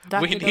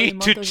We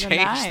need to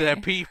change their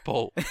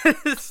people.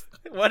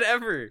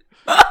 Whatever.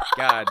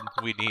 God.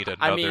 We need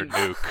another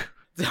nuke.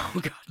 Oh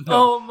God, no.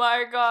 Oh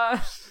my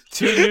gosh.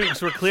 2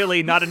 nukes were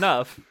clearly not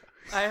enough.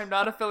 I am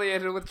not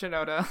affiliated with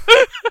Shinoda.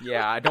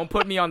 Yeah, don't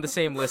put me on the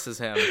same list as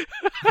him.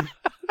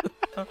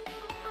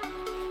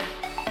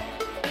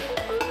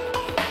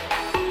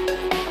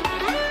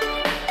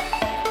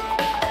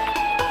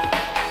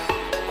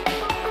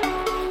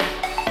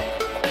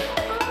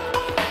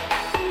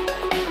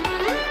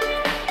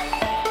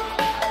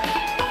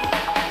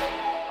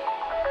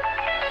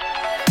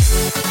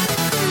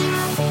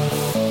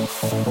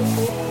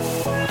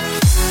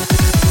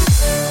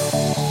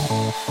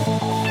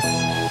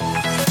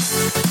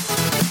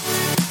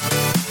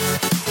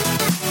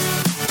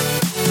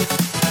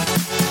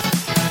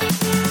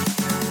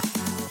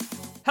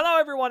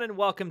 And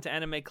welcome to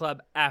Anime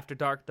Club After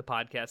Dark, the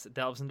podcast that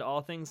delves into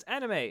all things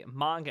anime,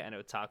 manga, and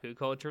otaku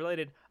culture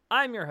related.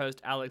 I'm your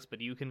host, Alex,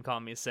 but you can call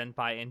me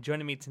Senpai, and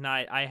joining me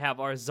tonight, I have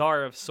our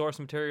czar of source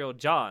material,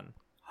 John.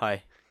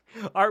 Hi.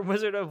 Our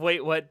wizard of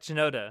Wait What,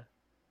 Shinoda.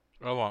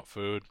 I want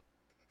food.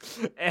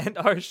 And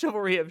our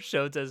chivalry of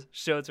Shotas,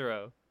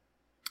 Shotaro.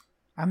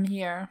 I'm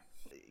here.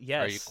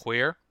 Yes. Are you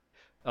queer?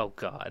 Oh,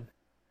 God.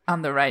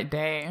 On the right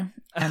day.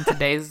 And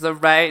today's the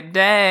right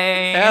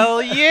day.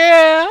 Hell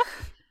yeah!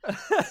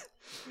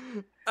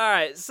 All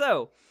right,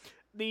 so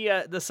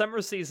the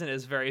summer season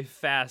is very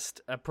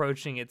fast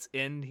approaching its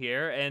end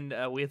here, and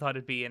we thought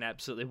it'd be an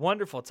absolutely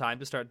wonderful time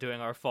to start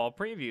doing our fall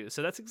preview.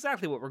 So that's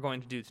exactly what we're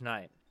going to do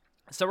tonight.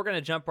 So we're going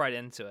to jump right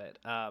into it,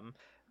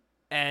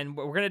 and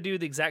we're going to do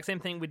the exact same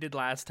thing we did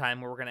last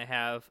time, where we're going to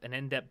have an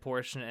in-depth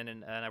portion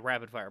and a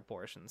rapid-fire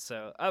portion.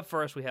 So up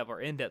first, we have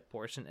our in-depth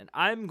portion, and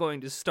I'm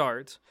going to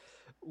start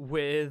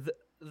with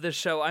the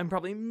show I'm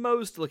probably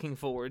most looking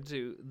forward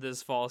to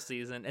this fall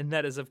season, and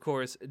that is, of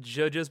course,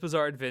 JoJo's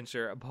Bizarre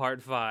Adventure,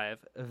 Part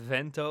 5,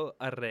 Vento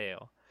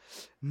Arreo.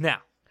 Now,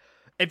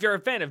 if you're a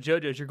fan of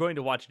JoJo's, you're going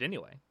to watch it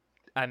anyway.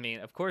 I mean,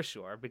 of course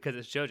you are, because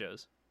it's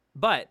JoJo's.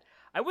 But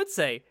I would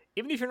say,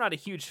 even if you're not a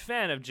huge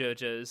fan of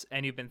JoJo's,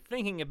 and you've been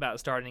thinking about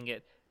starting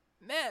it,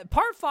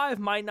 Part 5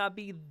 might not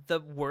be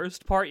the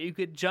worst part you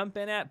could jump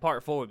in at.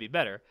 Part 4 would be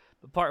better,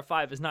 but Part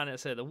 5 is not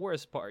necessarily the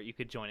worst part you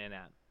could join in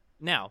at.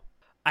 Now,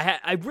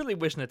 I really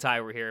wish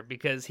Natai were here,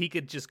 because he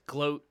could just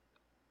gloat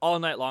all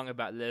night long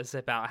about this,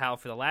 about how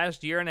for the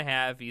last year and a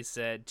half he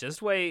said,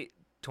 just wait,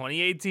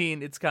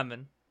 2018, it's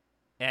coming.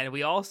 And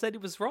we all said he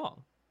was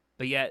wrong.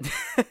 But yet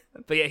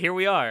here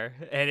we are,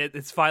 and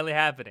it's finally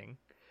happening.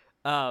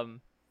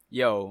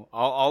 Yo,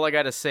 all I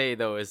gotta say,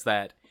 though, is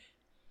that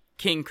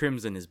King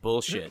Crimson is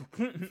bullshit.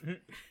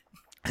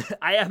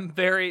 I am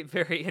very,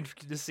 very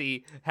interested to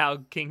see how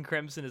King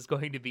Crimson is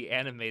going to be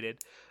animated.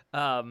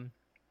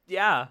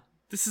 Yeah.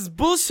 This is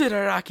bullshit,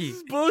 Araki. This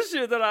is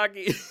bullshit,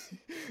 Araki.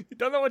 You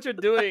don't know what you're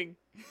doing.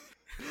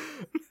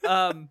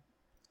 The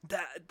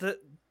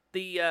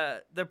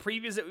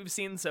previews that we've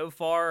seen so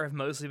far have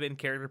mostly been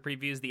character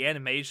previews. The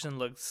animation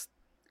looks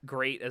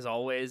great as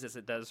always, as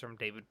it does from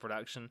David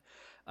Production.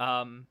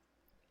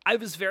 I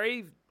was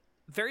very,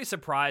 very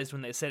surprised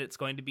when they said it's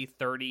going to be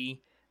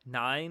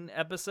 39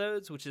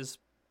 episodes, which is,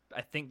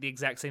 I think, the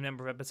exact same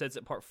number of episodes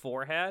that Part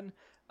 4 had.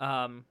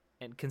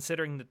 And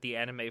considering that the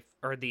anime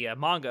or the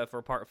manga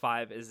for Part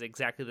 5 is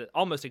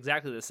almost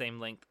exactly the same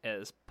length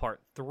as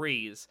Part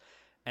 3's,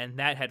 and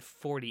that had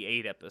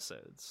 48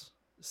 episodes.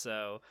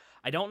 So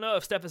I don't know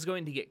if stuff is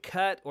going to get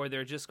cut or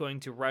they're just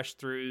going to rush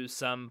through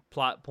some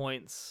plot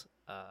points.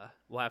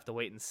 We'll have to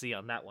wait and see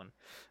on that one.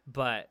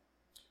 But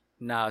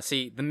nah,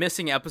 see, the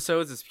missing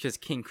episodes is because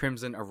King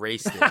Crimson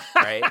erased it,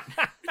 right?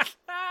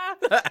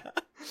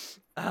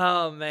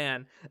 Oh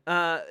man,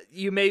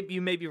 you may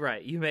be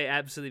right. You may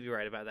absolutely be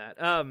right about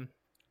that.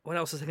 What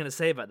else was I gonna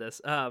say about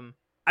this? I'm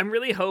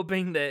really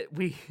hoping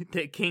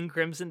that King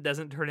Crimson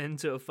doesn't turn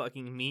into a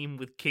fucking meme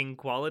with King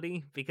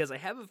quality, because I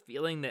have a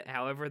feeling that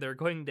however they're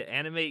going to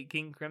animate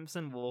King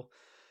Crimson will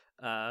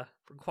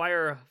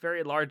require a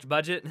very large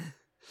budget.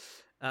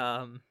 So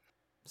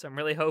I'm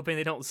really hoping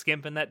they don't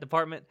skimp in that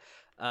department.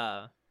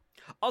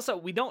 Also,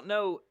 we don't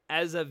know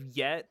as of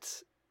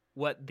yet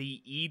what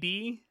the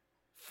ED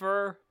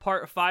for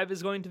Part 5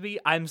 is going to be.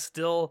 I'm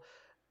still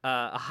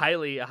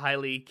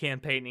highly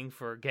campaigning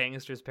for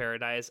Gangster's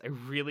Paradise. I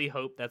really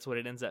hope that's what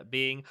it ends up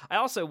being. I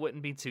also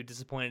wouldn't be too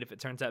disappointed if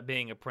it turns out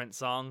being a Prince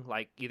song,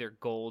 like either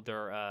Gold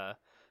or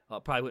well,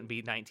 it probably wouldn't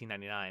be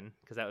 1999,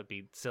 because that would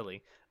be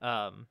silly.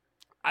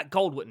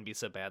 Gold wouldn't be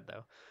so bad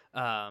though.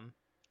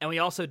 And we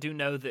also do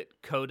know that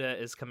Coda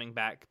is coming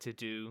back to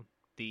do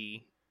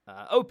the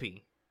OP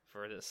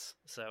for this,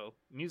 so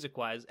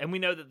music-wise, and we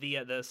know that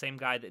the same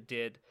guy that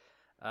did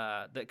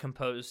that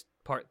composed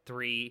Part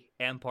 3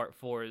 and Part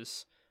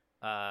 4's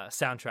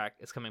soundtrack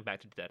is coming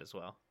back to do that as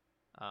well.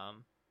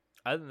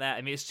 Other than that,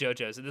 I mean, it's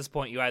JoJo's. At this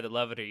point, you either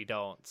love it or you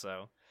don't,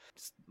 so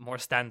just more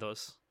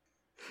standos.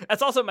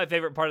 That's also my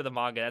favorite part of the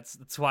manga.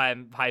 That's why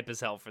I'm hype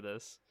as hell for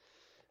this.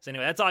 So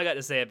anyway, that's all I got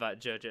to say about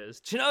JoJo's.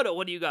 Shinoda,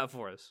 what do you got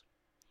for us?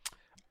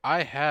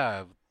 I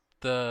have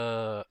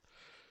the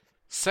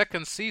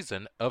second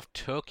season of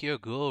Tokyo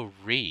Ghoul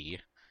Re,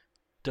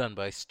 done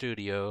by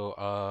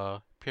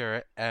Studio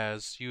Parrot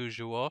as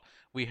usual.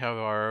 We have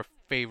our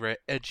favorite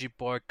edgy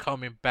boy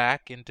coming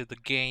back into the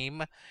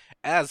game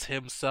as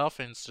himself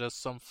instead of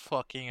some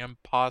fucking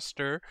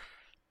imposter.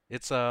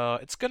 It's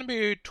gonna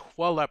be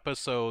 12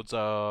 episodes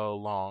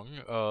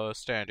long,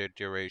 standard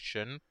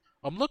duration.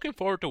 I'm looking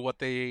forward to what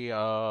they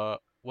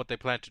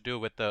plan to do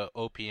with the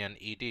OP and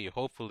ED.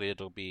 Hopefully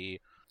it'll be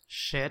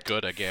Shit.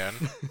 good again.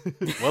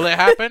 Will it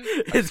happen?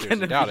 I It's seriously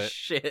gonna doubt be it.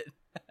 shit.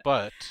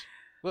 But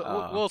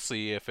we'll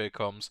see if it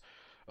comes.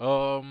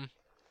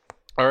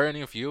 Are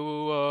any of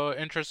you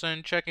interested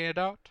in checking it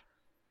out?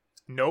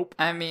 Nope.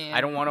 I mean,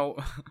 I don't want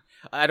to.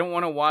 I don't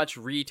want to watch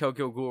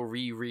Tokyo Ghoul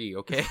re.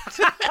 Okay.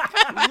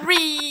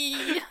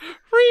 Re.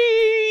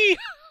 Free!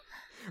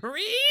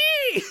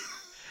 Ree!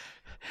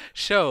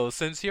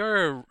 Since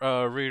you're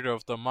a reader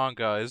of the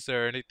manga, is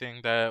there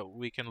anything that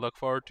we can look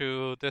forward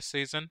to this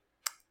season?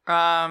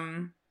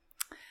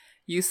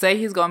 You say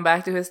he's going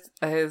back to his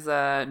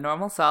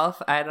normal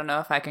self. I don't know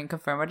if I can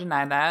confirm or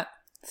deny that.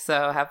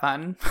 So have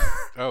fun.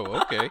 Oh,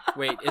 okay.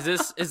 Wait, is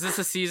this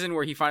a season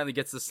where he finally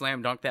gets to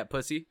slam dunk that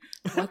pussy?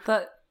 What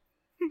the?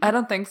 I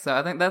don't think so.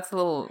 I think that's a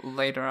little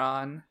later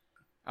on.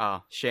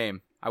 Oh,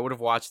 shame. I would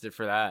have watched it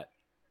for that.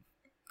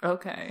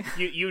 Okay.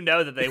 You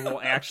know that they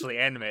won't actually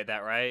animate that,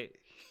 right?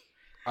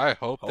 I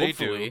hope they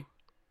do. Hopefully.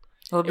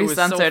 It'll It be was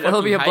so censored.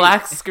 It'll be a fucking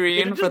black hype. screen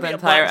It'll for just the be a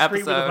entire black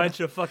screen with a episode. bunch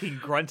of fucking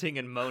grunting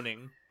and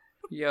moaning.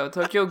 Yo,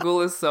 Tokyo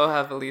Ghoul is so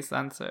heavily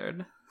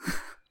censored.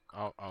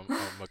 I'm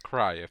gonna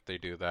cry if they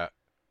do that.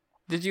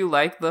 Did you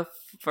like the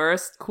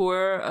first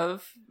core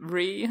of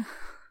Re?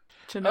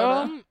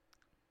 Chinoda?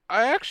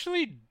 I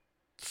actually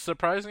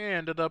surprisingly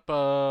ended up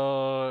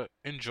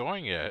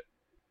enjoying it.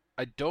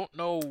 I don't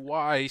know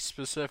why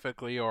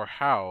specifically or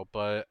how,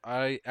 but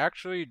I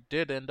actually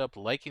did end up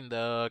liking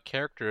the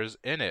characters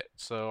in it.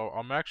 So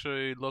I'm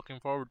actually looking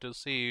forward to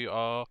see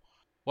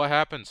what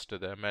happens to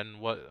them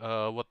and what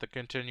the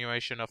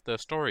continuation of the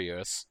story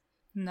is.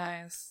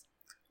 Nice.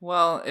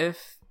 Well,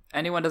 if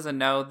anyone doesn't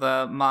know,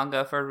 the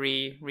manga for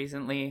Re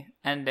recently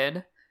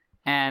ended,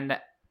 and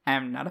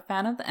I'm not a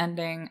fan of the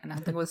ending, and I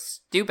think it was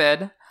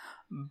stupid.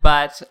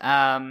 But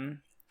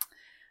I'm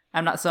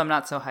not so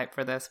hyped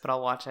for this, but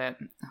I'll watch it.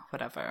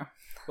 Whatever.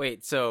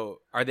 Wait, so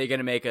are they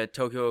gonna make a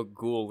Tokyo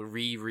Ghoul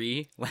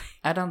re? Like,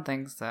 I don't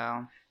think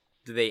so.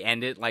 do they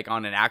end it like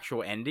on an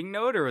actual ending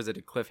note, or is it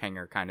a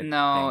cliffhanger kind of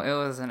No, thing? it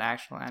was an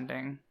actual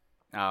ending.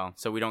 Oh,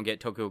 so we don't get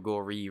Tokyo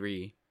Ghoul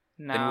re.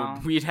 No.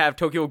 Then we'd have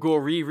Tokyo Ghoul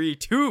re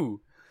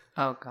 2.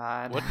 Oh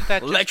God. Wouldn't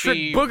that just Electric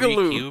be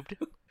Boogaloo. re-cubed?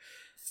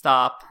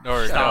 Stop.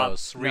 Or Stop. no, No.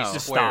 Just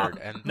re-squared, stop.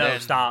 and No, then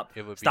stop.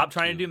 it would be Stop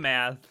trying to do cubed.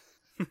 math.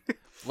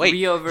 Wait,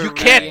 Re over you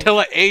can't re. tell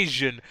an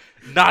Asian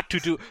not to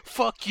do.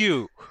 Fuck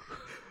you.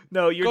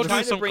 No, you're Go do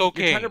trying to some bring you're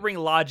trying to cocaine. bring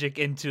logic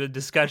into a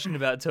discussion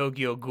about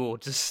Tokyo Ghoul.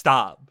 Just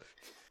stop.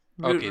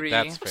 Root Okay, Re.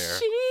 that's fair.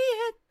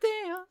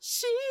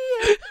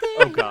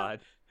 Oh God.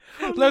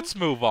 Let's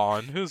move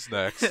on. Who's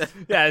next?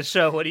 Yeah,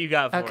 show. What do you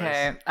got for us?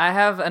 Okay, I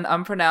have an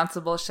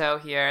unpronounceable show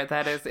here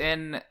that is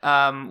in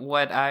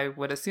what I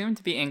would assume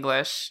to be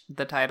English,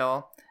 the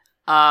title.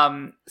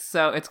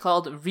 So it's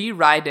called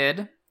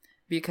Re-Rided,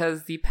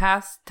 because the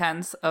past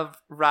tense of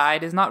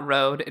ride is not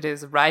rode, it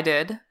is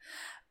rided.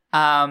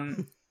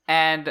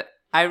 And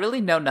I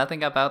really know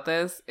nothing about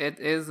this. It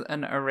is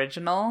an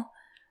original.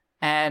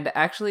 And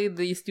actually,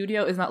 the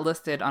studio is not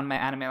listed on my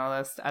anime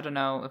list. I don't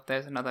know if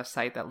there's another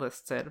site that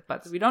lists it,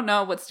 but we don't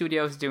know what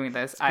studio is doing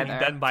this Being either.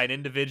 done by an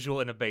individual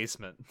in a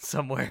basement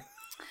somewhere.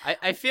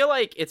 I feel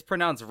like it's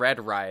pronounced Red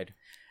Ride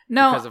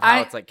No, because of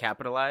how it's like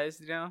capitalized,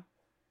 you know?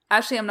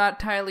 Actually, I'm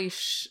not entirely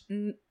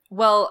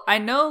well, I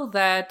know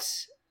that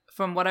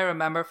from what I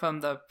remember from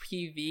the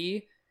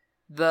PV,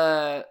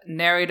 the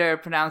narrator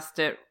pronounced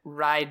it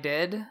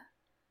rided.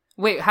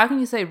 Wait, how can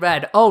you say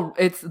red? Oh,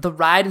 it's the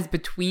ride is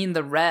between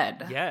the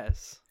red.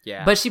 Yes.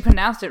 Yeah. But she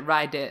pronounced it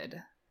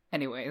rided.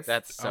 Anyways.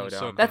 that's so I'm dumb.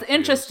 so That's confused.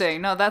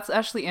 interesting. No, that's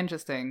actually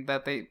interesting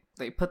that they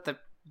put the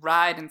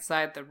ride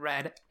inside the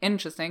red.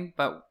 Interesting,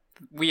 but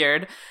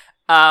weird.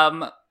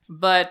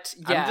 But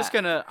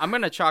yeah. I'm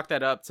gonna chalk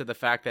that up to the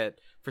fact that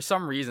for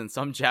some reason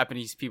some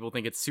Japanese people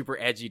think it's super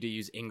edgy to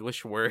use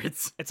English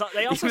words.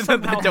 They also Even though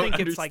they somehow don't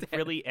think it's like understand.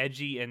 really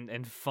edgy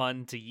and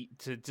fun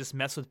to just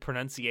mess with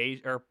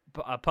pronunciation or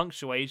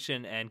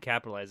punctuation and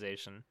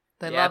capitalization.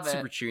 They yeah, love it's it.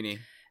 super chuny.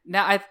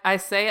 Now, I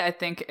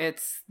think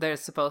they're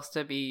supposed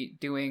to be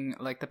doing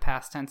like the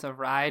past tense of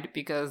ride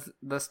because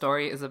the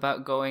story is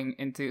about going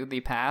into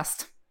the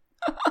past.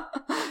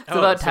 It's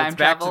about so time it's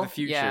Back to travel. the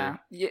Future.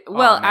 Yeah. Oh,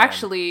 Well, man.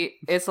 actually,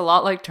 it's a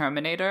lot like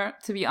Terminator,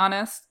 to be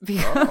honest.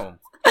 Because Oh.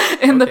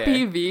 in the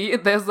okay.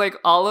 PV, there's like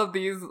all of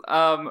these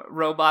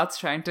robots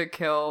trying to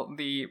kill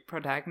the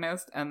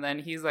protagonist, and then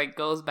he's like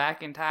goes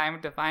back in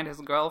time to find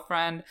his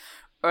girlfriend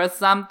or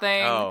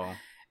something. Oh.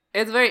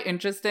 It's very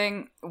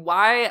interesting.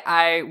 Why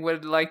I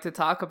would like to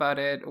talk about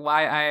it,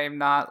 why I'm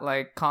not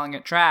like calling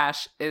it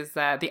trash, is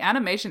that the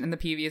animation in the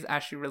PV is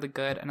actually really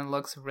good and it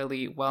looks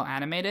really well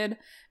animated.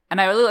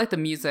 And I really like the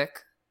music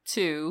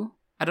too.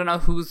 I don't know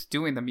who's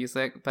doing the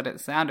music, but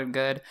it sounded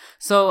good.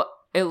 So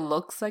it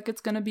looks like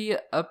it's gonna be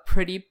a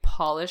pretty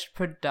polished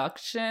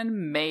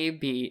production.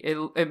 Maybe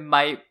it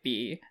might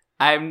be.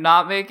 I'm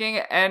not making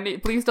any.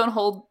 Please don't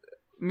hold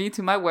me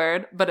to my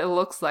word, but it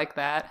looks like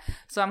that.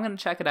 So I'm gonna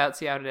check it out,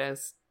 see how it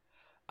is.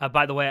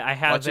 By the way, I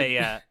have Watch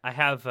it. I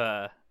have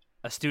a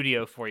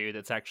studio for you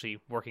that's actually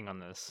working on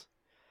this.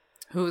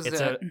 Who's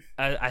It's it?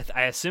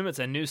 I assume it's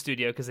a new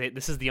studio because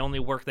this is the only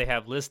work they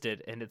have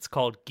listed, and it's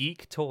called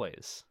Geek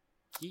Toys.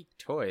 Geek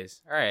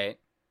Toys. All right,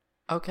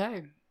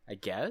 Okay. I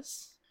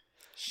guess.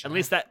 At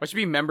least that What should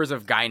be members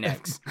of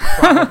Gynex?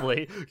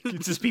 probably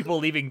it's just people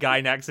leaving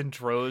Gynax in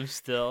droves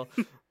still.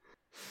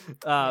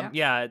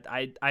 Yeah,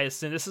 I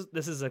assume this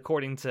is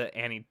according to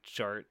Annie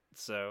chart,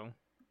 so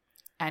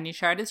Any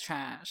chart is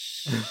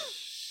trash.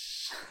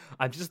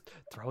 I'm just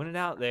throwing it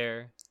out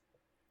there.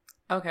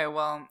 Okay,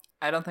 well,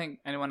 I don't think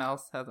anyone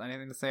else has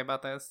anything to say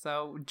about this.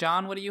 So,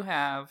 John, what do you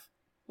have?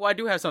 Well, I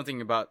do have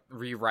something about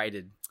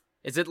rewrited.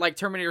 Is it like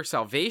Terminator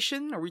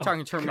Salvation? Are we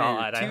talking Terminator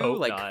God, 2? I hope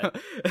like, not.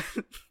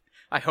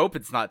 I hope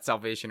it's not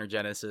Salvation or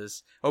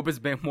Genesis. Hope it's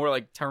been more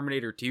like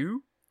Terminator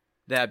 2.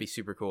 That'd be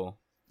super cool.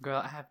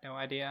 Girl, I have no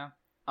idea.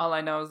 All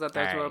I know is that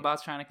there's Alright.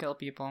 robots trying to kill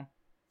people.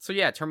 So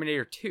yeah,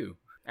 Terminator 2.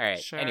 All right.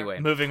 Sure. Anyway,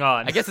 Moving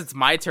on. I guess it's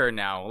my turn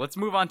now. Let's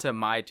move on to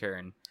my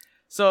turn.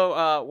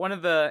 So, one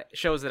of the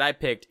shows that I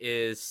picked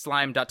is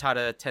Slime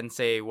Datada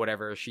Tensei,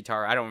 whatever,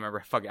 Shitara. I don't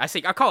remember. Fuck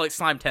it. I call it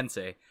Slime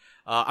Tensei.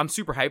 I'm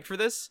super hyped for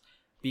this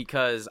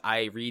because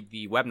I read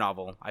the web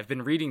novel. I've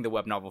been reading the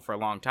web novel for a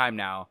long time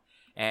now.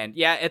 And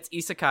yeah, it's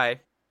isekai,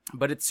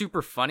 but it's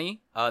super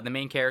funny. The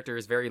main character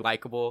is very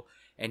likable,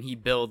 and he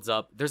builds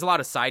up. There's a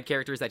lot of side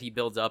characters that he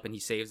builds up, and he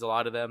saves a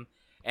lot of them.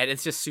 And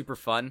it's just super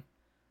fun.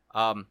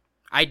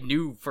 I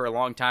knew for a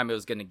long time it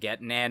was going to get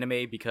an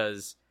anime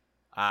because,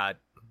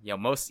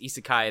 most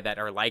isekai that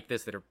are like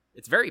this,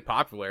 it's very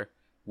popular,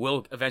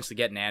 will eventually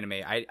get an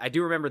anime. I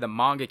do remember the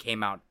manga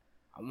came out,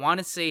 I want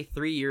to say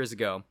 3 years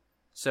ago.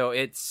 So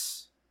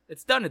it's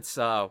done its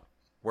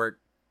work.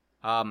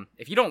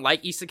 If you don't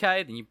like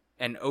isekai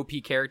and OP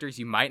characters,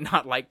 you might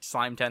not like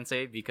Slime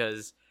Tensei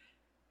because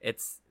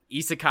it's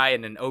isekai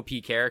and an OP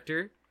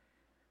character.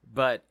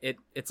 But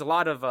it's a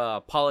lot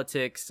of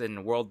politics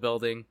and world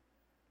building.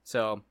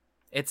 So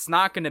it's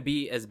not going to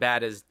be as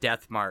bad as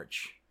Death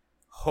March,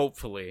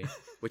 hopefully,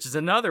 which is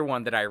another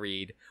one that I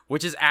read,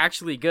 which is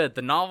actually good.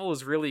 The novel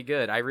is really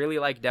good. I really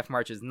like Death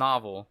March's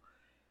novel,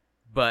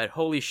 but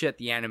holy shit,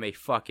 the anime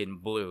fucking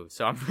blew.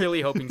 So I'm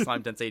really hoping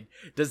Slime Tensei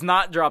does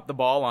not drop the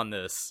ball on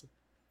this.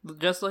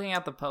 Just looking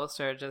at the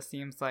poster, it just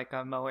seems like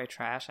a moe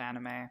trash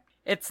anime.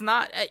 It's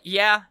not,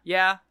 yeah.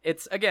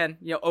 It's, again,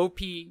 OP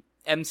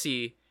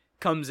MC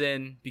comes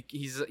in,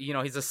 he's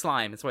a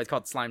slime. That's why it's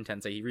called Slime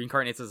Tensei. He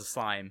reincarnates as a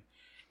slime.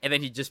 And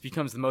then he just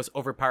becomes the most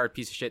overpowered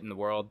piece of shit in the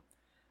world.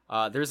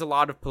 There's a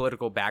lot of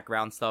political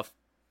background stuff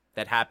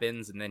that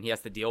happens, and then he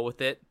has to deal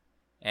with it.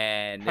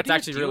 And it's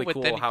actually really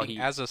cool how he,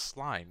 as a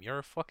slime. You're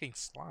a fucking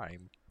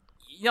slime.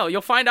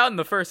 You'll find out in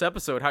the first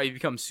episode how he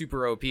becomes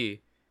super OP,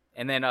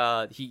 and then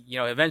he,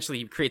 eventually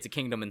he creates a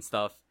kingdom and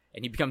stuff,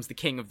 and he becomes the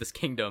king of this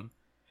kingdom.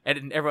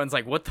 And everyone's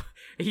like, "What?"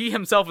 He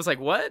himself is like,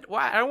 "What?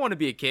 Why? I don't want to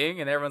be a king."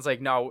 And everyone's like,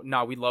 "No,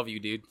 we love you,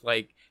 dude.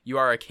 Like, you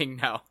are a king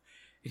now."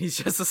 And he's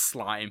just a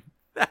slime.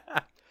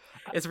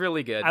 It's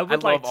really good. I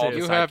would like love all to-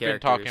 the You side have been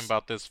characters. talking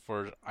about this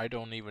for I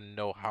don't even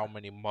know how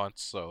many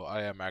months, so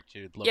I am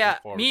actually looking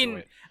forward to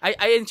it.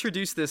 I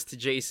introduced this to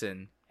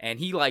Jason, and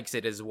he likes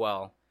it as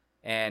well.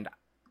 And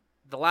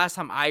the last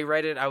time I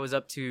read it, I was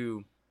up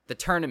to the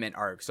tournament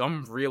arc, so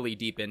I'm really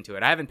deep into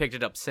it. I haven't picked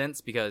it up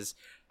since because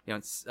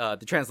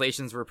the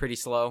translations were pretty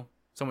slow.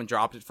 Someone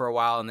dropped it for a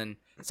while, and then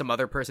some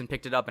other person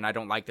picked it up, and I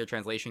don't like their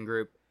translation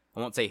group. I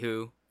won't say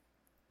who,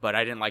 but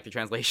I didn't like the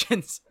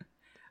translations.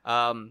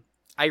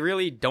 I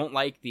really don't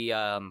like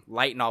the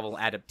light novel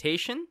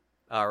adaptation,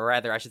 or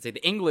rather, I should say,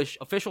 the English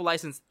official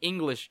licensed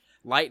English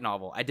light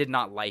novel. I did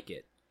not like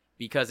it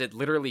because it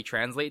literally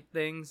translates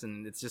things,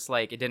 and it's just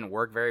like it didn't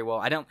work very well.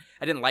 I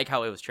didn't like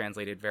how it was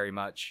translated very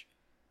much.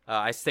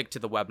 I stick to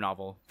the web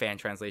novel fan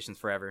translations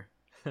forever.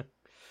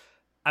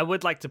 I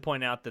would like to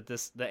point out that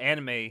the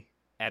anime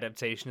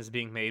adaptation is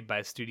being made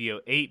by Studio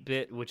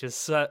 8-Bit, which is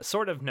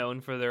sort of known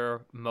for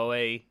their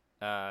moe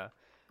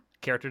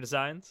character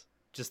designs.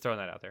 Just throwing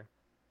that out there.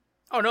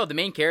 Oh no, the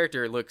main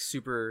character looks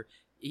super.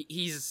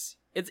 He's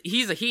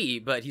a he,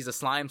 but he's a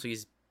slime, so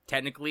he's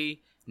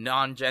technically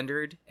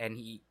non-gendered, and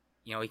he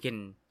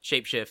can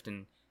shapeshift,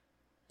 and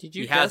Did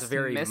you He has just a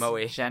very moe-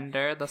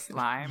 misgender the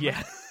slime?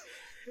 Yeah.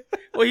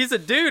 well, he's a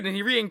dude, and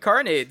he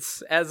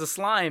reincarnates as a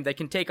slime that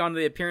can take on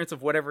the appearance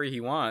of whatever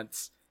he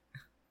wants.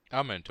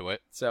 I'm into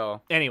it.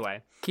 So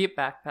Anyway. Keep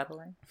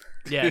backpedaling.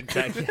 Yeah,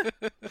 exactly.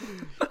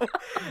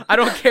 I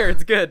don't care.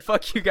 It's good.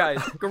 Fuck you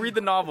guys. Go read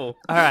the novel.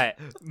 All right,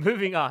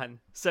 moving on.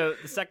 So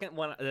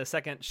the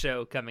second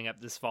show coming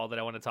up this fall that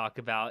I want to talk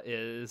about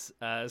is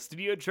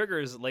Studio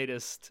Trigger's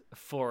latest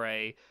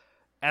foray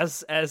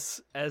as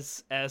Gridman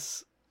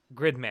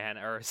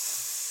or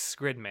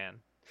Gridman.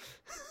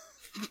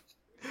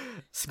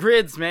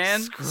 Scrids,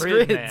 man.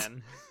 Scrids.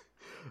 Gridman.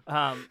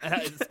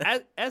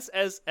 as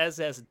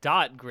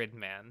dot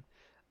Gridman.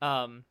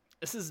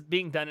 This is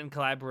being done in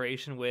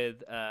collaboration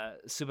with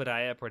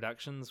Subadaya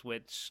Productions,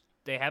 which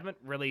they haven't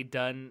really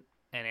done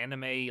an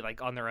anime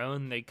like on their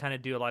own. They kind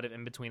of do a lot of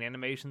in between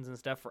animations and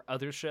stuff for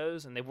other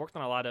shows, and they've worked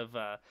on a lot of.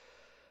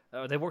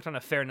 They worked on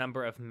a fair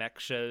number of mech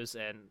shows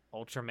and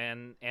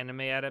Ultraman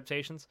anime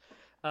adaptations.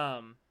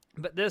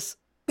 But this,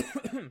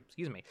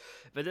 excuse me,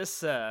 but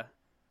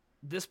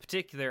this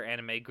particular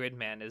anime,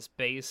 Gridman, is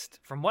based,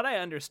 from what I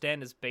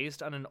understand, is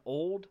based on an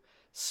old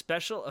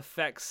special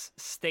effects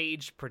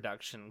stage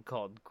production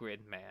called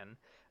Gridman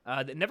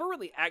that never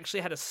really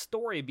actually had a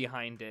story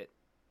behind it.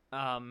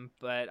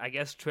 But I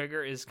guess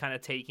Trigger is kind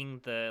of taking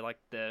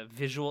the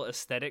visual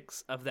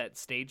aesthetics of that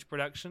stage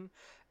production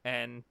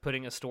and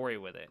putting a story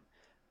with it.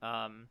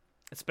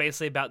 It's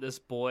basically about this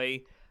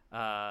boy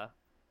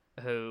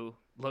who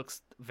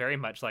looks very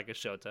much like a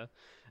Shota.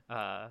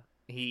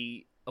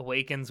 He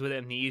awakens with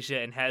amnesia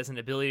and has an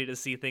ability to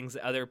see things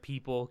that other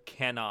people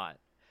cannot.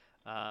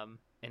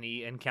 And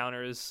he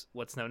encounters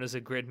what's known as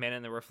a Gridman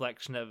in the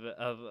reflection of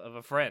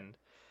a friend,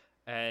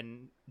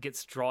 and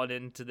gets drawn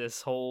into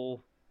this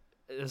whole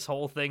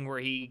thing where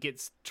he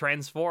gets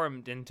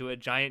transformed into a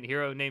giant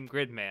hero named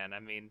Gridman. I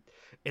mean,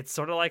 it's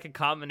sort of like a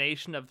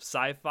combination of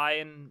sci-fi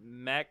and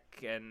mech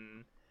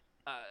and...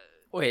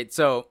 Wait,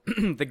 so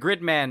the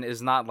Gridman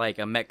is not like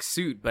a mech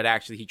suit, but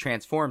actually he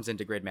transforms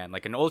into Gridman,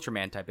 like an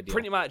Ultraman type of deal.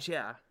 Pretty much,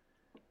 yeah.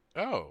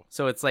 Oh.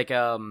 So it's like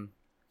a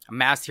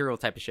masked hero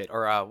type of shit,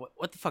 or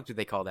what the fuck do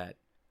they call that?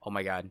 Oh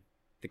my god,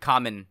 the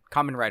Kamen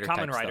Rider. Kamen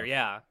type Rider, stuff.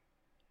 yeah.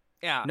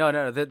 Yeah.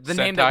 No, the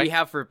name that Sentai? we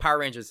have for Power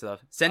Rangers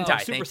stuff.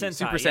 Sentai, Super thank you. Sentai,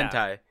 Super yeah.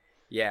 Sentai.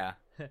 Yeah.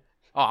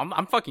 Oh,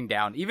 I'm fucking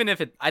down. Even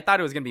if I thought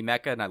it was gonna be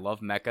mecha, and I love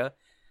mecha.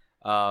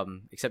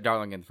 Except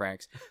Darling and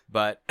Franks,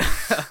 but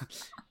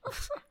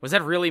was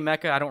that really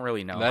mecha? I don't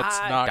really know. Let's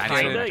not get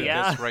kinda, into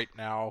yeah. this right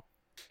now.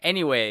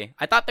 Anyway,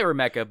 I thought they were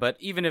mecha, but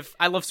even if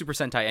I love Super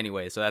Sentai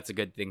anyway, so that's a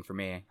good thing for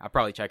me. I'll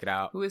probably check it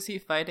out. Who is he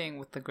fighting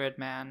with the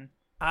Gridman?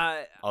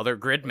 Other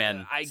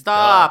Gridmen.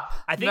 Stop!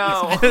 I think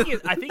No.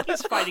 I think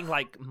he's fighting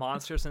like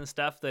monsters and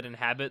stuff that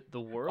inhabit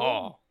the world.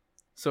 Oh,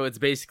 so it's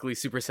basically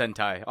Super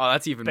Sentai. Oh,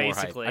 that's even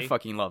Basically. more hype. I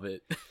fucking love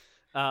it.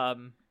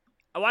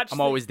 I watched.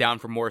 I'm always down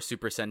for more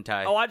Super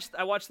Sentai.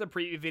 I watched the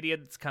preview video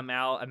that's come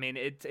out. I mean,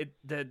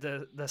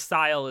 the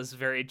style is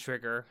very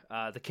Trigger.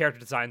 The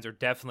character designs are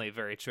definitely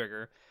very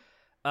Trigger.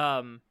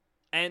 And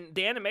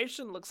the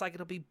animation looks like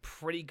it'll be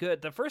pretty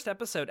good. The first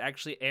episode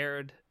actually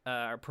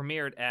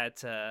premiered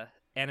at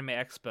Anime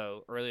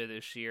Expo earlier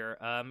this year.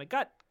 It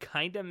got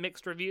kind of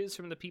mixed reviews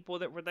from the people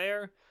that were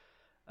there.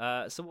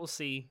 So we'll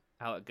see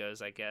how it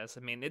goes, I guess. I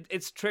mean,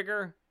 it's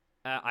Trigger.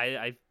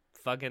 I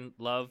fucking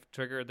love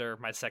Trigger. They're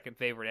my second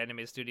favorite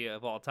anime studio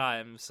of all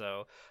time,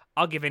 so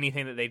I'll give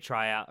anything that they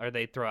try out or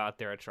they throw out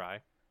there a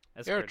try.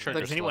 That's You're a pretty Trigger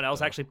much. Is anyone slut, else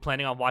though. actually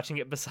planning on watching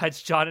it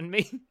besides John and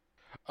me?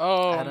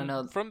 I don't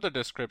know. From the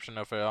description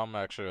of it, I'm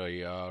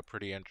actually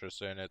pretty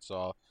interested in it,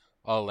 so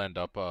I'll end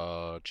up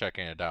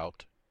checking it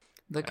out.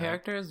 The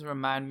characters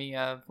remind me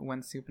of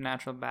when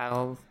Supernatural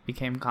Battles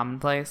became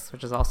commonplace,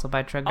 which is also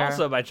by Trigger.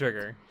 Also by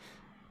Trigger.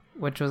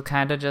 Which was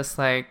kind of just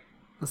like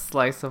a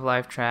slice of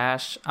life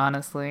trash,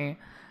 honestly.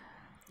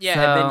 Yeah,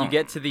 So- and then you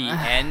get to the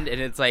end, and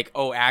it's like,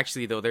 oh,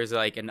 actually, though, there's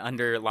like an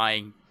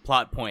underlying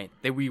plot point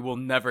that we will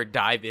never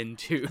dive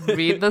into.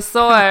 Read the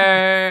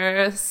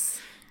source.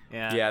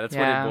 Yeah, that's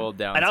Yeah. what it boiled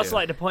down I'd to. also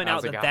like to point I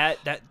out was that,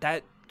 like,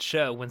 that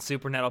show, when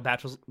Supernatural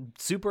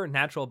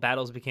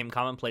Battles became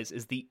commonplace,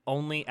 is the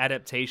only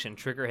adaptation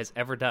Trigger has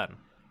ever done.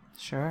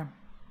 Sure.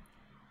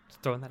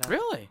 Just throwing that out.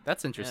 Really?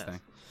 That's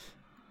interesting.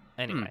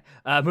 Anyway,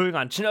 moving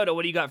on. Chinoda,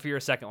 what do you got for your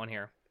second one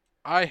here?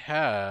 I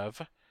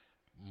have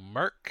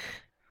Merc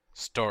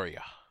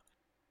Storia.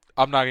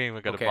 I'm not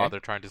even gonna Okay. bother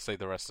trying to say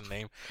the rest of the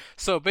name.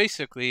 So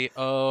basically,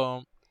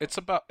 it's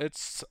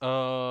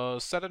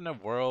set in a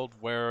world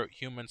where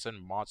humans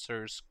and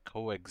monsters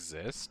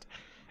coexist,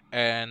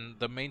 and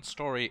the main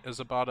story is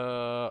about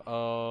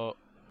a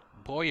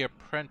boy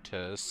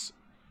apprentice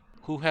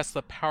who has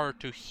the power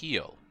to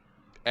heal,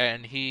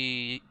 and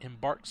he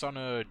embarks on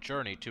a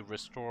journey to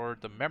restore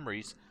the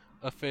memories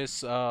of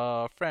his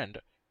friend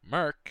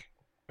Merc,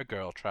 a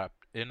girl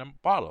trapped in a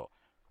bottle.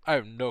 I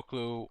have no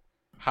clue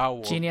how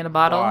or Genie in a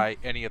bottle? why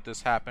any of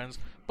this happens,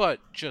 but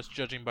just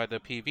judging by the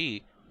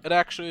PV, it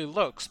actually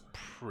looks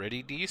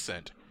pretty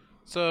decent.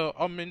 So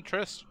I'm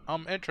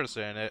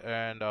interested in it,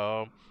 and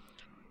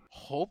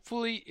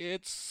hopefully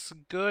it's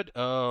good.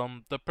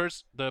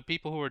 The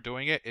people who are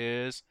doing it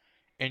is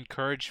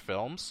Encourage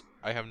Films.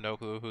 I have no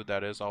clue who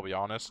that is, I'll be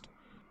honest.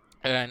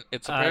 And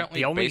it's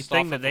apparently the only based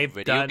thing off that of a they've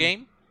video done-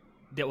 game.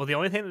 Yeah, well, the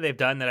only thing that they've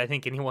done that I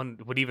think anyone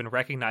would even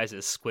recognize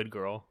is Squid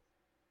Girl.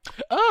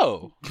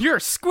 Oh, You're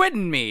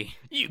squidding me.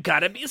 You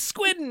gotta be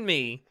squidding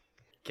me.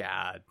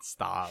 God,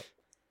 stop.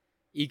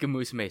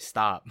 Ikamusume,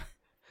 stop.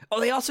 Oh,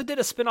 they also did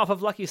a spin-off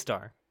of Lucky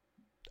Star.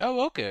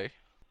 oh, okay,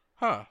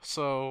 huh?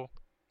 So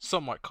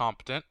somewhat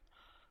competent.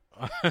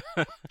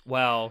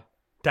 Well,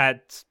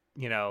 that's,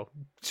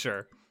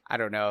 sure. I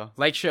don't know.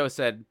 Like Sho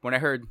said, when I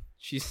heard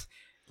she's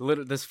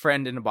this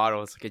friend in a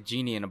bottle. It's like a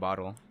genie in a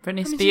bottle.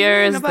 Britney Genie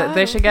Spears, in a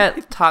they should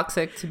bottle. get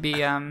Toxic to be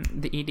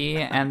the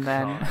ED, and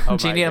then Oh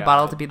Genie my in a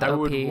Bottle God. to be the I OP.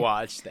 would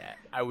watch that.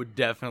 I would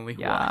definitely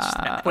Yeah. watch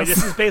that. Wait,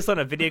 this is based on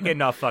a video game?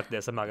 No, fuck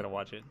this. I'm not gonna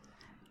watch it.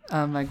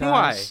 Oh my gosh.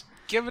 Why?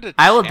 Give it a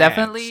I will chance.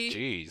 definitely-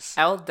 Jeez.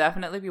 I will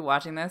definitely be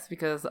watching this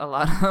because a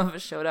lot of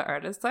Shota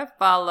artists I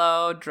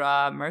follow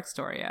draw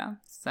Mercstoria.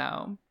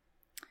 So,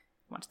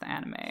 watch the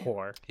anime.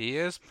 Whore. He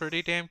is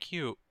pretty damn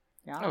cute.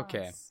 Yes.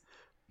 Okay.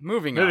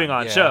 Moving Moving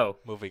on. Yeah, Show.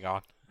 Moving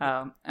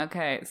on.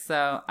 Okay,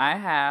 so I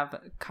have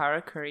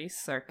Karakuri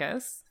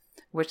Circus,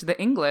 which the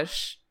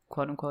English,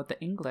 quote unquote, the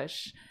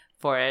English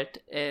for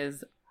it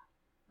is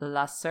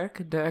La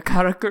Cirque de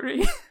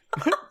Karakuri.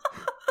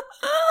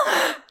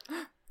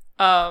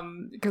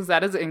 Because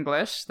that is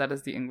English. That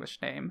is the English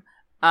name.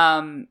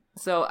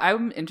 So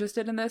I'm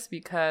interested in this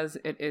because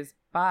it is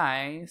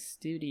by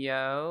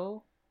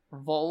Studio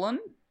Voln,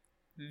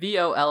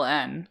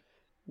 VOLN,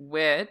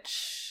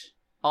 which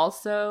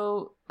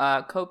also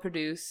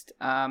co-produced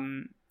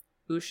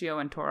Ushio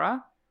and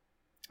Tora,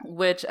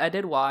 which I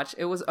did watch.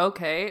 It was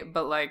okay,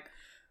 but like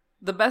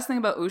the best thing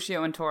about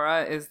Ushio and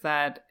Tora is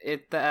that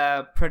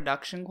the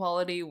production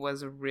quality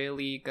was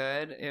really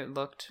good. It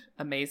looked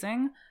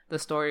amazing. The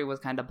story was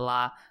kind of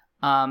blah.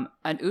 And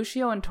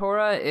Ushio and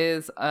Tora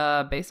is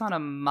based on a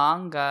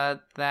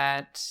manga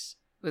that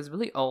was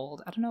really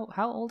old. I don't know,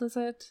 how old is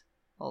it?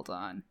 Hold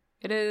on.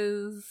 It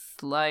is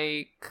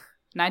like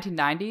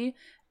 1990,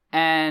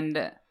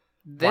 and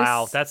this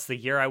Wow, that's the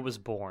year I was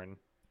born.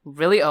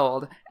 really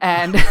old.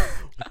 And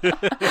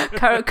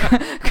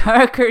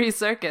Karakuri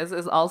Circus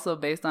is also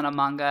based on a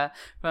manga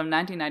from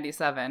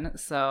 1997.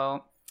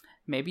 So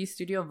maybe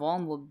Studio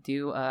Voln will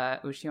do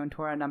Ushio and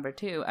Tora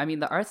 #2. I mean,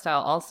 the art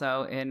style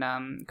also in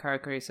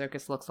Karakuri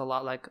Circus looks a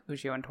lot like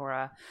Ushio and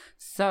Tora.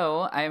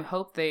 So I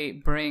hope they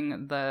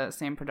bring the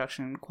same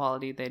production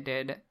quality they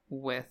did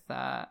with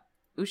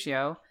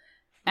Ushio.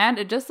 And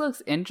it just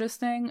looks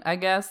interesting. I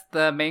guess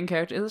the main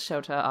character is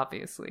Shota,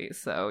 obviously.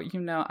 So,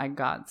 I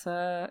got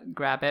to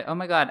grab it. Oh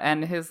my god.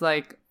 And his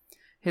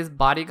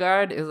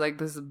bodyguard is like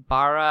this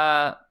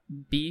Bara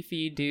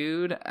beefy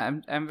dude.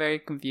 I'm very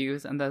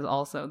confused. And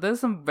there's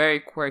some very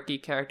quirky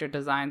character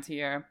designs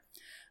here.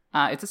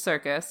 It's a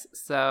circus,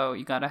 so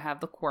you gotta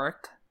have the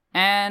quirk.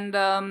 And,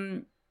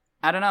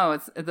 I don't know,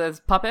 there's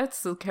puppets,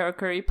 so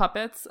Karakuri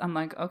puppets. I'm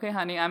like, okay,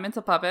 honey, I'm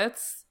into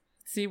puppets.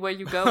 See where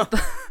you go.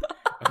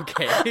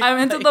 Okay. I'm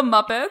into the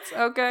Muppets,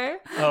 okay?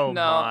 Oh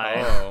No. my.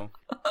 Oh.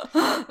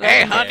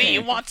 Hey, Okay. honey,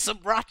 you want some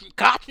rotten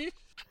cotton?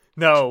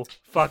 No,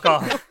 fuck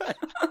off.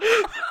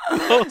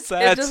 Those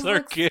ads just are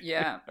looks- getting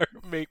yeah.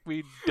 make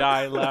me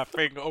die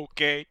laughing.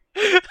 Okay.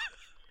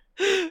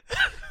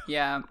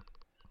 Yeah.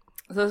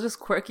 So it's just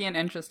quirky and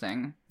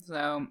interesting.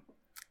 So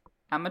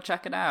I'm gonna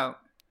check it out.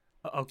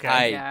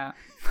 Okay. Yeah.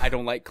 I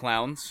don't like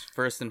clowns,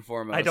 first and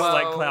foremost. I don't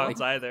like Whoa. clowns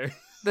either.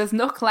 There's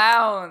no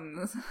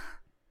clowns.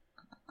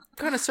 What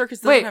kind of circus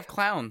doesn't Wait. have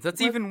clowns?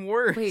 That's What? even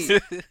worse.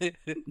 Wait.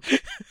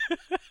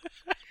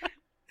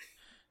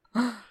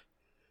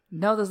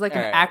 No, there's like an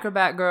Alright.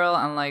 acrobat girl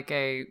and like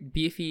a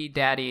beefy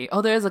daddy.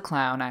 Oh, there is a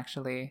clown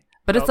actually.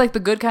 But it's Nope. like the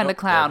good kind Nope, of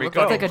clown. there we It's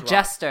go. like a Drop.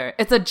 jester.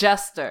 It's a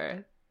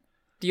jester.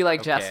 Do you like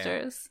Okay.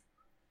 jesters?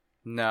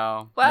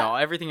 No. What? No,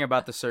 everything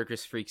about the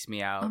circus freaks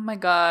me out. Oh my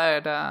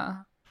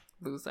god.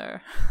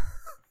 Loser.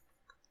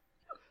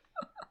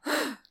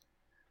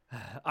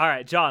 All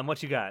right, John,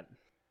 what you got?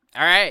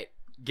 All right.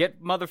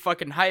 Get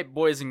motherfucking hype,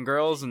 boys and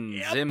girls and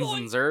Zims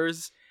and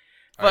Zers.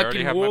 I already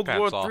Fucking have my World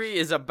pants War off. III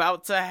is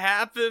about to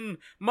happen.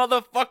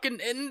 Motherfucking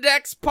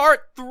Index Part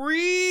 3.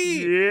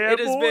 Yeah, It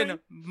has boy. been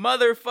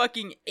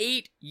motherfucking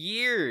 8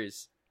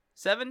 years.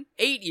 7?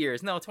 8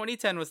 years. No,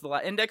 2010 was the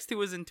last. Index 2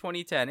 was in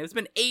 2010. It's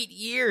been 8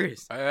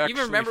 years. I You even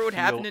actually remember what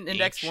happened feel in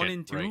Index 1 and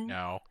ancient 2? right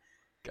now?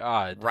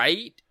 God.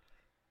 Right?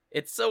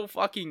 It's so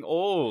fucking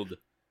old.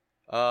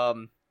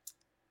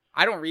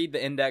 I don't read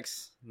the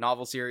Index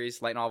novel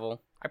series, light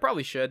novel. I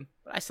probably should,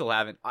 but I still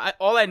haven't.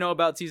 All I know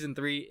about season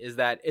 3 is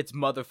that it's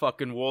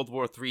motherfucking World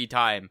War 3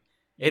 time.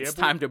 It's Yeah,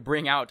 boy. time to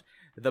bring out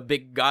the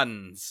big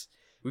guns.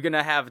 We're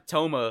gonna have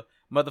Toma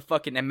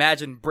motherfucking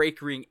imagine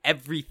breakering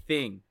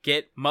everything.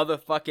 Get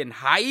motherfucking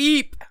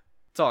hype.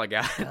 That's all I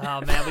got.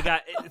 Oh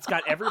man, it's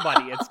got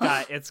everybody.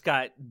 It's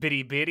got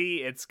Bitty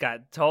Bitty, it's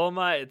got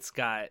Toma, it's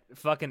got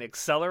fucking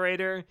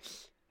Accelerator.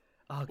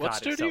 Oh god, What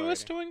studio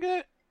is Accelerator. doing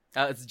it?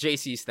 It's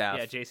JC Staff.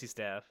 Yeah, JC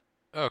Staff.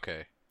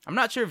 Okay. I'm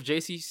not sure if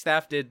JC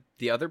Staff did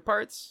the other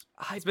parts.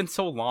 It's been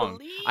so long.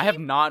 believe I have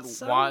not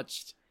so.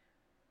 watched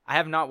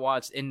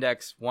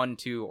Index 1,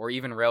 2, or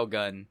even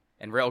Railgun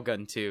and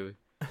Railgun 2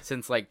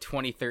 since like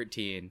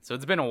 2013. So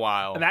it's been a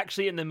while. I'm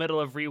actually in the middle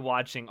of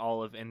rewatching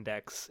all of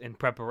Index in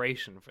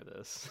preparation for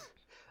this.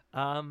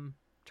 Trying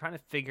to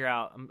figure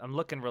out. I'm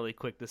looking really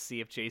quick to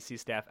see if JC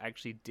Staff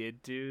actually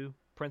did do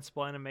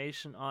principal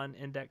animation on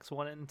Index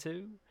 1 and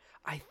 2.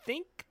 I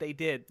think they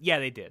did. Yeah,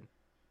 they did.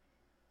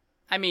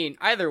 I mean,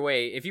 either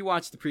way, if you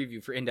watch the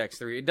preview for Index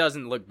 3, it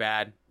doesn't look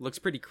bad. Looks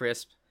pretty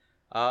crisp.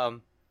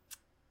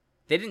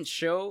 They didn't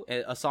show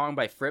a song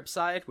by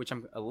Fripside, which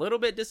I'm a little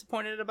bit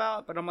disappointed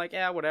about, but I'm like,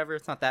 yeah, whatever.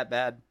 It's not that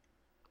bad.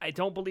 I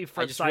don't believe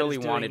I just Fripside really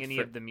is doing wanted any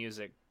of the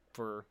music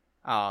for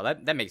Oh,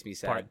 that makes me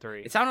sad. Part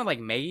 3. It sounded like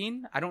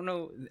Maine. I don't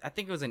know. I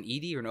think it was an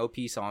ED or an OP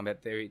song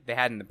that they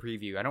had in the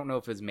preview. I don't know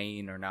if it was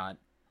Maine or not,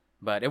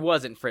 but it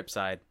wasn't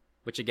Fripside,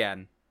 which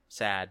again,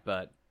 sad,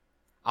 but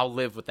I'll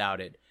live without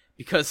it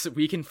because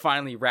we can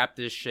finally wrap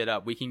this shit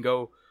up. We can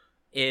go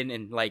in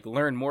and like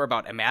learn more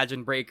about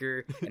Imagine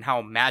Breaker and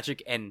how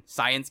magic and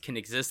science can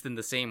exist in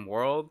the same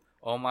world.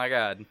 Oh my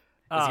god.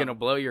 It's going to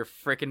blow your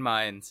freaking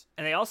minds.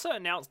 And they also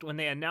announced, when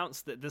they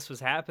announced that this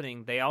was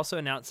happening, they also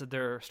announced that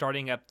they're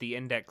starting up the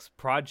Index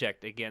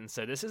project again.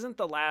 So this isn't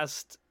the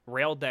last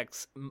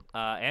Raildex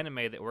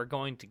anime that we're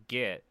going to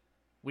get.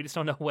 We just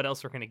don't know what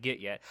else we're going to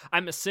get yet.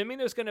 I'm assuming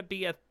there's going to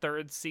be a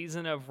 3rd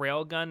season of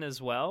Railgun as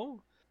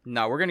well.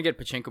 No, we're going to get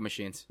pachinko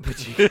machines.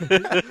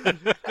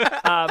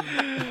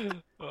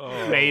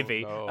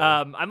 Maybe. No.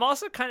 I'm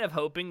also kind of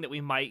hoping that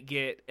we might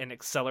get an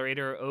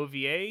Accelerator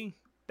OVA.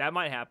 That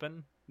might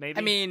happen. Maybe.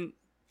 I mean,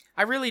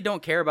 I really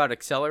don't care about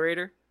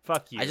Accelerator.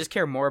 Fuck you. I just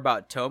care more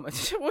about Toma.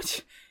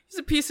 What? He's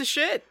a piece of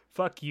shit.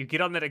 Fuck you. Get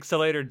on that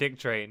Accelerator dick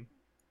train.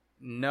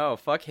 No,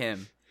 fuck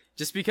him.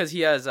 Just because he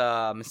has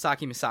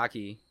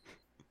Misaki.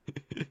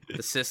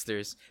 The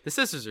sisters. The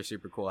sisters are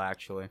super cool,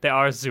 actually. They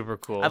are super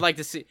cool. I'd like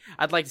to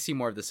see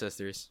more of the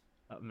sisters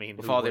I mean,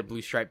 with who all their wouldn't?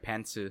 blue striped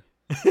pantsu.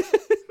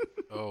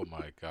 Oh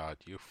my god,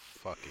 you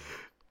fucking.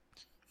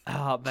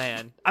 Oh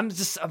man, I'm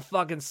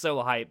fucking so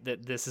hyped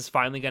that this is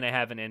finally gonna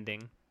have an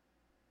ending.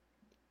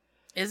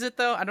 Is it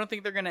though? I don't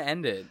think they're gonna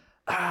end it.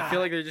 I feel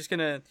like they're just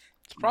gonna.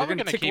 It's probably they're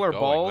gonna tickle keep our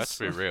going. balls. Let's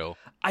be real.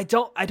 I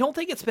don't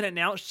think it's been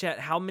announced yet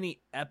how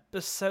many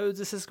episodes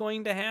this is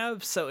going to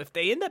have. So if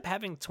they end up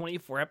having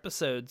 24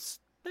 episodes,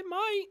 they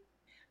might.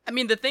 I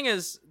mean, the thing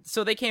is,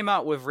 so they came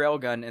out with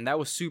Railgun, and that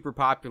was super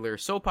popular.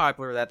 So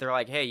popular that they're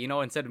like, hey,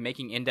 instead of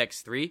making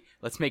Index 3,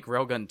 let's make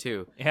Railgun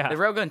 2. Yeah. The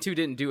Railgun 2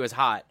 didn't do as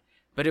hot,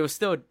 but it was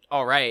still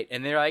all right.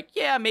 And they're like,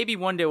 yeah, maybe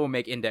one day we'll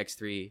make Index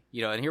 3.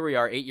 And here we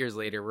are 8 years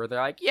later where they're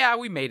like, yeah,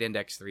 we made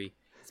Index 3.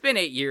 It's been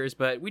 8 years,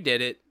 but we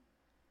did it.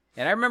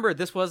 And I remember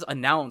this was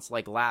announced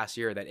like last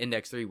year that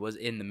Index 3 was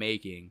in the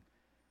making.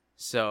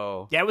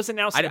 So Yeah, it was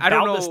announced I don't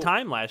about this know-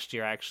 time last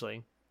year,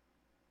 actually.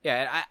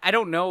 yeah, I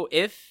don't know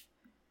if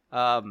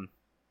the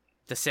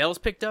sales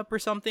picked up or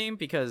something,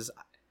 because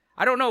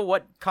I don't know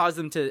what caused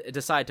them to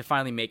decide to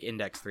finally make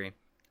Index 3.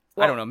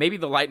 I don't know. Maybe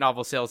the light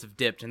novel sales have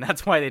dipped, and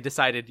that's why they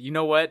decided, you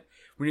know what?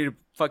 We need to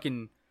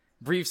fucking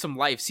breathe some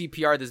life,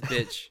 CPR this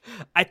bitch.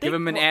 I think Give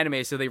them an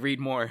anime so they read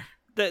more.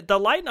 the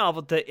light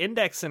novel, the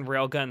Index and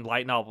Railgun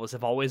light novels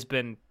have always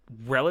been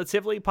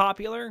relatively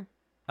popular.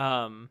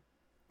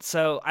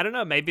 So I don't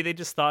know. Maybe they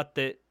just thought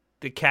that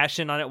the cash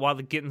in on it while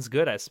the getting's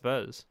good, I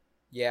suppose.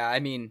 Yeah, I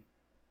mean,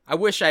 I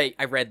wish I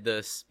read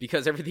this,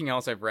 because everything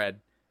else I've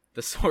read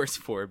the source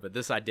for, but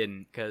this I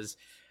didn't, because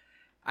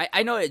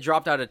I know it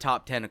dropped out of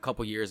top 10 a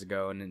couple years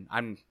ago, and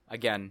I'm,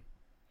 again,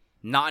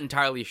 not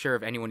entirely sure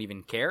if anyone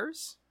even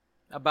cares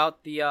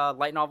about the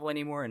light novel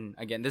anymore. And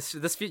again, this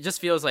just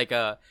feels like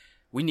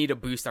we need to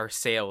boost our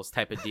sales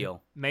type of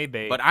deal.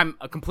 Maybe. But I'm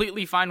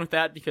completely fine with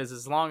that, because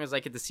as long as I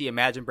get to see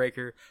Imagine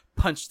Breaker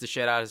punch the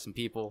shit out of some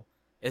people,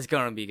 it's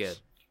gonna be good.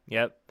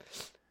 Yep.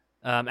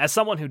 As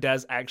someone who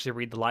does actually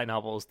read the light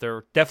novels,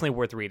 they're definitely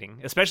worth reading,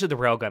 especially the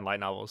Railgun light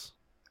novels.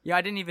 Yeah,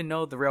 I didn't even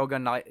know the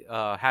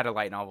Railgun had a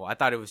light novel. I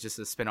thought it was just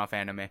a spin-off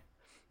anime.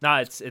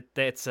 No, it's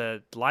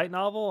a light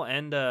novel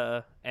and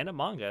a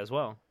manga as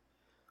well.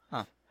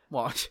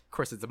 Well, of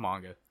course it's a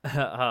manga.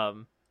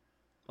 Well,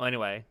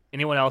 anyway,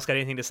 anyone else got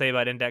anything to say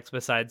about Index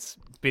besides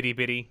bitty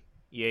bitty?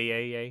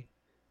 Yay.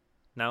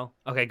 No?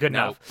 Okay, good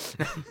No. enough.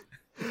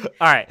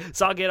 All right,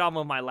 so I'll get on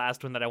with my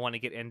last one that I want to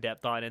get in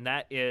depth on, and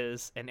that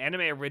is an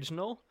anime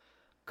original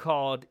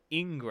called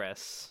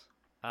Ingress.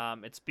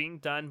 It's being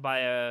done by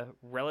a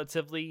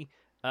relatively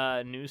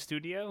new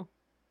studio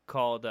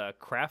called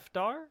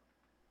Craftar.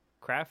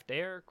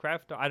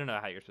 I don't know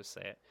how you're supposed to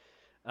say it.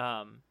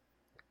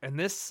 And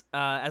this,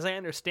 as I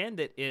understand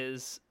it,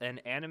 is an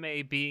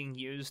anime being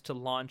used to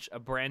launch a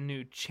brand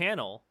new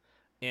channel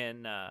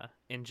in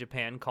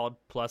Japan called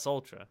Plus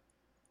Ultra,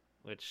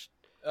 which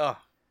Ugh.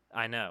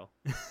 I know.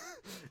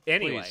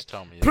 Anyway, Please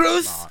tell me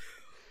Plus- it's not.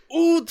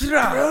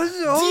 Ultra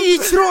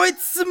Detroit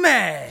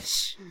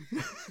Smash.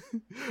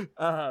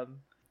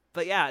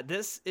 but yeah,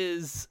 this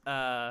is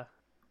oh,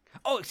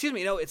 excuse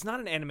me, no, it's not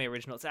an anime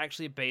original. It's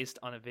actually based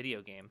on a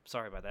video game.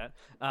 Sorry about that.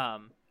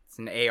 It's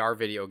an AR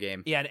video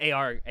game. Yeah, an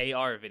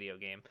AR video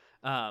game.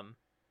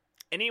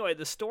 Anyway,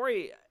 the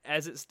story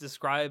as it's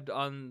described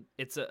on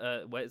it's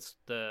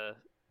the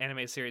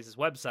anime series'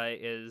 website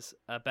is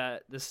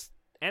about this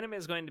anime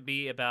is going to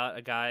be about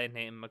a guy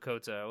named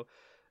Makoto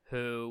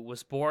who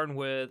was born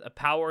with a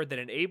power that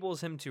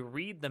enables him to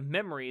read the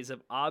memories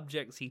of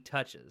objects he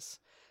touches.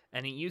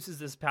 And he uses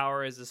this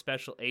power as a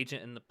special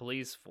agent in the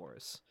police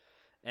force.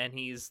 And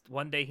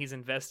one day he's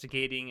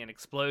investigating an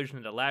explosion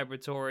in a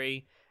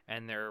laboratory,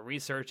 and they're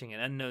researching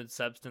an unknown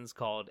substance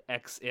called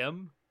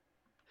XM.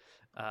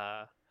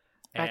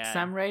 And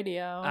XM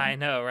Radio. I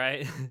know,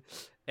 right?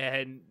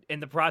 And in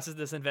the process of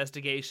this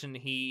investigation,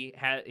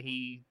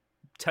 he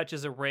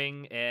touches a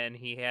ring, and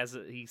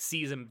he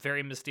sees a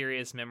very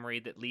mysterious memory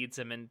that leads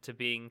him into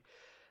being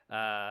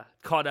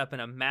caught up in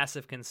a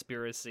massive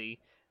conspiracy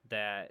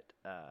that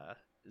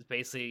is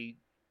basically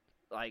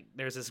like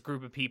there's this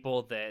group of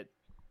people that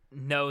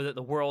know that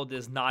the world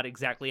is not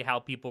exactly how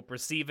people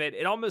perceive it.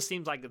 It almost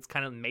seems like it's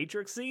kind of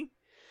Matrixy.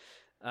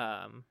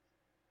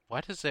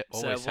 Why does it So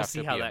always we'll have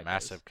see to how be a that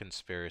massive goes.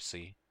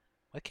 conspiracy?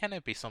 Why can't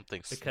it be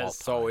something Because small?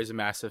 It's always a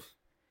massive.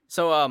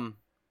 So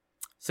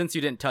since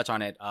you didn't touch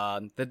on it,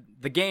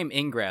 the game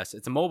Ingress,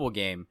 it's a mobile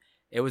game.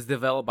 It was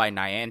developed by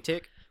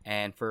Niantic,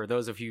 and for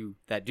those of you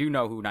that do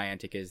know who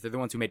Niantic is, they're the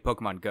ones who made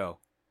Pokemon Go.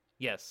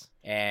 Yes.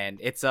 And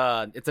it's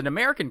an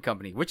American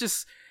company,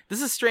 this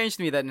is strange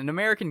to me that an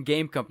American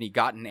game company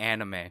got an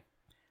anime.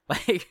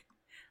 Like,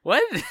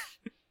 what?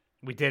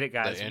 We did it,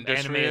 guys. The Anime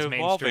industry is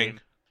evolving. mainstream.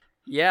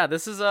 Yeah,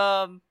 this is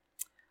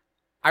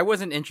I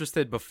wasn't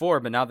interested before,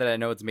 but now that I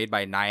know it's made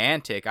by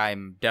Niantic,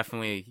 I'm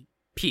definitely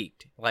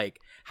piqued. Like,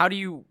 how do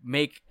you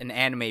make an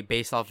anime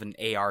based off an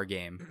AR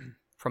game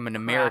from an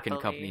American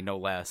Crappily. company, no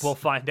less? We'll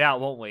find out,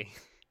 won't we?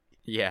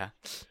 Yeah.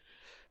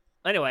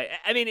 Anyway,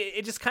 I mean,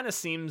 it just kind of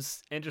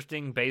seems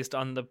interesting based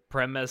on the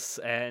premise,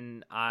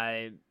 and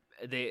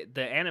the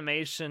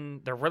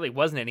animation. There really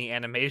wasn't any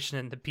animation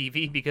in the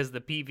PV because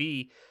the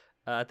PV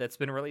that's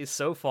been released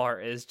so far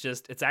is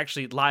it's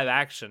actually live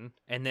action,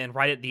 and then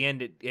right at the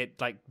end,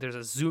 it like there's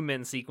a zoom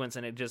in sequence,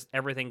 and it just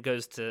everything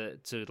goes to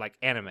like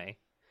anime.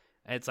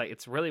 And it's like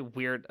it's really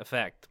weird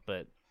effect,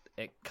 but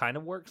it kind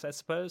of works, I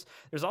suppose.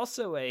 There's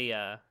also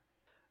a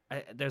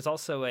what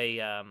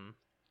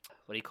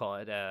do you call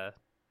it?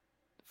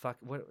 Fuck,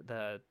 what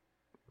the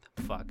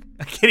fuck?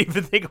 I can't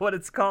even think of what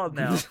it's called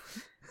now.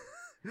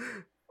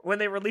 When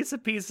they release a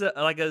piece of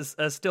like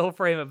a still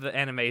frame of the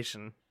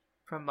animation.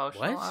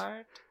 Promotional What?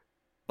 art.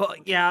 Well,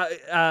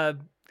 yeah,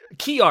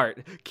 key art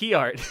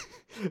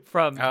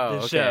from the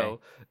okay. show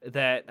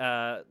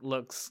that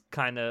looks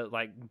kind of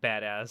like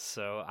badass.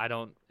 So I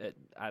don't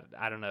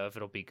know if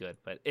it'll be good,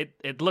 but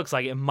it looks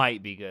like it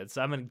might be good.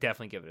 So I'm gonna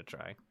definitely give it a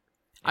try.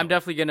 I'm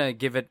definitely gonna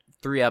give it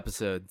 3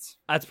 episodes.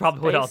 That's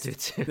probably what I'll do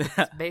Based- too.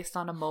 It's based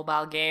on a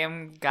mobile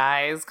game,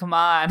 guys. Come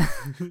on.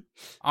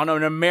 On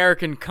an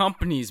American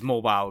company's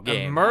mobile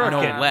game. American.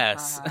 No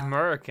less.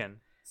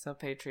 American. So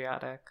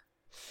patriotic.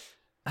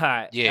 All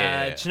right.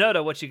 Yeah.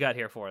 Chinoda, what you got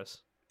here for us?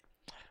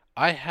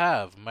 I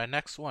have my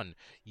next one.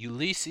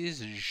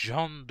 Ulysses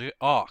Jean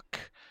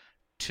d'Arc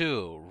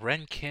 2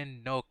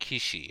 Renkin no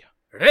Kishi.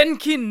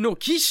 Renkin no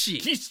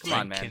Kishi. Come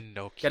on, man. Renkin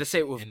no Kishi. Gotta say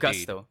it with Indeed.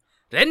 gusto.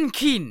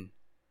 Renkin.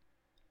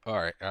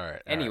 Alright,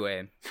 alright.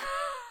 Anyway.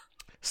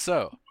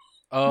 So,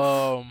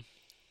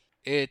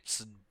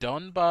 it's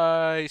done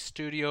by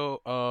Studio,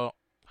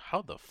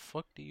 how the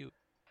fuck do you...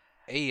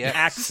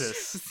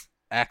 Axis.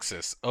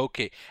 Axis.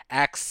 Okay.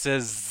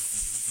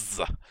 Axis.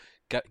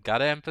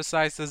 Gotta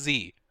emphasize the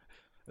Z.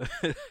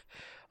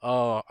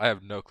 I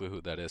have no clue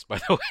who that is, by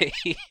the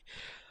way.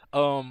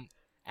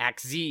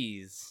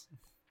 Axes.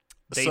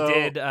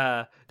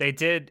 They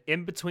did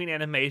in between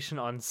animation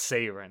on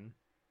Seiren.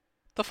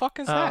 The fuck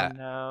is Oh that?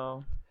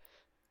 no.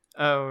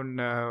 Oh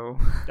no.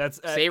 That's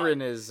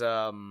Seiren is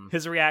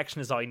his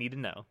reaction is all you need to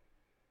know.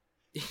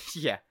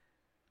 yeah.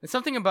 It's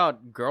something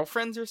about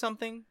girlfriends or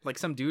something. Like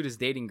some dude is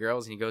dating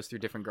girls and he goes through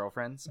different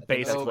girlfriends. I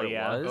think that's what Basically, it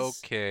yeah.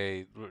 was.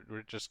 Okay,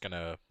 we're just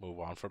gonna move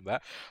on from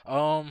that.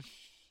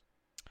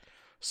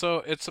 So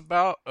it's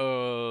about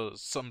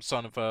some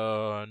son of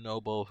a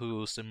noble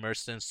who's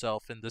immersed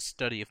himself in the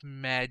study of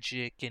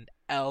magic and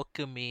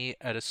alchemy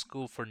at a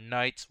school for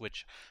knights.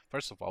 Which,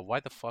 first of all,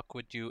 why the fuck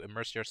would you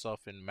immerse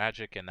yourself in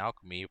magic and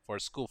alchemy for a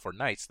school for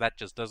knights? That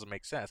just doesn't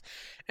make sense.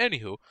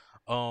 Anywho,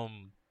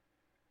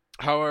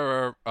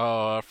 however,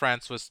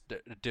 France was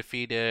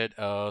defeated.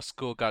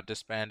 School got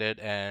disbanded,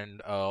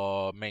 and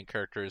main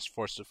character is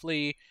forced to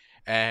flee.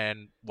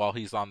 And while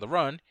he's on the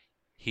run,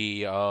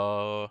 he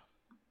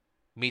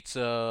meets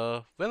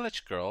a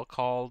village girl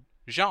called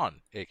Jeanne,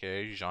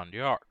 aka Jeanne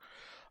d'Arc.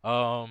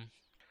 So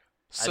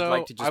I'd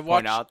like to just I point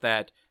watched... out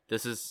that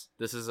this is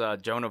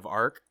Joan of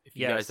Arc. If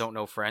you Yes. guys don't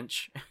know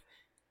French,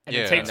 And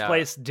Yeah. it takes And,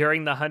 place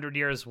during the 100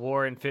 Years'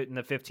 War in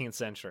the 15th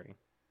century.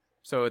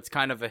 so it's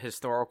kind of a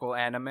historical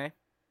anime.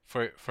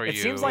 for It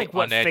you seems like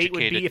what fate would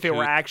be uneducated if it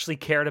were coot. actually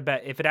cared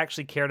about. If it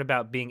actually cared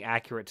about being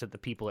accurate to the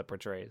people it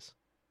portrays.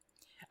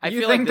 I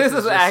you feel think like this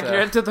is just,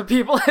 accurate to the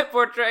people it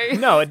portrays?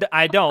 No,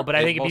 I don't. But I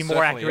It think it'd be most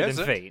more definitely accurate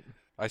than isn't. Fate.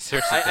 I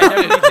seriously I think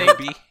definitely it would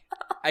think- be.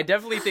 I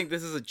definitely think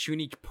this is a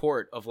chuny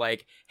port of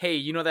like, hey,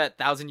 you know that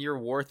 1,000-Year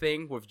War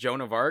thing with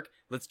Joan of Arc?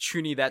 Let's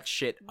chuny that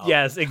shit up.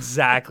 Yes,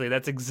 exactly.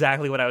 That's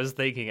exactly what I was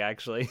thinking.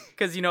 Actually,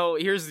 Because,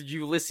 here's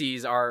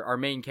Ulysses, our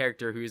main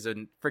character, who's a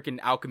freaking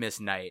alchemist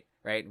knight,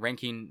 right?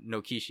 Renkin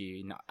no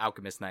Kishi,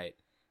 alchemist knight.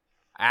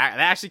 That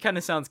actually kind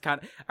of sounds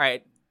kind of... All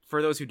right,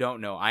 for those who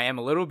don't know, I am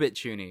a little bit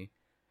chuny.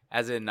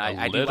 As in,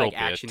 I do little like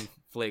bit. action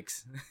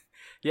flicks.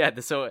 Yeah,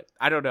 so,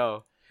 I don't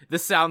know.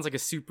 This sounds like a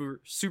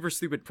super, super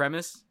stupid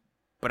premise,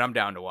 but I'm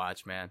down to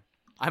watch, man.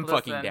 I'm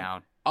fucking Listen.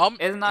 down.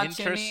 It's not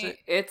interested. chuni.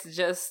 It's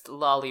just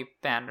lolly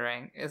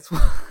pandering. Is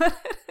what.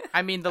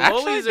 I mean, the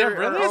Actually, lollies there are,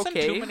 really are isn't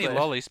okay. too many but-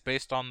 lollies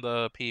based on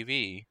the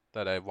PV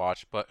that I've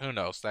watched, but who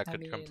knows? That I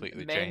could mean,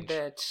 completely main change.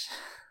 bitch.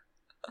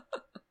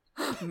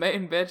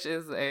 Main bitch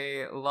is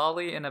a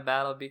lolly in a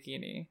battle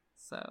bikini.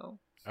 So.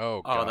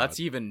 Oh god. Oh, that's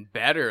even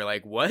better.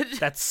 Like what?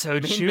 That's so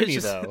Main chuny bitch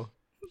is- though.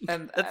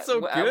 And That's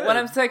so when good.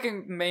 I'm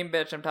saying main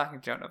bitch, I'm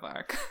talking Joan of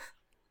Arc.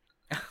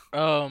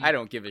 I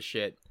don't give a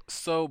shit.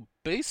 So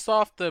based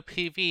off the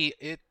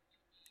PV,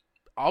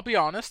 I'll be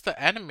honest, the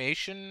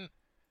animation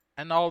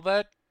and all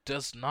that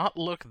does not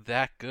look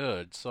that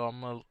good. So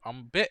I'm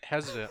a bit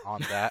hesitant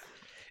on that.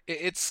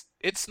 It's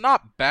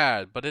not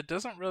bad, but it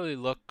doesn't really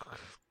look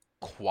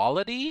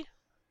quality,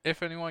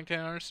 if anyone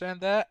can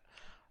understand that.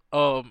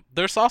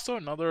 There's also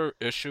another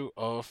issue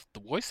of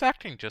the voice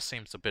acting just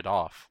seems a bit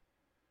off.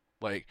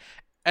 Like,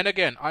 and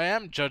again, I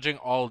am judging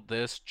all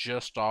this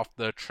just off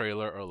the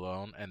trailer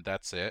alone, and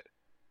that's it.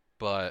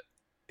 But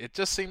it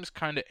just seems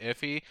kind of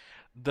iffy.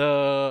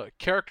 The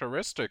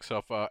characteristics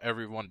of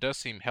everyone does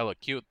seem hella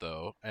cute,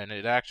 though, and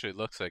it actually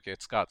looks like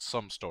it's got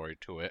some story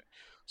to it.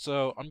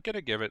 So I'm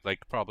gonna give it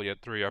like probably a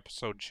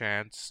 3-episode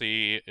chance,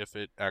 see if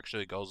it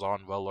actually goes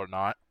on well or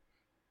not.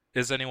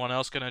 Is anyone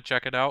else gonna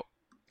check it out?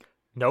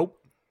 Nope.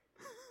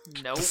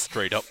 Nope.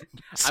 Straight up.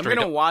 I'm Straight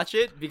gonna up. watch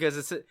it because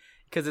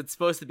it's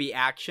supposed to be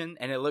action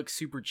and it looks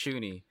super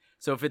chuny.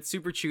 So if it's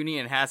super chuny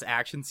and has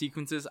action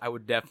sequences, I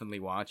would definitely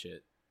watch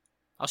it.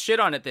 I'll shit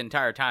on it the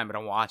entire time, but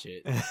I'll watch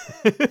it.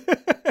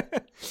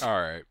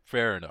 Alright,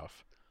 fair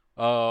enough.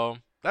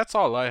 That's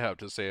all I have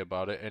to say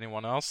about it.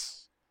 Anyone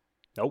else?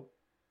 Nope.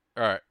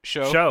 Alright,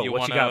 Show, Show, you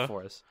what wanna... you got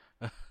for us?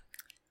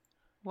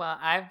 Well,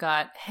 I've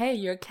got. Hey,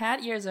 your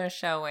cat ears are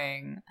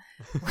showing.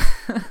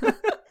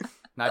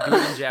 Now do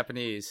it in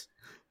Japanese.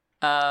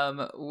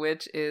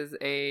 Which is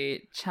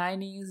a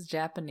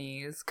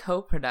Chinese-Japanese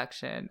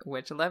co-production,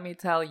 which let me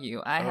tell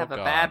you, I Oh, have a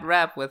God. bad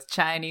rep with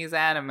Chinese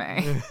anime.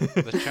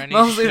 The Chinese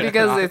Mostly should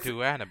because not it's-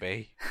 do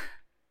anime.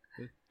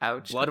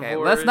 Ouch. Blood Okay,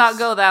 Wars. let's not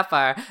go that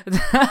far.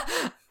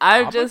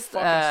 I'm I'ma just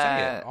fucking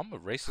say it. I'm a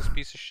racist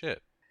piece of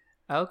shit.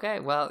 okay,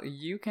 well,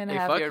 you can Hey,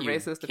 have fuck your you.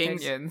 racist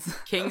King's- opinions.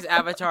 King's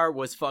Avatar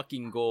was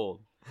fucking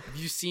gold. Have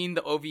you seen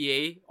the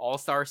OVA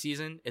All-Star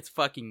season? It's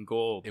fucking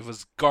gold. It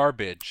was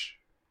garbage.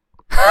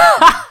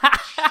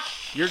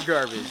 You're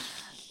garbage.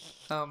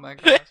 Oh my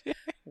gosh.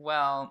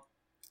 Well,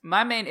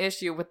 my main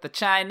issue with the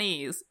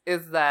Chinese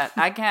is that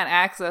I can't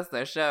access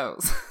their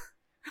shows.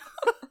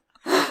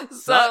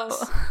 So,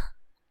 Sucks.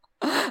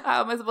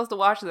 how am I supposed to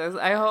watch this?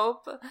 I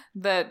hope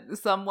that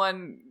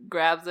someone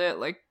grabs it,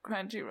 like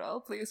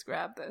Crunchyroll, please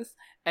grab this.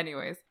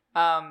 Anyways,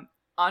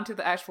 onto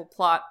the actual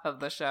plot of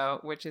the show,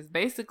 which is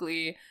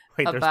basically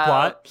Wait, there's about-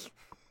 plot?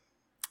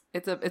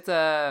 it's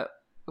a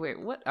wait,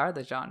 what are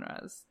the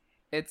genres?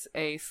 It's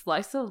a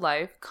slice of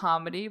life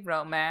comedy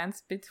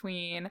romance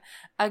between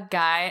a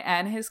guy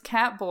and his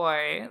cat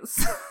boy.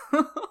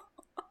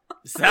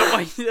 Is that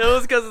why? It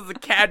was because it's a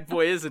cat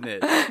boy, isn't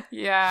it?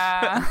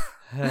 Yeah.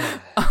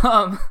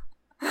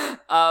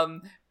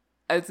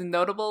 It's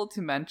notable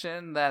to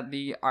mention that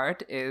the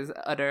art is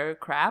utter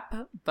crap,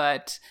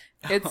 but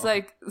it's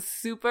like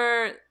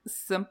super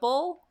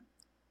simple.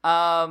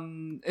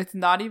 It's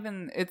not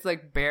even, it's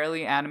like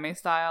barely anime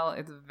style.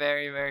 It's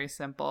very, very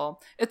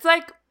simple. It's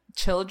like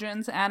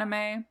children's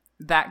anime,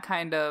 that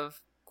kind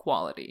of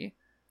quality.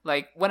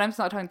 Like when I'm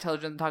not talking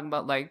children, I'm talking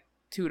about like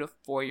 2 to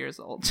 4 years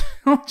old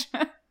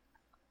children.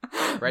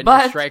 Right in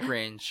But- the strike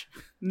range.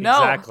 No,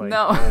 Exactly.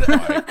 no. Oh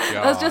my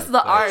That's just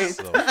the God, art. that's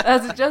so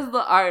That's just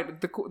the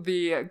art.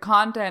 The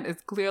content is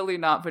clearly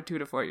not for 2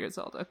 to 4 years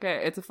old.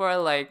 Okay, it's for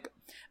like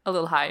a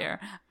little higher.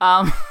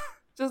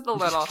 Just a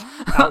little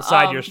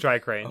Outside your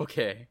strike range.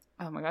 Okay.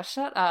 Oh my gosh,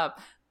 shut up.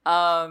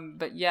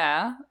 But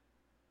yeah,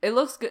 it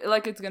looks good,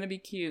 like it's gonna be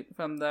cute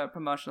from the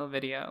promotional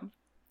video.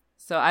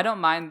 So I don't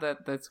mind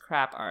that that's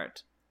crap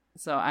art.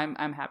 So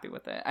I'm happy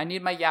with it. I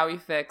need my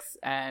yaoi fix,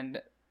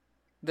 and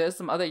there's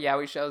some other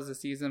yaoi shows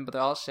this season, but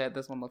they're all shit.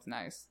 This one looks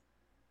nice.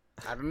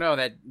 I don't know,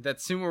 that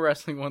sumo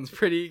wrestling one's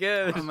pretty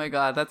good. Oh my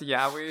god, that's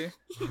yaoi,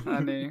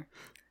 honey.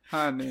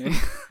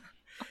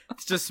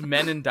 It's just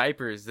men in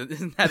diapers.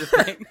 Isn't that a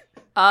thing?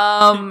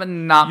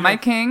 Not my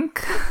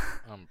kink.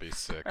 I'm gonna be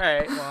sick. All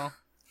right. Well,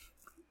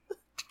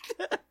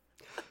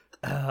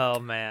 Oh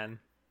man,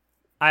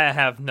 I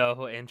have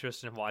no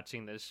interest in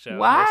watching this show.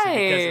 Why? mostly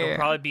because it'll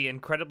probably be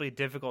incredibly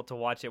difficult to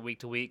watch it week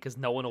to week because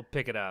no one will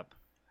pick it up.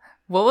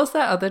 What was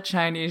that other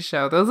Chinese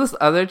show? There was this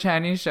other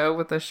Chinese show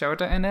with a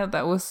Shota in it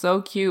that was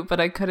so cute, but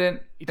I couldn't.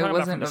 You're It talking about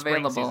wasn't from the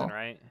spring available. season,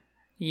 right?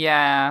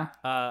 Yeah.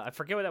 I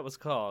forget what that was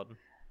called.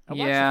 I watched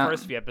Yeah. the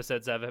first few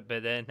episodes of it,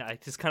 but then I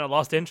just kind of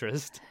lost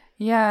interest.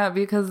 Yeah,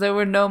 because there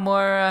were no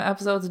more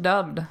episodes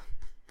dubbed.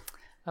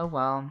 Oh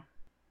well.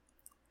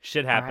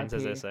 Shit happens,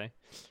 as they RIP. say.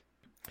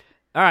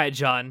 All right,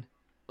 John.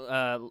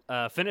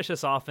 Finish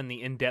us off in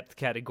the in-depth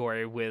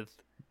category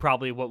with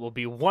probably what will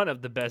be one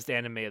of the best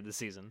anime of the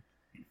season.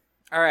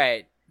 all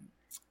right.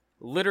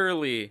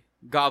 Literally,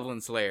 Goblin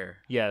Slayer.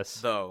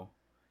 Yes. Though,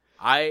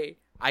 I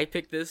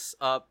picked this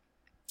up.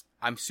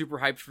 I'm super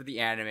hyped for the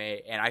anime,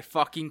 and I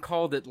fucking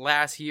called it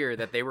last year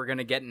that they were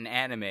gonna get an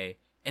anime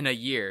in a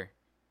year,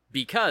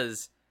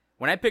 because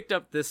when I picked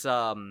up this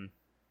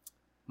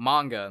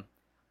manga,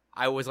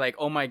 I was like,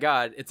 oh my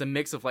god, it's a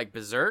mix of like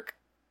Berserk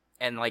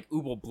and like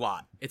Ubel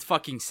Blot. It's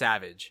fucking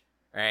savage,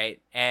 right?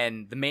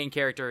 And the main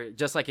character,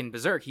 just like in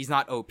Berserk, he's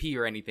not OP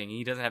or anything.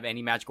 He doesn't have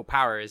any magical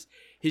powers.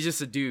 He's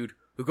just a dude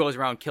who goes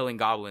around killing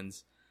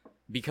goblins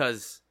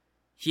because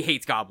he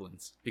hates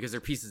goblins, because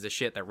they're pieces of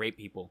shit that rape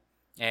people.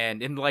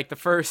 And in like the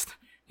first,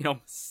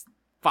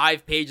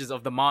 5 pages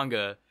of the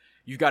manga,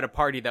 you've got a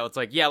party that was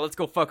like, yeah, let's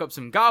go fuck up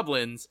some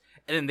goblins,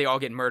 and then they all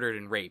get murdered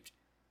and raped.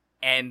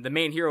 And the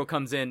main hero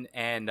comes in,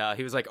 and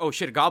he was like, oh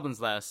shit, a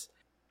goblin's nest.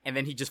 And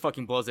then he just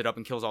fucking blows it up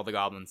and kills all the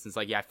goblins. It's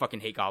like, yeah, I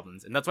fucking hate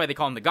goblins. And that's why they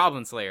call him the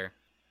Goblin Slayer.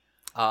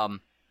 The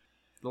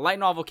light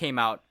novel came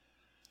out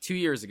 2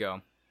 years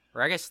ago.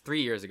 Or I guess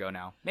 3 years ago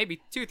now.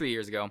 Maybe 2-3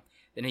 years ago.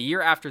 Then a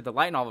year after the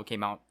light novel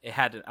came out, it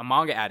had a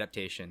manga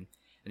adaptation.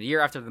 And a year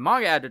after the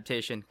manga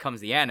adaptation comes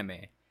the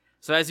anime.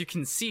 So as you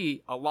can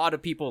see, a lot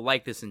of people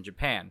like this in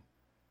Japan.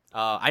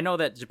 I know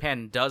that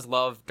Japan does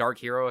love dark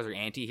heroes or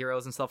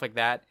anti-heroes and stuff like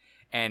that.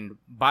 And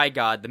by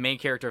God, the main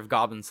character of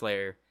Goblin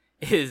Slayer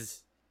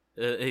is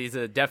he's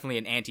definitely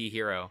an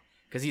anti-hero,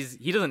 because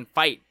he doesn't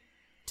fight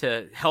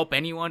to help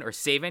anyone or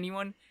save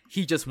anyone.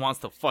 He just wants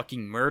to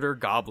fucking murder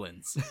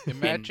goblins.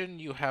 Imagine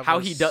you have how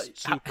a he does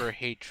super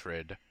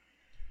hatred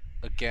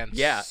against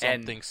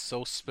something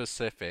so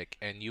specific,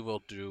 and you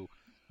will do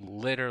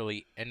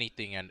literally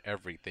anything and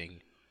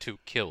everything to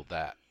kill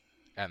that,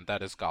 and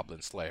that is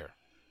Goblin Slayer.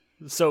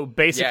 So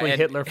basically,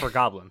 Hitler for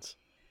goblins.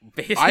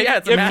 It's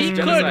a mass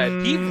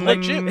genocide. He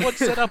legit would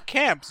set up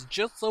camps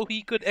just so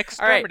he could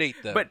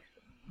exterminate them.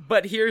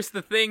 But here's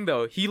the thing,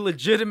 though. He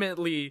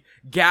legitimately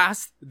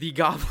gassed the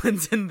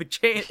goblins in the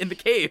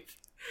cave.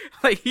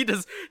 Like, he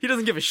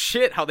doesn't give a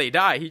shit how they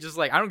die. He just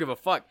like, I don't give a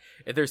fuck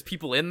if there's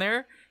people in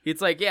there.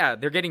 It's like, yeah,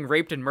 they're getting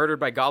raped and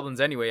murdered by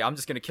goblins anyway. I'm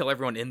just gonna kill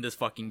everyone in this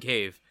fucking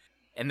cave.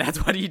 And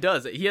that's what he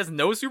does. He has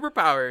no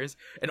superpowers,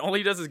 and all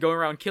he does is go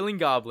around killing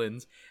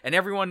goblins, and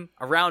everyone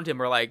around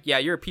him are like, yeah,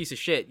 you're a piece of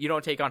shit. You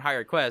don't take on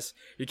higher quests.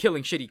 You're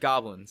killing shitty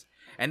goblins.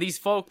 And these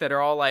folk that are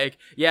all like,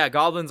 yeah,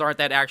 goblins aren't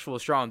that actual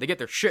strong. They get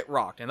their shit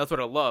rocked, and that's what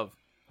I love.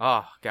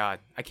 Oh, God.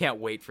 I can't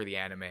wait for the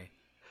anime.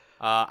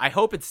 I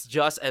hope it's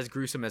just as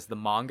gruesome as the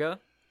manga,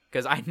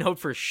 because I know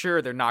for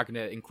sure they're not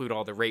going to include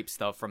all the rape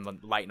stuff from the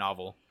light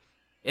novel.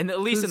 And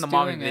at least in the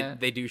manga,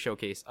 they do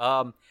showcase.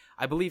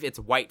 I believe it's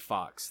White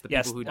Fox. The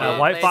people who did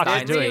White Fox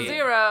is doing it.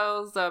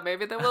 ReZero, so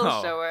maybe they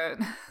will show it.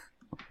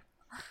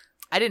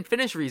 I didn't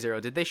finish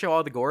ReZero. Did they show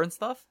all the gore and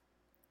stuff?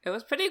 It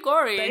was pretty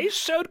gory. They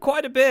showed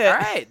quite a bit. All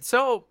right,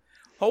 so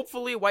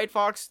hopefully White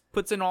Fox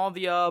puts in all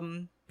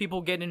the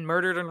people getting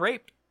murdered and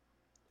raped.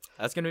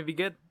 That's gonna be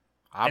good.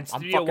 I'm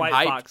fucking White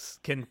hyped. Fox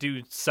can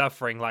do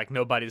suffering like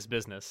nobody's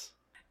business.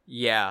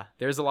 Yeah,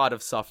 there's a lot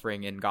of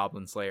suffering in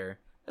Goblin Slayer,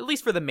 at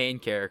least for the main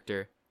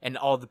character and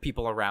all the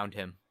people around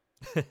him.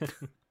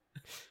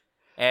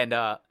 And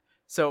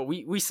so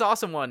we saw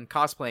someone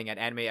cosplaying at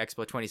Anime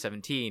Expo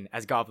 2017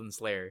 as Goblin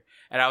Slayer,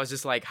 and I was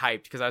just like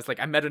hyped because I was like,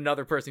 I met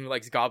another person who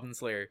likes Goblin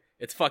Slayer.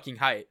 It's fucking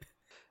hype.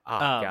 Oh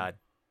God.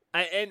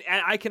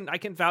 I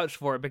can vouch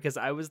for it, because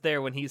I was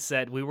there when he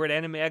said we were at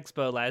Anime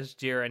Expo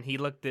last year, and he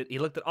looked at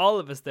all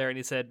of us there, and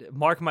he said,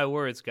 "Mark my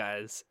words,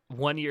 guys.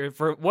 1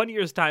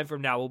 year's time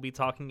from now, we'll be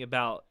talking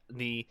about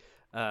the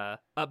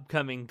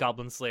upcoming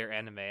Goblin Slayer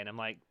anime." And I'm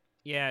like,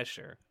 yeah,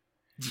 sure.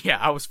 Yeah,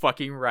 I was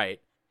fucking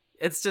right.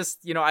 It's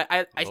just,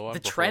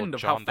 the trend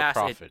of how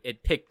fast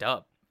it picked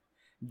up.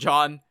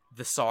 John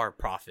the Tsar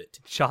Prophet.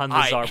 John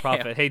the Tsar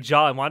Prophet. Hey,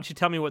 John, why don't you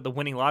tell me what the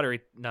winning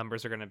lottery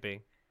numbers are going to be?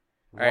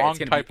 Wrong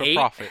type of 8,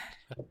 prophet.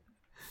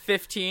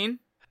 15,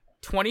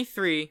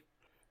 23,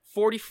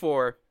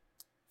 44,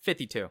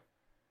 52.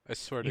 I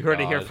swear to You heard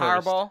God. it here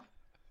first.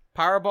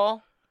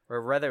 Powerball,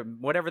 or rather,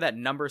 whatever that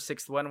number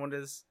 6th one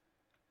is,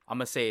 I'm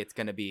going to say it's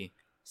going to be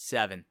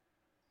 7.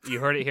 You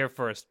heard it here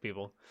first,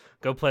 people.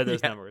 Go play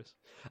those numbers.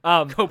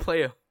 Go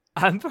play it.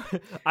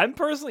 I'm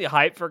personally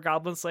hyped for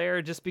Goblin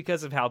Slayer just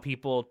because of how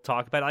people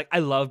talk about it. Like, I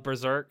love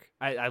Berserk.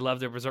 I love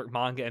the Berserk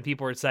manga, and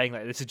people are saying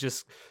like this is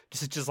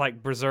just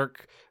like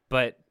Berserk,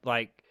 but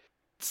like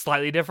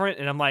slightly different.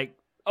 And I'm like,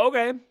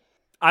 okay,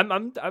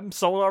 I'm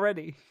sold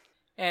already.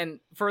 And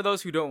for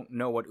those who don't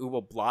know what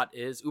Ubel Blot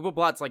is, Ubel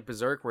Blot's like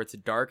Berserk, where it's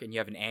dark and you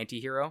have an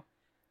anti-hero.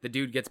 The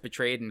dude gets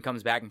betrayed and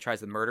comes back and tries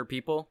to murder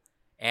people,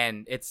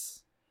 and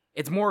it's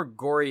more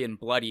gory and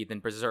bloody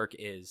than Berserk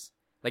is.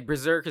 Like,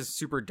 Berserk is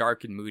super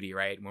dark and moody,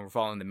 right? When we're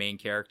following the main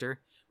character,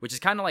 which is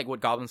kind of like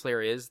what Goblin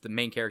Slayer is. The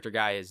main character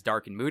guy is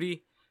dark and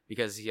moody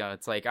because,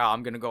 it's like, oh,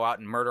 I'm going to go out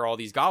and murder all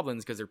these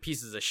goblins because they're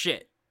pieces of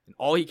shit. And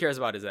all he cares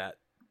about is that.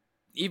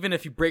 Even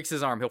if he breaks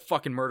his arm, he'll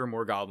fucking murder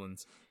more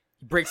goblins.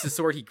 He breaks his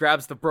sword, he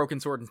grabs the broken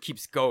sword and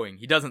keeps going.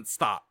 He doesn't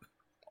stop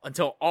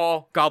until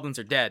all goblins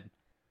are dead.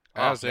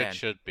 As it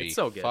should be. It's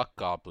so good. Fuck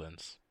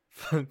goblins.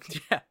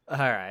 Yeah. All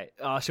right.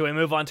 Should we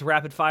move on to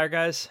rapid fire,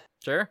 guys?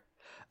 Sure.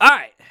 All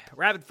right,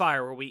 rapid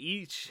fire, where we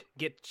each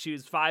get to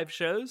choose 5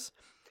 shows,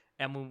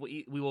 and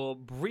we will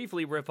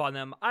briefly riff on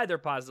them either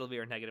positively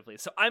or negatively.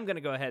 So I'm going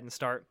to go ahead and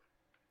start.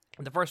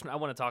 The first one I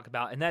want to talk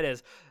about, and that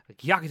is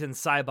Gyakuten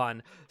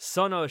Saiban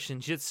Sono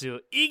Shinjitsu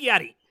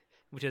Igari,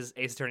 which is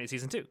Ace Attorney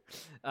Season 2.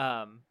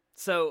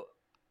 So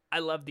I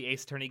love the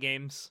Ace Attorney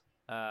games,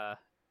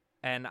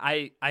 and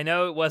I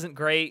know it wasn't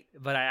great,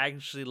 but I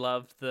actually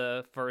loved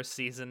the first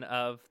season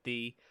of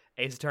the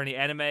Ace Attorney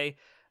anime,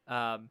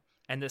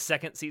 and the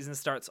second season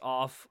starts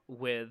off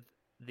with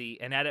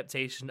an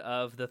adaptation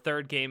of the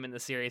third game in the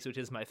series, which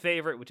is my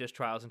favorite, which is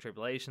Trials and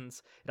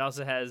Tribulations. It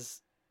also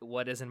has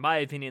what is, in my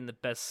opinion, the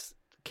best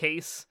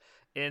case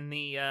in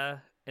the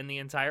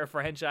entire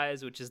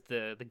franchise, which is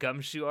the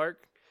gumshoe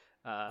arc.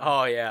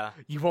 Oh yeah,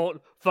 You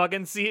won't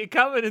fucking see it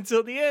coming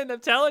until the end, I'm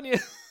telling you.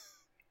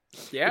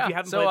 yeah. If you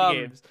haven't So, played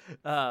the games.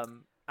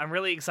 I'm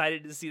really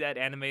excited to see that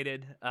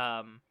animated.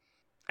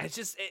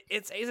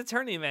 It's Ace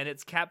Attorney, man.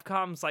 It's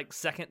Capcom's like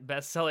second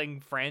best-selling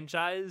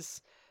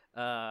franchise.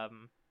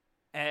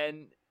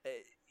 And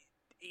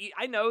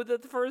I know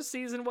that the first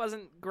season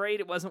wasn't great.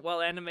 It wasn't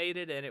well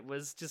animated, and it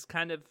was just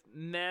kind of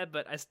meh,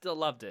 but I still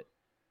loved it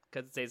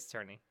because it's Ace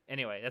Attorney.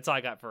 Anyway, that's all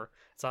I got for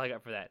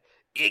that.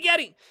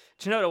 Igari!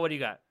 Chinoda, what do you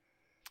got?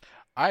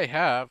 I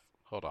have.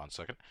 Hold on a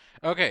second.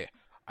 Okay,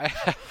 I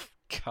have.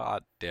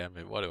 God damn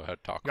it! What do I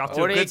talk Got about?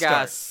 to a good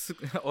start.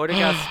 俺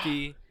が好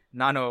き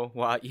なの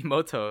は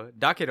妹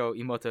だけど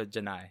妹じ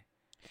ゃない。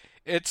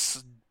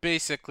It's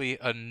basically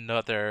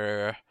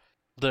another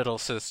little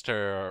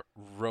sister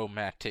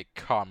romantic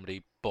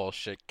comedy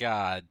bullshit.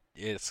 God,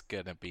 it's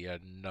gonna be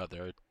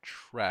another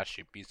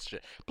trashy piece of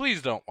shit.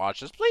 Please don't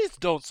watch this. Please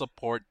don't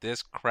support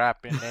this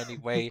crap in any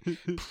way.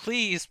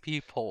 Please,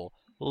 people,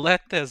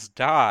 let this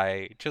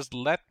die. Just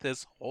let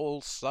this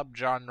whole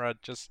subgenre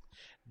just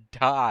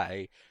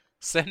die.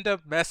 Send a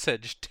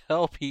message.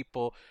 Tell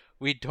people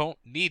we don't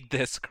need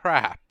this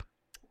crap.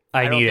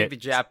 I don't think the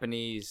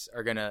Japanese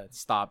are gonna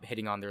stop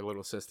hitting on their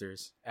little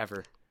sisters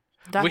ever.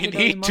 We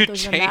need to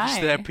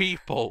change their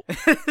people.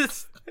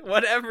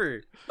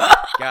 Whatever.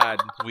 God.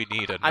 We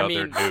need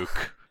another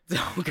nuke.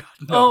 Oh God.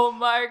 No. Oh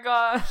my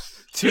gosh.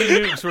 2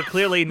 nukes were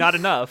clearly not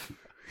enough.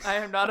 I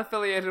am not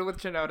affiliated with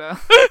Chinoda.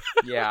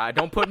 Yeah,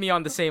 don't put me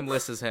on the same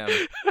list as him.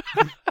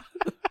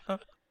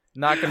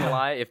 Not gonna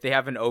lie, if they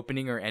have an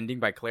opening or ending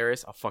by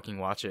Claris, I'll fucking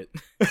watch it.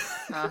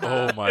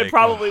 Oh my god. It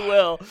probably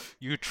will.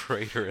 You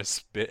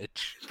traitorous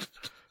bitch.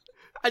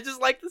 I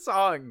just like the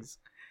songs.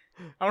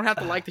 I don't have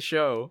to like the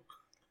show.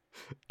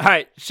 All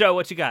right, show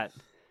what you got.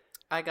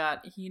 I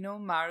got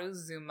Hinomaru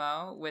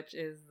Zumo, which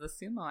is the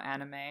sumo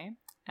anime,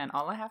 and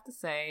all I have to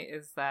say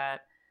is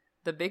that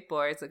the big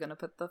boys are gonna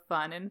put the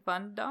fun in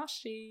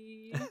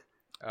Fundashi.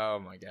 Oh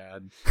my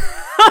god.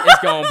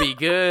 It's gonna be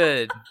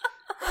good.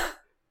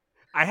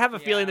 I have a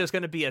feeling Yeah. there's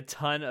going to be a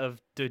ton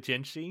of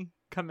doujinshi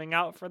coming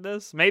out for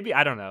this. Maybe,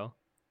 I don't know.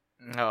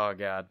 Oh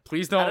god.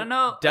 Please I don't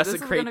know. This is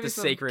desecrate gonna the be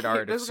some sacred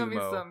art of This is gonna be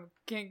sumo. some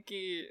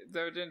kinky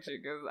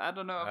doujinshi because I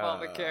don't know if all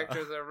the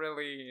characters are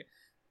really.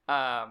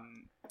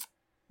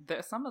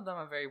 Some of them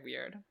are very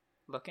weird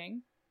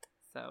looking,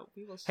 so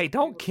we will. Hey, we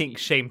don't will kink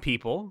see. shame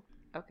people.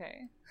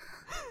 Okay.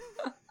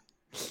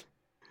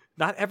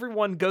 Not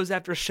everyone goes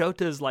after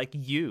shotas like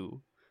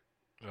you.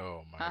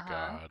 Oh my Uh-huh.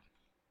 god.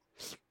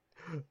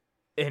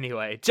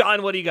 Anyway,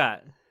 John, what do you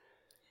got?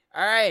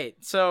 Alright,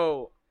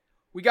 so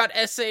we got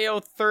SAO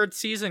third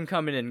season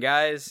coming in,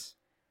 guys.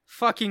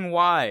 Fucking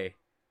why?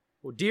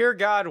 Well, dear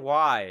God,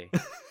 why?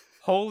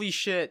 Holy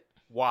shit,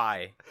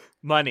 why?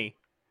 Money.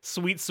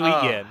 Sweet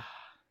yen.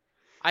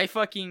 I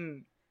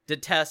fucking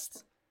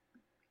detest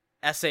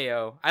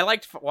SAO. I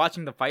liked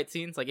watching the fight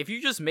scenes. Like, if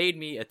you just made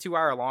me a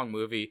 2-hour long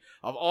movie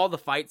of all the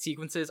fight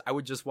sequences, I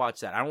would just watch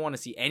that. I don't want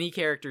to see any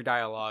character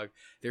dialogue.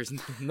 There's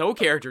no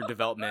character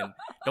development.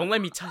 Don't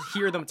let me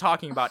hear them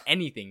talking about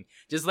anything.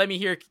 Just let me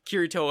hear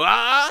Kirito,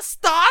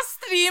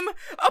 Starstream,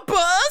 a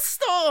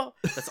bursto!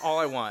 That's all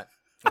I want.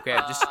 Okay,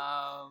 just...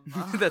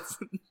 that's...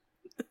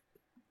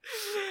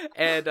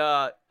 And,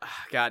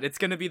 God, it's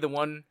gonna be the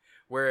one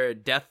where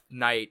Death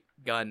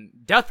Gun,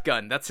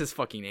 that's his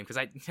fucking name, because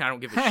I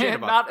don't give a shit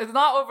about It's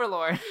not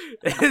Overlord.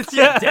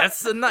 yeah,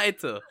 Death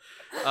Knight.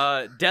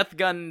 Death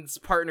Gun's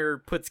partner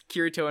puts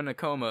Kirito in a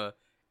coma,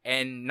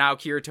 and now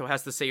Kirito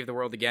has to save the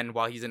world again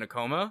while he's in a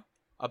coma.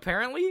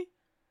 Apparently,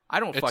 I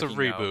don't It's a fucking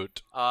know.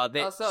 reboot.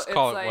 They, Also, Just it's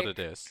call it like, what it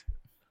is.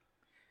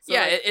 so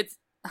yeah, like- it's.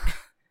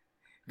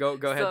 Go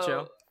ahead,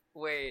 Joe.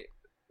 Wait,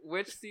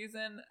 which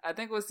season? I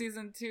think it was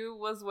season 2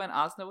 was when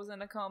Asuna was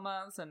in a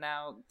coma, so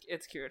now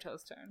it's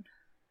Kirito's turn.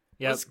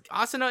 Yep. Was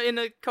Asuna in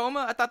a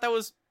coma? I thought that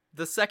was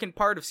the second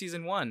part of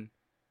season 1.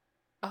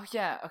 Oh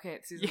yeah, okay,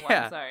 it's season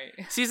Yeah. 1, sorry.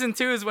 Season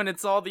 2 is when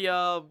it's all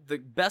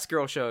the best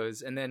girl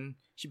shows, and then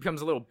she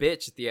becomes a little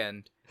bitch at the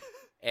end.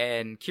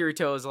 And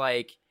Kirito is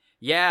like,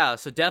 yeah,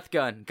 so Death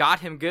Gun,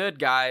 got him good,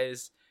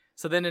 guys.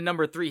 So then in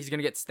number 3, he's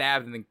gonna get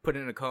stabbed and then put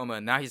in a coma,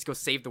 and now he's gonna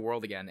save the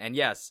world again. And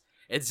yes,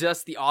 it's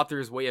just the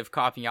author's way of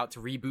copying out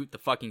to reboot the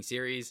fucking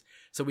series,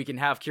 so we can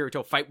have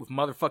Kirito fight with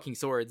motherfucking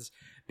swords,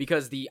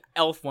 because the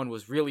elf one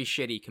was really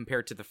shitty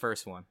compared to the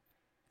first one.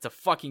 It's a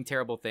fucking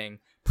terrible thing.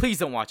 Please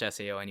don't watch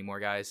SAO anymore,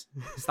 guys.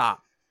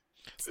 Stop.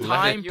 It's Let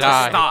time it to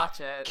die. stop. Watch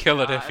it.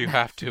 Kill it if God. you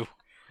have to.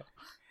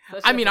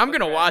 I mean, I'm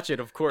gonna watch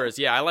it, of course.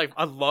 Yeah,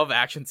 I love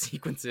action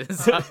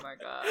sequences. Oh my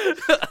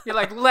god. You're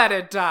like, let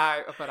it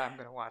die, but I'm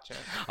gonna watch it.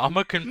 I'm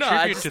gonna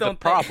contribute just to the don't think-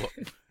 problem.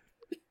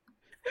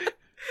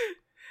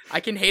 I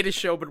can hate a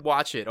show, but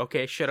watch it.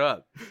 Okay, shut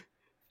up.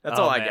 That's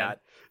Oh, all I man. got.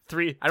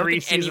 Three I don't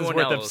think seasons anyone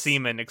worth of else-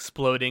 semen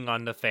exploding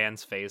on the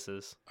fans'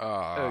 faces. Oh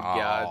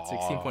god,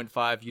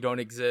 16.5. You don't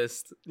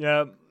exist.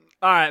 Yep.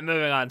 All right,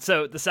 moving on.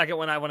 So the second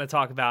one I want to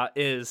talk about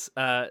is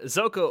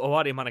Zoko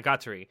Owari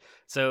Monogatari.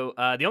 So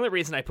the only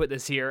reason I put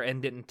this here and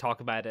didn't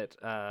talk about it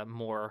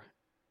more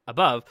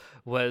above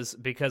was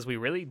because we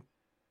really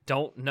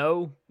don't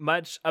know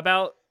much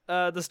about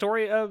the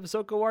story of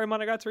Zoko Owari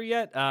Monogatari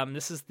yet.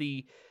 This is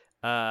the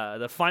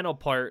final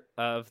part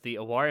of the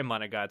Owari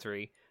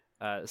Monogatari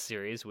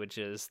series, which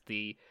is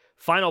the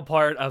final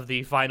part of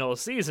the final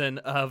season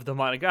of the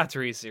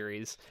Monogatari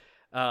series.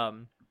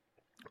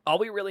 All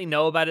we really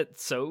know about it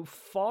so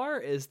far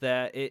is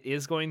that it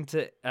is going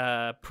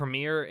to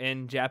premiere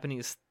in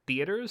Japanese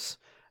theaters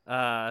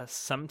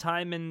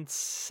sometime in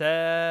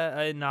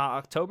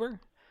October.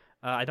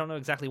 I don't know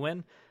exactly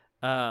when.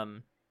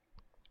 And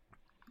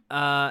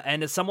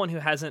as someone who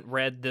hasn't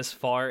read this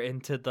far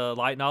into the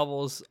light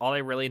novels, all I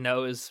really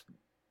know is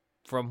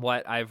from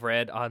what I've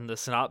read on the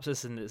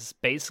synopsis, and this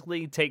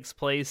basically takes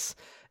place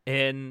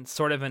in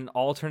sort of an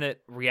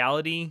alternate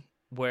reality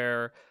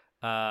where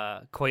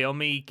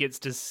Koyomi gets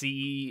to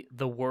see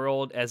the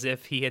world as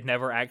if he had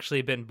never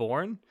actually been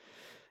born.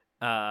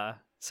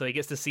 So he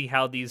gets to see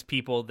how these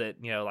people that,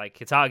 you know, like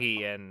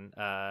Hitagi and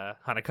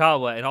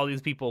Hanakawa and all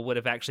these people would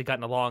have actually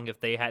gotten along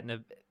if he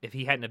hadn't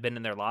have been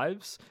in their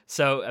lives.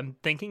 So I'm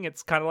thinking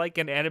it's kind of like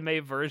an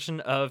anime version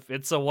of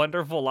It's a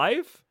Wonderful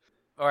Life.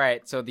 All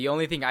right, so the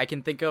only thing I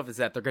can think of is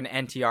that they're gonna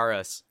NTR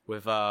us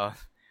with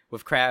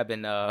Crab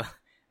and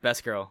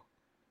Best Girl.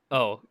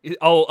 Oh,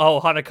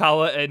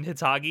 Hanakawa and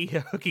Hitagi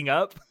hooking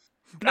up.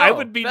 No, I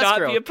would be Best not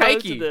Girl, be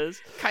opposed Kaiki. to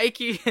this.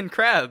 Kaiki and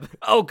Crab.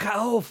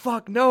 Oh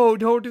fuck, no,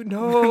 don't do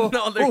no.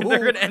 No, they're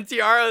gonna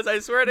NTR us. I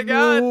swear to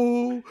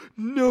God.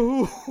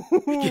 No.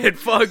 Get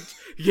fucked.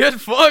 Get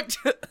fucked.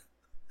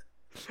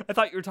 I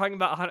thought you were talking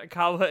about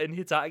Hanakawa and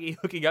Hitagi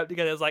hooking up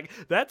together. I was like,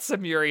 that's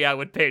some Yuri I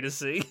would pay to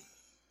see.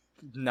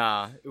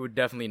 Nah, it would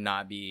definitely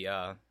not be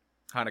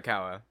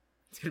Hanakawa.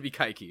 It's gonna be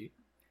Kaiki.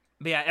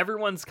 But yeah,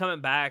 everyone's coming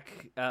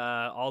back.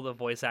 All the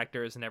voice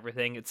actors and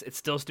everything. It's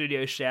still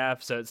Studio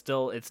Shaft, so it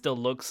still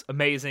looks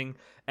amazing,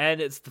 and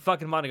it's the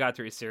fucking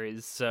Monogatari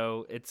series,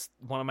 so it's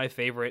one of my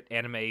favorite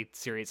anime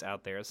series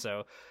out there.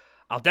 So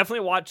I'll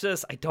definitely watch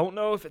this. I don't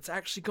know if it's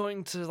actually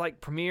going to like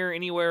premiere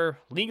anywhere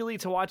legally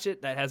to watch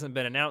it. That hasn't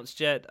been announced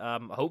yet.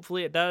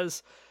 Hopefully it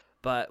does,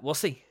 but we'll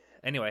see.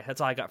 Anyway,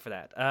 that's all I got for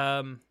that.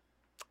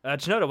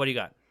 Chinoda, what do you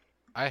got?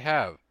 I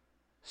have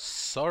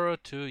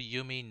Sorotu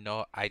Yumi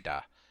no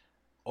Aida,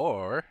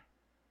 or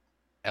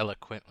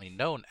eloquently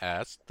known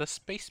as The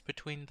Space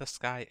Between the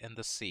Sky and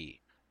the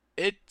Sea.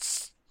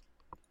 It's...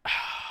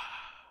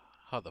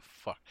 how the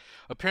fuck?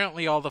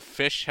 Apparently all the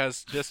fish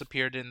has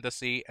disappeared in the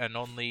sea and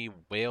only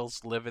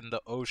whales live in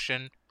the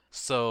ocean,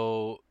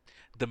 so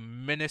the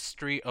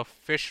Ministry of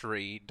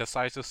Fishery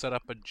decides to set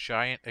up a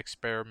giant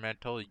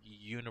experimental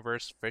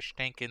universe fish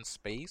tank in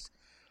space.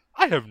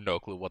 I have no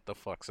clue what the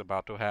fuck's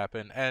about to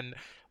happen, and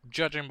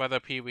judging by the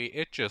PV,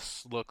 it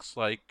just looks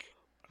like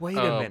Wait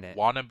a minute.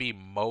 wannabe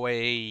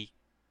moe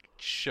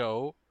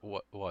show.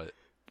 What?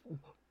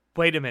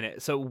 Wait a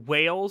minute. So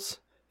whales,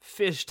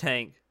 fish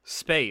tank,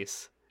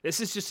 space. This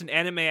is just an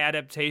anime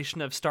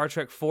adaptation of Star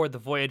Trek IV: The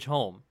Voyage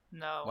Home.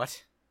 No.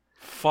 What?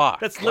 Fuck.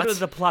 That's literally What?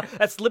 the plot.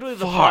 That's literally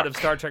the plot of Fuck.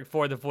 Star Trek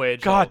IV: The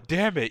Voyage God Home.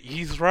 damn it,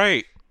 he's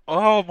right.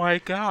 Oh my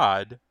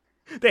god.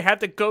 They have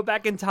to go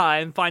back in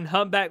time, find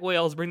humpback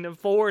whales, bring them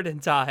forward in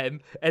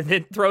time, and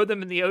then throw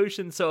them in the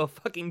ocean so a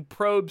fucking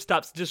probe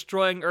stops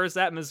destroying Earth's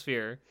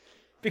atmosphere.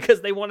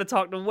 Because they want to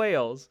talk to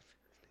whales.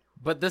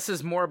 But this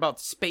is more about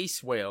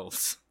space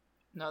whales.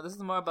 No, this is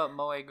more about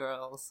moe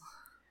girls.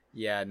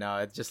 Yeah, no,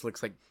 it just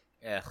looks like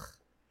ugh.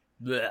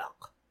 Blech.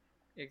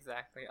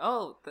 Exactly.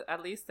 Oh,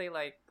 at least they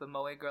like the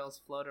moe girls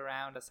float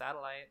around a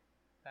satellite.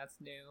 That's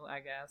new, I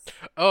guess.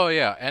 Oh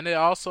yeah, and it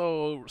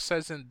also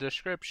says in the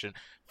description,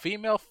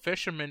 female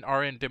fishermen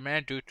are in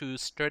demand due to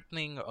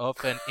strengthening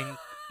of an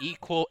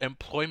equal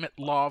employment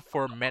law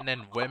for men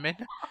and women.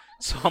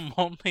 So I'm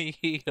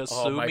only assuming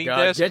Oh my God!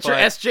 this. Get your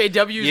but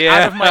SJWs Yeah.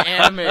 out of my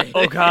anime.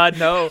 Oh god,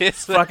 no.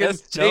 it's the Fucking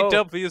no.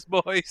 SJWs,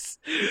 boys.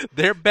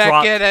 They're back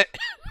Dropped. at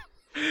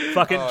it.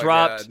 Fucking Oh,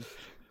 dropped. God.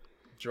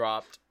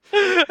 Dropped.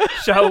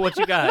 Show what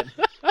you got.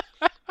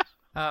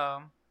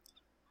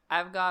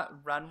 I've got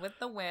Run with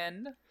the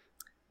Wind,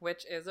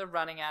 which is a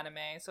running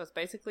anime. So it's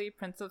basically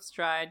Prince of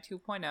Stride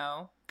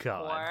 2.0.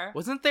 God. Or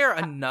Wasn't there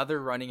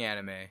another running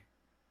anime?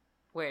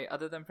 wait,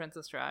 other than Prince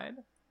of Stride?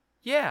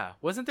 Yeah,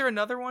 wasn't there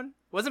another one?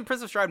 Wasn't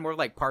Prince of Stride more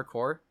like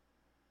parkour?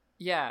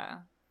 Yeah.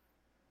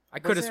 I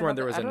could have sworn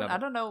there was I another.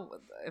 don't know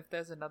if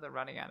there's another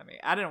running anime.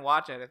 I didn't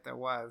watch it if there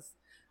was.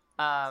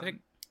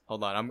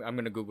 Hold on, I'm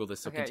gonna Google this.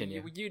 So Okay,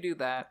 continue. you do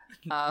that.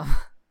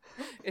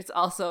 It's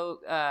also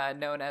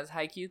known as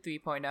Haikyuu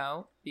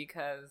 3.0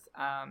 because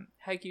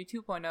Haikyuu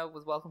 2.0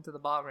 was Welcome to the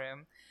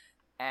Ballroom,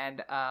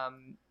 and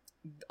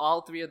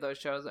all three of those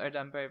shows are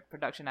done by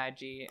Production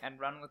IG, and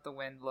Run with the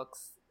Wind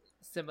looks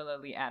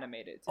similarly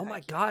animated to Oh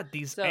my Haikyuu. god,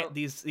 So-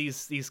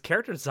 these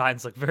character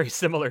designs look very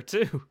similar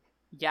too.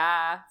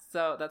 Yeah,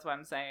 so that's why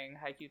I'm saying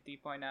Haikyuu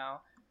 3.0.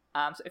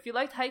 So if you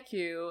liked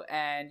Haikyuu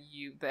and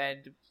you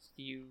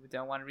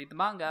don't want to read the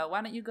manga,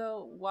 why don't you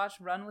go watch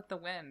Run with the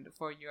Wind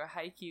for your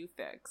Haikyuu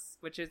fix,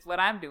 which is what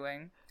I'm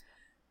doing.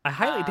 I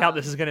highly doubt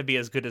this is going to be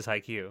as good as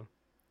Haikyuu.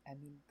 I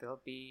mean,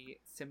 there'll be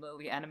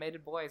similarly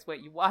animated boys.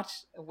 Wait, what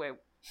good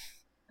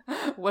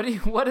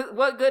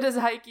is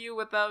Haikyuu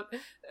without,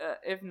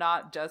 if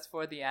not just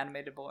for the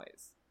animated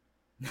boys?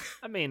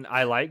 I mean,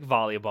 I like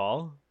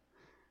volleyball.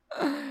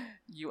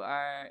 You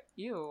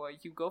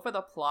go for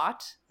the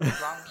plot.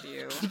 What's wrong with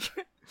you?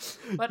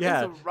 What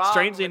yeah, is wrong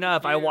strangely with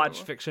enough, I you?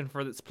 watch fiction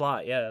for its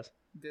plot. Yes.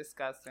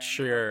 Disgusting.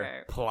 Sure.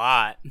 Okay.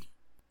 Plot.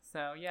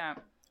 So yeah,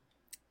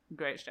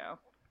 great show.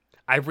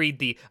 I read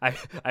the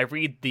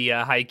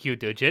Haikyuu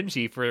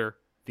Dojinshi for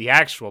the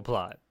actual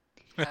plot.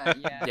 Yeah.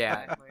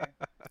 Yeah. Exactly.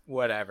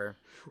 Whatever.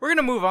 We're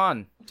gonna move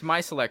on to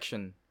my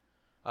selection.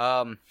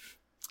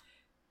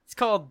 It's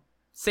called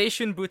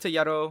Seishun Buta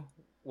Yaro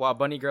wa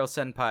Bunny Girl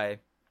Senpai.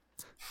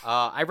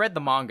 I read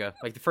the manga,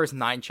 like the first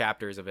 9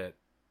 chapters of it,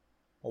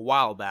 a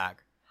while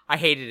back. I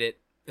hated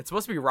it. It's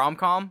supposed to be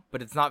rom-com,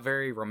 but it's not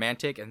very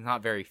romantic and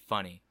not very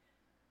funny.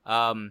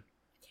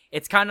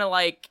 It's kind of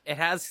like it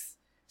has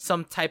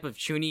some type of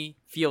chuny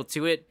feel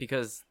to it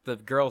because the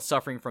girl's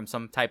suffering from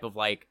some type of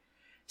like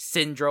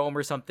syndrome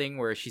or something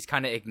where she's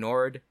kind of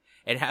ignored.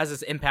 It has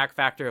this impact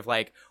factor of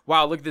like,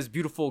 wow, look at this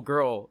beautiful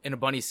girl in a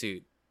bunny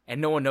suit, and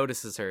no one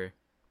notices her.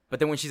 But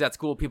then when she's at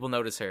school, people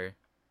notice her.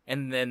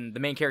 And then the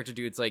main character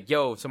dude's like,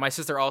 yo, so my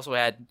sister also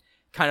had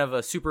kind of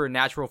a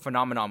supernatural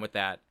phenomenon with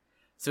that.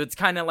 So it's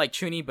kind of like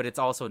chuny, but it's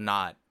also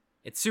not.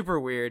 It's super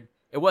weird.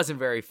 It wasn't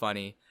very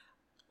funny.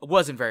 It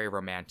wasn't very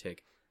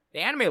romantic. The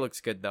anime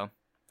looks good, though.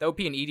 The OP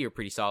and ED are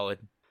pretty solid.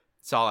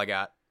 That's all I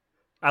got.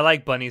 I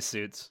like bunny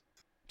suits.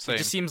 Same. It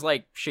just seems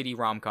like shitty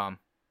rom-com.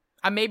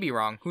 I may be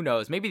wrong. Who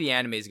knows? Maybe the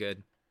anime's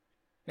good.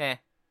 Eh.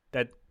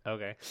 That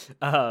okay.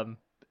 Oh,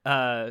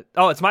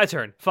 it's my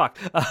turn. Fuck.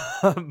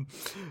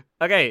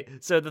 Okay,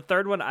 so the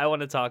third one I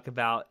want to talk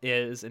about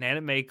is an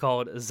anime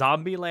called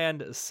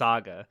Zombieland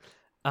Saga.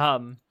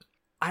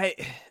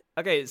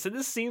 Okay, so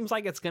this seems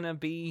like it's gonna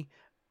be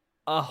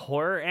a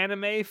horror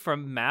anime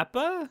from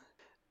Mappa,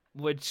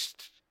 which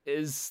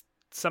is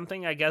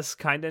something I guess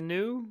kind of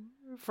new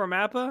for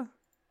Mappa.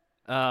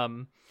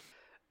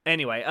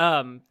 Anyway,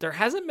 there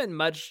hasn't been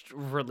much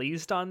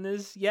released on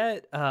this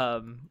yet,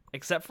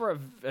 except for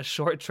a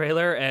short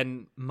trailer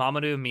and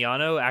Mamoru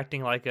Miyano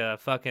acting like a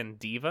fucking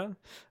diva.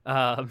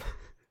 All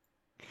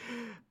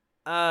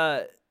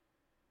I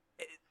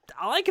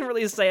can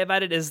really say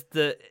about it is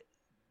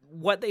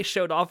what they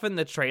showed off in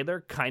the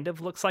trailer kind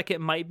of looks like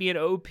it might be an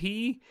OP,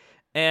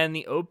 and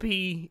the OP,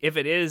 if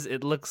it is,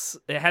 it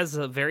has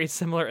a very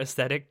similar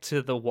aesthetic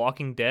to the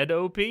Walking Dead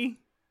OP.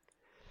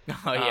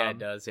 Oh, yeah, it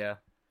does, yeah.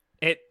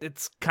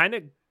 It's kind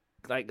of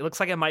like, it looks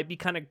like it might be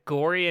kind of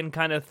gory and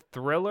kind of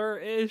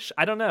thriller-ish.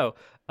 I don't know.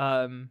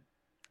 I'm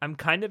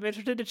kind of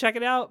interested to check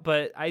it out,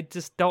 but I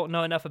just don't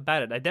know enough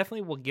about it. I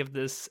definitely will give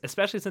this,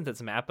 especially since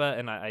it's Mappa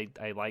and I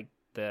like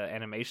the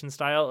animation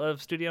style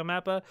of Studio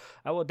Mappa,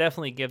 I will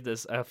definitely give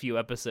this a few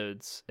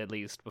episodes at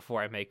least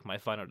before I make my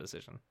final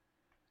decision.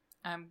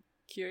 I'm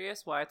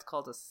curious why it's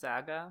called a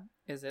saga.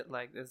 Is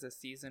this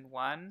season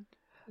 1?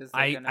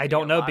 I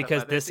don't know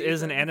because this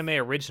is an anime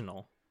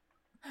original.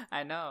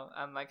 I know.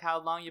 I'm like,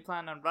 how long you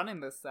plan on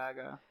running this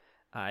saga?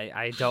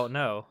 I don't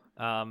know.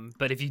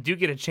 But if you do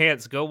get a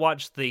chance, go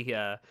watch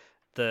the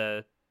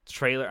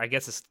trailer. I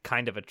guess it's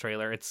kind of a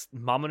trailer. It's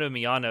Mamoru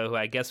Miyano, who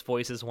I guess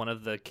voices one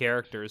of the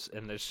characters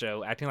in this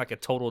show, acting like a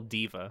total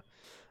diva.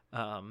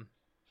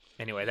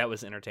 Anyway, that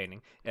was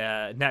entertaining.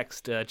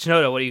 Next,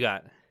 Chinoda, what do you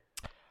got?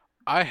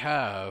 I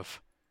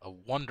have a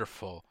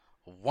wonderful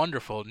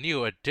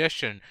new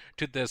addition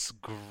to this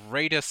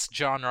greatest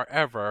genre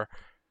ever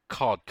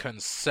called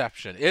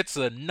Conception. It's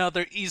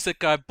another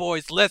isekai,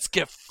 boys. Let's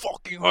get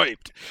fucking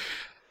hyped.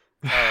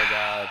 Oh,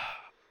 God.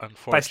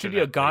 Unfortunately. By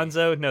Studio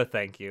Gonzo? No,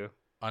 thank you.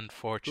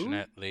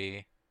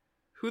 Unfortunately,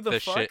 Who the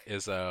this fuck? shit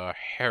is a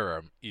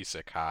harem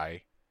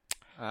isekai.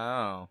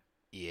 Oh.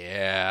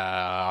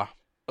 Yeah.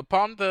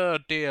 Upon the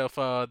day of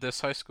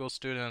this high school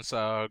student's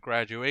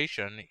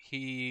graduation,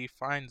 he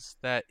finds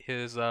that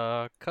his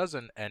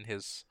cousin and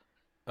his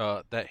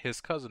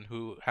cousin,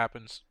 who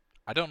happens,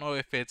 I don't know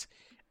if it's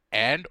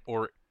and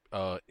or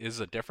is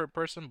a different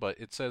person, but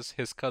it says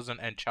his cousin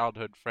and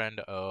childhood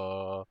friend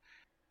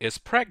is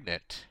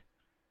pregnant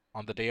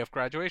on the day of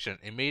graduation.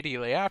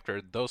 Immediately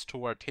after, those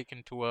two are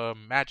taken to a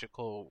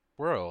magical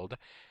world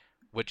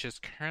which is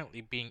currently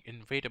being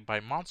invaded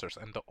by monsters,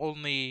 and the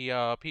only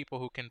people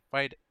who can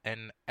fight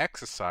and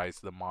exorcise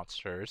the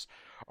monsters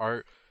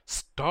are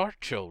Star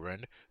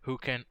Children, who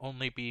can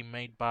only be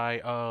made by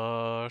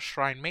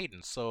Shrine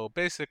Maidens. So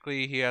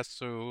basically, he has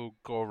to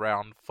go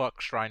around,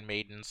 fuck Shrine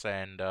Maidens,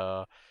 and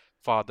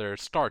father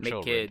Star Make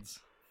Children. kids.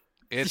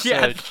 It's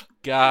Yeah. a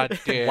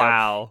goddamn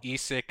Wow.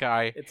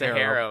 isekai It's a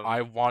harem.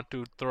 I want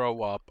to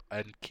throw up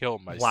and kill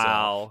myself.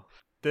 Wow.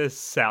 This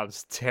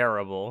sounds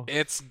terrible.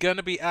 It's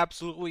gonna be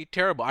absolutely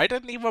terrible. I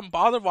didn't even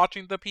bother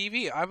watching the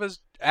PV. I was,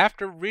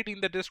 after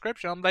reading the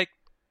description, I'm like,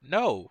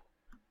 no.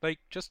 Like,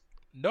 just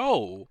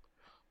no.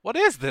 What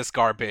is this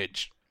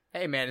garbage?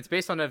 Hey man, it's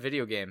based on a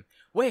video game.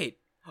 Wait.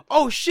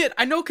 Oh shit,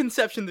 I know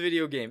Conception the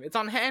video game. It's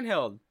on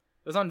handheld. It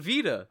was on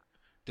Vita.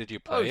 Did you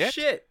Oh play it?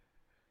 shit.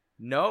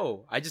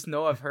 No, I just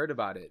know I've heard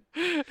about it.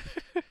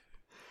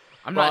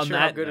 I'm Well, not on sure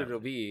how that good note- it'll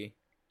be.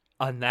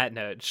 On that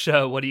note,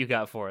 Sho, what do you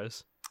got for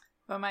us?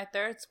 For my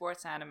third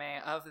sports anime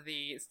of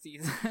the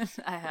season,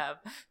 I have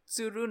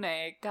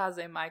Tsurune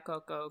Kaze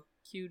Maikoko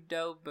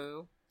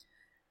Kyudobu.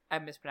 I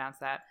mispronounced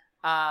that.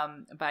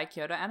 By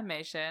Kyoto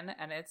Animation,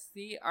 and it's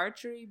the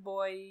Archery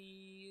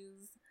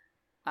Boys.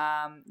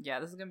 Yeah,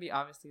 this is gonna be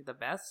obviously the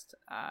best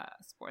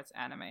sports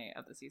anime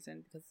of the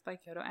season because it's by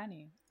Kyoto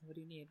Annie. What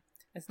do you need?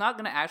 It's not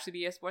gonna actually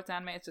be a sports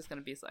anime. It's just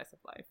gonna be a slice of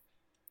life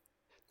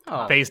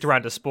Oh, Based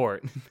around a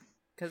sport.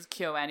 because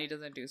Kyoto Annie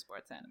doesn't do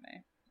sports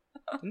anime.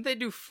 didn't they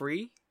do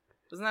Free?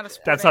 Wasn't that a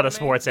sport That's not a anime?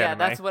 sports Yeah, anime.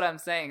 that's what I'm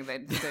saying. They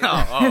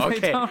Oh, they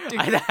okay. don't do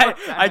I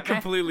sports I anime.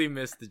 completely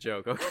missed the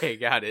joke. Okay,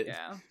 got it.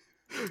 Yeah.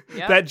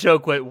 Yep. That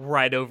joke went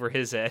right over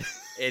his head.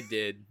 It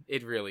did.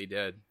 It really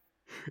did.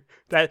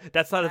 That's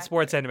not a Exactly.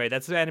 sports anime.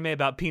 That's an anime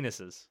about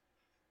penises.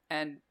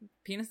 And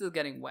penis is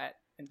getting wet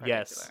in particular.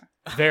 Yes.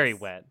 Very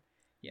wet.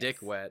 Yes. Dick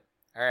wet.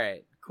 All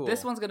right, cool.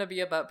 This one's gonna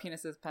be about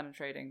penises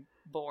penetrating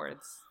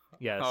boards.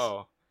 Yes.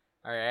 Oh,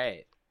 all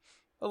right.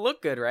 It'll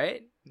look good,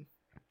 right?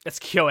 It's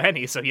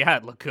KyoAni, so yeah,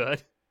 it looked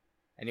good.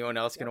 Anyone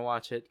else gonna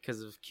watch it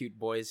because of cute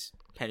boys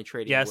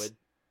penetrating Yes. wood?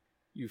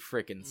 You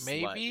freaking slut.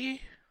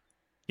 Maybe?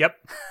 Yep.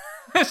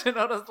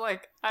 Shinoda's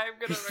like, I'm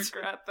gonna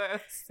regret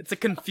this. It's a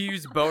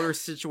confused boner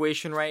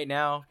situation right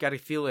now. Got to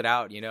feel it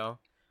out, you know.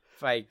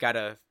 If I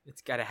gotta,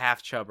 it's got a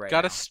half chub right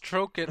Gotta now.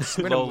 stroke it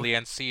slowly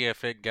and see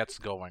if it gets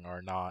going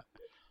or not.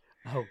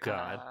 Oh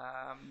god.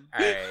 All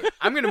right,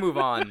 I'm gonna move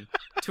on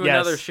to Yes.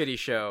 another shitty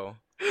show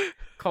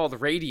called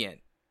Radiant.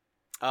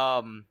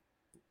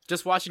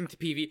 Just watching the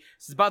PV.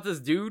 It's about this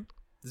dude,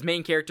 this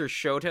main character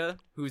Shota,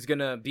 who's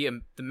gonna be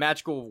the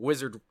magical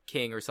wizard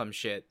king or some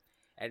shit,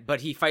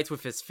 but he fights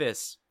with his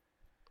fists.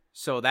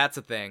 So that's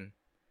a thing,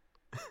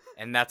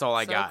 and that's all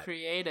I so got.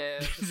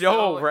 creative.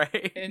 Yo, so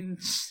right? in-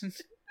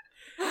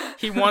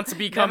 He wants to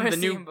become Never the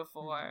new seen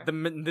before. the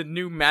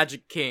new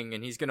magic king,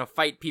 and he's gonna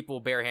fight people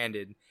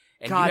barehanded.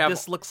 And God, you have,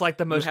 this looks like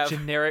the most have-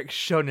 generic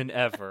shonen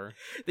ever.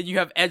 then you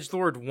have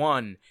Edgelord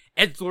 1,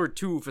 Edgelord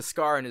 2 with a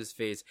scar on his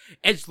face,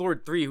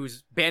 Edgelord 3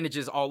 who's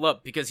bandages all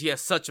up because he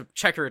has such a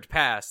checkered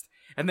past,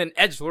 and then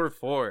Edgelord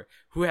 4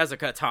 who has a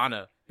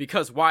katana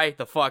because why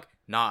the fuck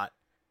not?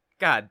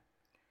 God,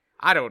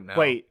 I don't know.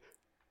 Wait,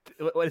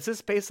 is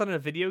this based on a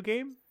video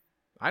game?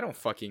 I don't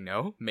fucking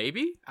know.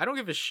 Maybe? I don't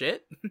give a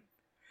shit.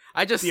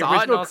 I just The saw it and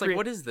I original was like,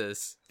 what is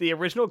this? The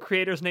original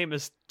creator's name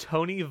is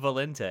Tony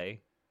Valente.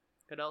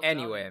 Good old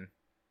Anyway, Tony.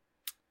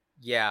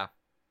 yeah,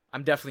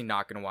 I'm definitely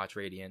not gonna watch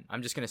Radiant.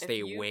 I'm just gonna stay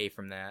you- away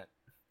from that.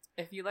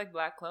 If you like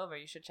Black Clover,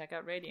 you should check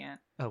out Radiant.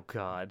 Oh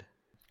god.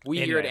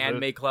 We here at Anyway,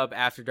 Anime Club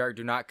After Dark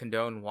do not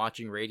condone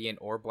watching Radiant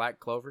or Black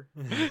Clover.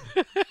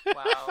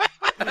 Wow.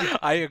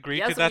 I agree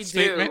yes, to that we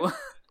statement. do.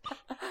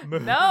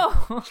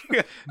 No.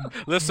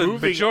 Listen,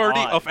 Moving majority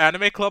on. of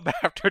Anime Club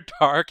After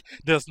Dark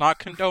does not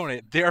condone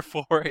it.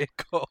 Therefore, it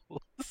goes.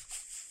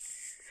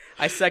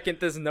 I second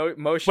this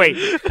motion. Wait,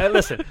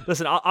 listen.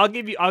 I'll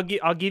give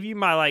you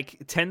my like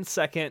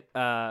 10-second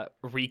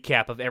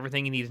recap of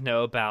everything you need to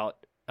know about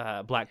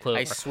Black Clover.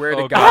 I swear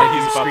to Oh, God, God,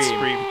 he's he's about to scream.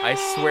 scream.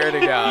 I swear to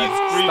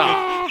God,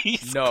 stop.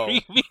 He's No.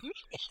 screaming.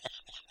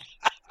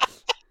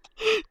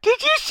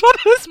 Did you shut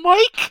his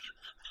mic?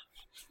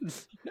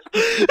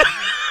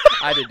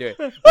 I didn't do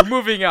it. We're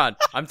moving on.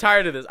 I'm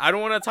tired of this. I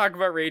don't want to talk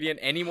about Radiant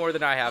any more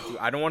than I have to.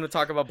 I don't want to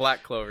talk about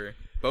Black Clover.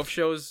 Both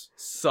shows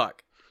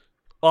suck.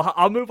 Well,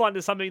 I'll move on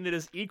to something that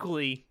is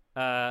equally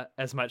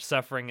as much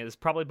suffering as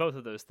probably both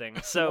of those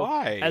things. So,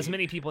 Why? as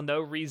many people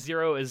know,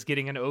 ReZero is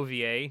getting an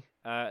OVA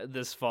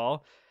this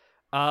fall.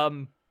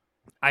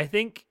 I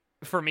think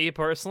for me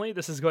personally,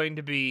 this is going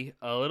to be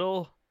a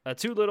little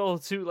too little,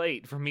 too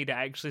late for me to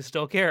actually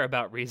still care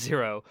about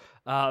ReZero.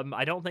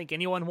 I don't think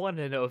anyone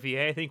wanted an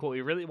OVA. I think what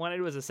we really wanted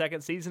was a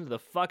second season of the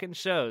fucking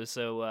show.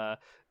 So,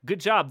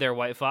 good job there,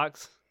 White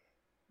Fox.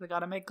 They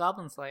gotta make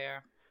Goblin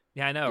Slayer.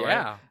 Yeah, I know, right?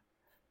 Yeah.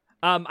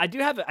 I do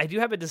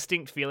have a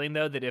distinct feeling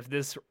though that if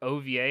this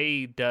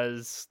OVA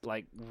does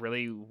like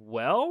really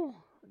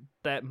well,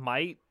 that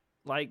might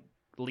like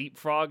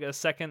leapfrog a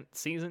second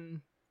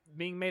season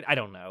being made. I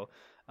don't know.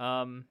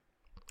 I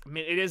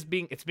mean,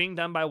 it's being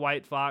done by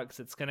White Fox.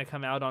 It's going to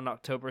come out on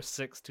October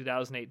 6th,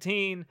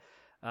 2018.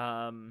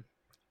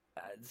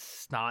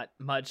 It's not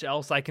much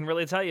else I can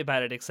really tell you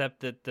about it except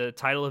that the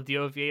title of the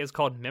OVA is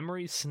called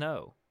Memory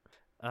Snow.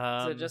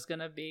 Is it just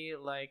gonna be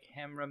like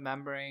him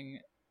remembering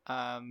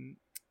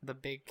the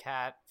big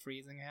cat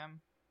freezing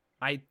him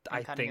I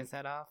and cutting think his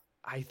head off?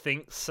 I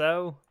think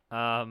so.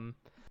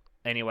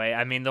 Anyway,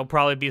 I mean they'll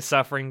probably be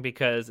suffering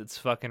because it's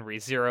fucking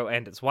ReZero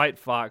and it's White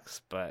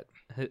Fox, but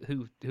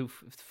who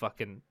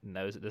fucking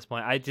knows at this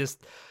point?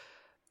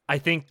 I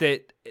think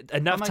that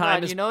enough Oh my time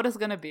god, is you know what it's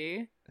gonna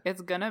be?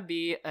 It's gonna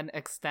be an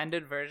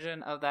extended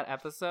version of that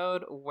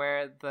episode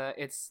where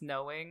it's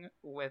snowing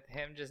with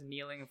him just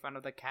kneeling in front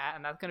of the cat,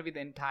 and that's gonna be the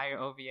entire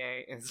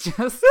OVA. It's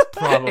just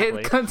Probably.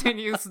 it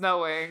continues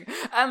snowing,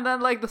 and then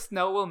like the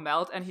snow will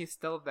melt, and he's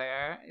still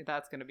there.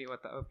 That's gonna be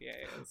what the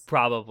OVA is.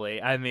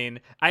 Probably. I mean,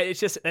 it's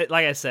just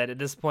like I said. At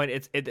this point,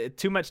 it's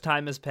too much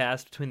time has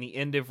passed between the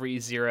end of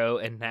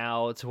ReZero and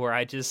now to where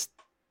I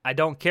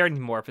don't care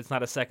anymore if it's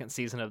not a second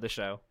season of the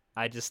show.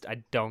 I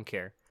don't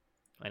care.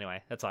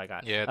 Anyway, that's all I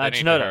got. Yeah, they need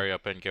to Chinoda. hurry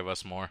up and give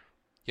us more.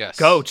 Yes.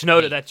 Go,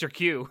 Chinoda. Me. That's your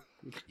cue.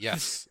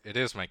 Yes, it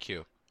is my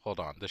cue. Hold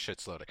on, this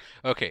shit's loading.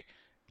 Okay,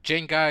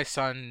 Jengai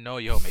San no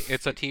Yomi.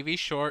 It's a TV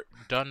short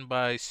done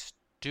by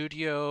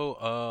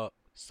Studio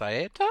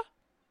Saeta?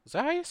 Is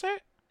that how you say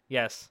it?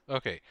 Yes.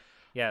 Okay.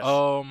 Yes.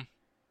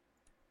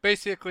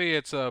 Basically,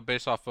 it's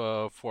based off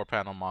a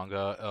 4-panel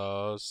manga.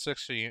 A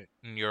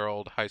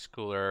 16-year-old high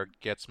schooler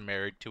gets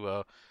married to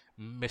a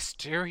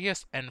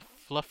mysterious and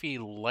fluffy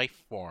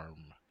life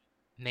form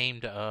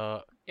named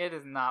It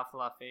is not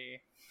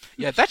fluffy.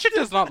 Yeah, that shit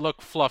does not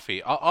look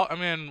fluffy. I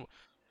mean,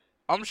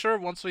 I'm sure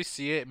once we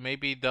see it,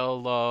 maybe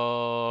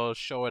they'll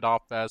show it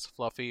off as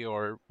fluffy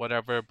or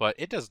whatever, but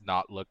it does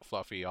not look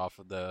fluffy off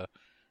of the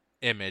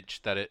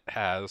image that it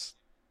has.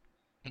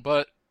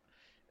 But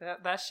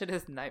That shit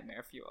is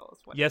nightmare fuel. Is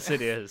what yes,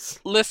 it is.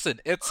 listen,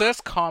 it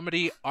says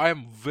comedy.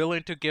 I'm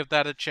willing to give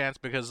that a chance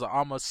because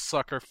I'm a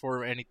sucker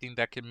for anything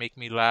that can make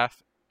me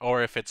laugh,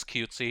 or if it's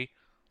cutesy.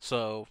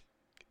 So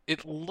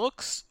it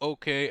looks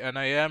okay, and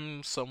I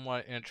am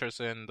somewhat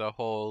interested in the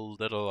whole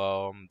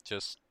little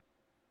just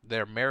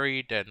they're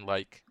married and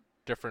like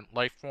different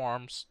life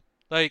forms.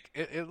 Like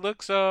it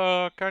looks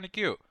kind of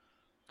cute.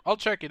 I'll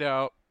check it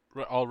out.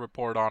 I'll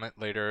report on it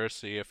later,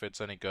 see if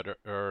it's any good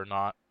or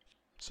not.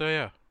 So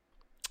yeah.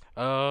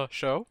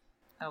 Show?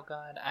 Oh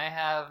god, I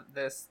have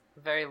this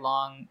very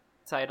long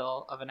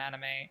title of an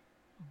anime.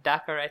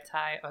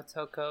 Dakaretai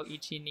Otoko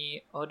Ichi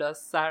ni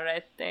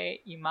Odosarete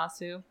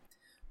Imasu.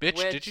 Bitch,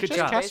 Which did you is just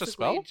cast a basically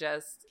spell?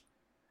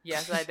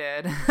 Yes, I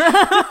did.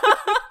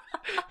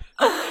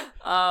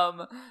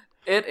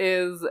 It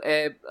is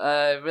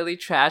a really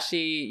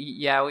trashy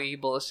yaoi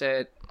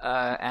bullshit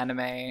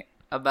anime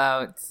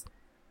about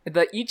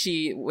the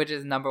Ichi, which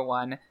is number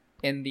one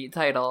in the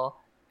title,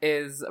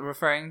 is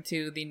referring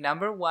to the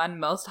number one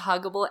most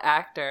huggable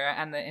actor,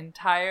 and the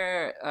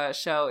entire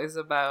show is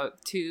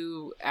about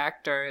two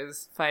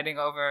actors fighting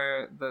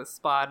over the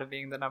spot of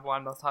being the number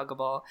one most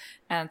huggable.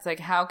 And it's like,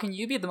 how can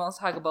you be the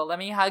most huggable? Let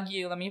me hug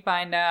you. Let me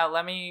find out.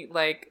 Let me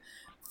like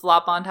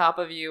flop on top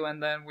of you,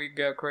 and then we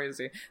go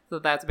crazy. So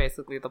that's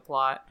basically the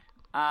plot.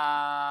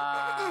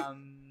 Yeah,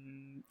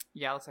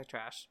 it looks like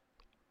trash.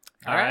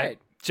 All right.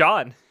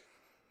 John.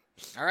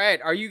 All right,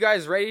 are you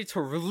guys ready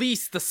to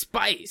release the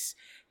spice?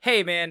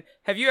 Hey man,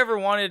 have you ever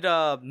wanted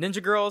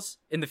ninja girls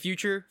in the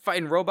future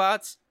fighting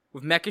robots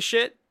with mecha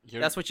shit?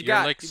 That's what you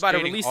got. Like you about to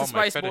stating release all the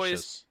my spice, boys.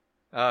 fetishes.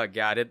 Oh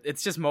god,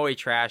 it's just moe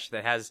trash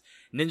that has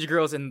ninja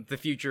girls in the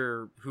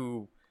future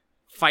who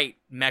fight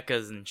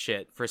mechas and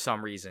shit for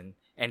some reason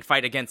and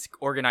fight against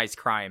organized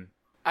crime.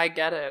 I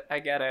get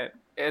it.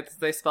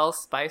 They spell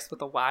spice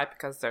with a Y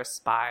because they're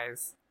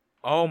spies.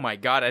 Oh my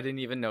god, I didn't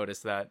even notice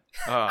that.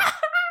 Oh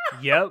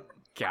Yep.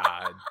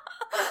 god.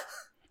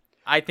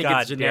 I think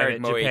God it's generic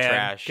damn it, moe Japan.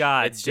 trash.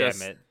 God it's damn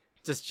just, it.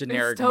 Just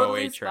generic It's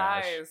totally moe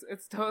trash. spies.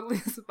 It's totally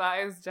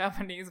spies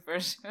Japanese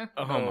version.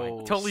 Oh Oh,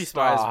 my! Totally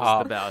Spies was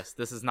stop. the best.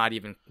 This is not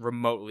even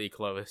remotely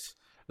close.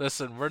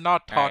 Listen, we're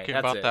not All right, talking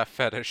that's about it. that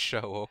fetish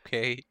show,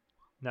 okay?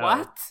 No.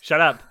 What?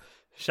 Shut up.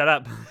 Shut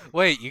up.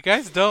 Wait, you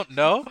guys don't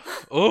know?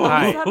 Oh,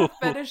 Hi. It's not a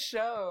fetish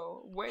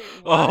show. Wait,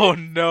 what? oh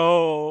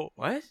no.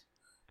 What?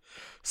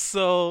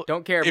 So,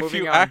 Don't care. if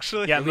Moving you on.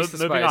 actually... Yeah, Release the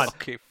moving spice. on.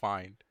 Okay,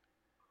 fine.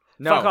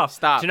 No, Fuck off.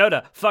 stop.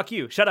 Shinoda, fuck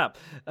you. Shut up.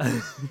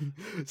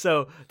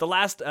 So the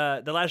last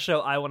show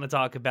I want to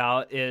talk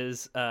about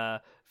is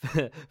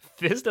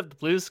Fist of the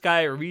Blue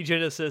Sky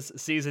Regenesis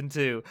Season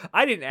 2.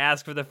 I didn't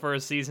ask for the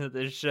first season of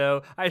this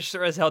show. I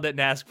sure as hell didn't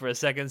ask for a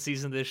second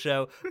season of this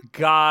show.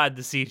 God,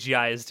 the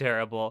CGI is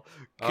terrible.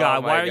 God,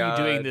 Oh my why are you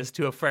doing God. this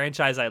to a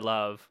franchise I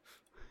love?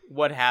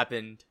 What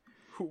happened?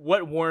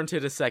 What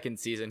warranted a second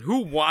season? Who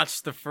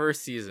watched the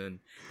first season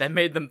that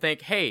made them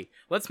think, hey,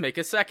 let's make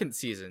a second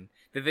season?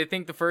 Did they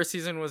think the first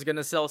season was going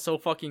to sell so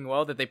fucking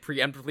well that they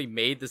preemptively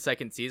made the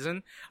second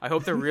season? I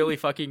hope they're really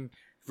fucking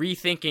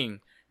rethinking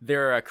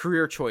their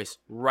career choice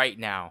right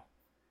now.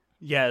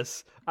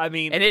 Yes. I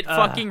mean, And it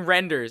fucking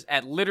renders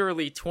at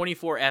literally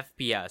 24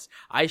 FPS.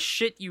 I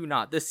shit you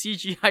not. The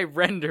CGI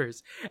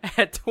renders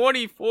at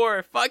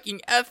 24 fucking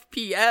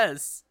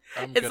FPS.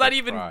 I'm It's gonna not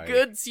even cry.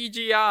 good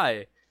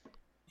CGI.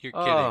 You're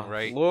Oh, kidding,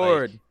 right?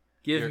 Lord, Like,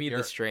 give you're- me you're-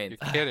 the strength.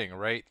 You're kidding,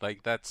 right?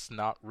 Like, that's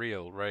not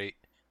real, right?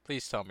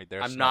 Please tell me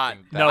there's I'm not.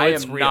 nothing No, I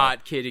it's am real.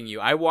 not kidding you.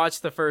 I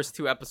watched the first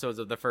 2 episodes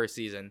of the first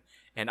season,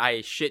 and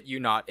I shit you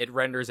not, it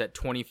renders at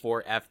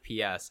 24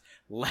 FPS,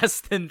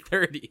 less than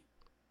 30.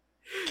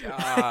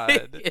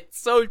 God. It's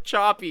so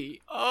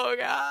choppy. Oh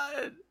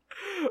god.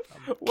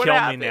 What Kill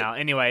happened? me now.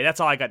 Anyway, that's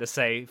all I got to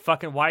say.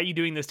 Fucking, why are you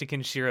doing this to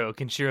Kenshiro?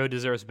 Kenshiro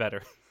deserves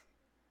better.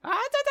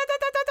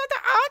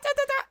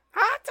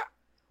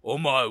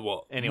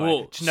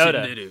 Anyway,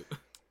 Shinoda.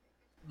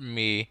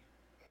 Me.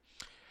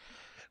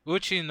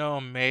 Uchi no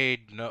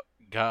maid no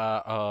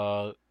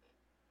ga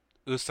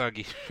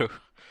Usagiru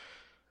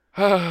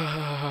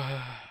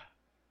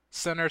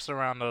centers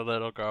around a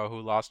little girl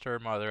who lost her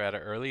mother at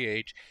an early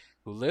age,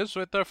 who lives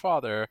with her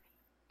father,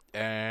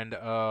 and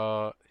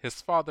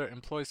his father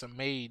employs a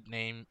maid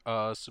named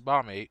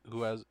Tsubame,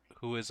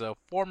 who is a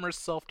former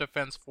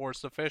self-defense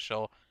force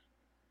official,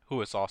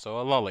 who is also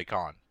a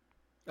lolicon.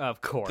 Of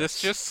course. This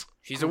just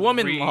She's a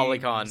woman, screams-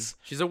 Lolicon.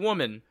 She's a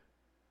woman.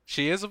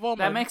 She is a woman.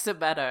 That makes it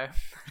better.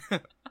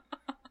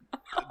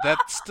 That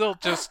still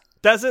just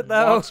Does it,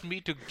 though? wants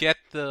me to get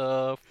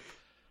the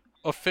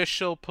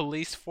official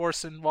police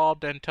force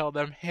involved and tell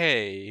them,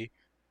 hey,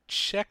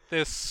 check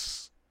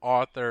this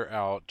author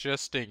out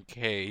just in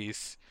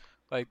case.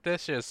 Like,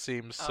 this just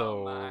seems Oh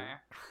so my.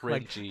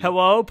 Like, cringy.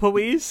 hello,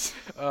 police?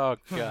 Oh,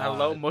 God.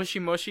 Hello, Moshi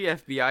Moshi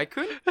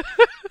FBI-kun?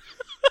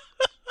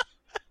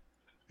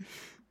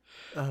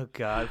 Oh,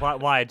 God.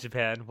 Why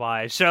Japan?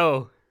 Why?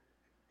 Show.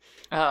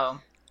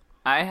 Oh,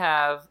 I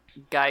have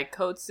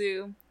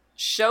Gaikotsu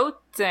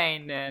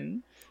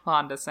Shoteinen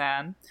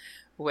Honda-san,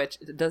 which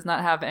does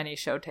not have any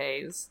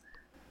shotes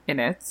in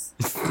it.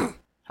 Ha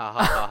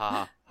ha ha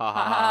ha ha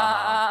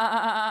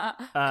ha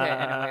ha. Okay,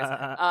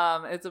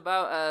 anyways, it's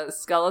about a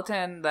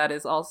skeleton that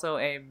is also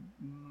a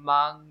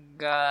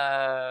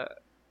manga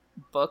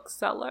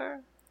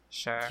bookseller.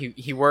 Sure.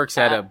 He works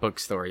at a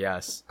bookstore,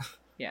 yes.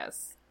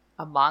 Yes,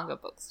 a manga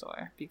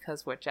bookstore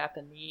because we're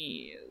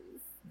Japanese.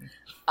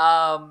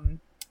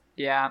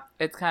 Yeah,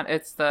 it's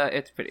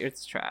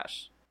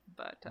trash,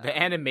 but The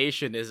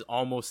animation is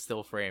almost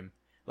still frame.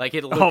 Like,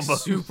 it looks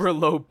Almost. super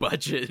low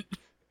budget.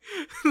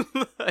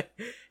 Like,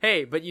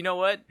 hey, but you know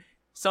what?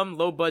 Some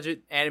low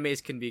budget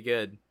animes can be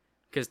good.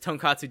 Because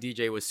Tonkatsu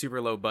DJ was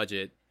super low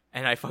budget,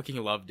 and I fucking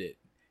loved it.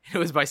 It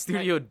was by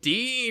Studio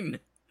Dean!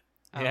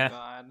 oh Yeah.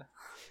 god.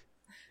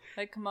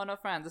 Like Kimono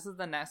Friends. This is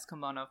the next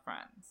Kimono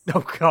Friends.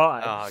 Oh,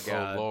 God. Oh, Oh,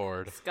 God.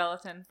 Lord.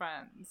 Skeleton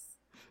Friends.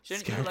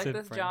 Shouldn't you Skeleton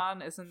like this, Friends.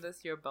 John? Isn't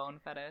this your bone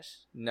fetish?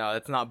 No,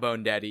 that's not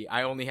Bone Daddy.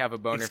 I only have a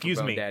boner Excuse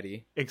for Bone me.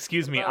 Daddy.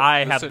 Excuse me, Listen, I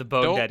have Listen, the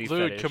Bone don't Daddy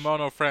include fetish.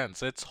 Kimono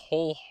Friends. It's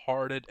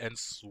wholehearted and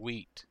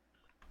sweet.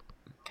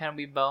 Can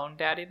we bone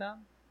daddy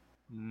them?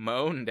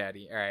 Moan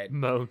Daddy. Alright.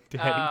 Bone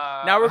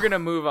Daddy. Now we're gonna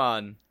move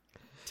on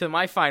to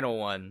my final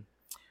one,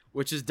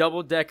 which is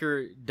Double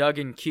Decker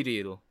Duggan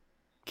Kiril.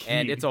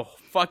 And it's a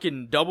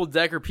fucking double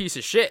decker piece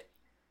of shit.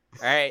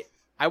 Alright.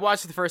 I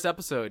watched the first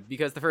episode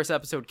because the first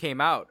episode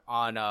came out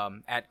on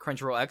at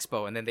Crunchyroll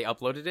Expo, and then they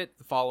uploaded it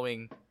the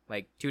following,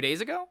 like, 2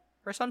 days ago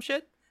or some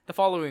shit, the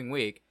following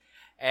week.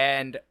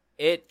 And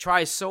it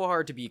tries so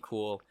hard to be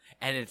cool,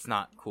 and it's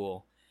not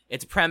cool.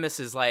 Its premise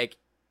is like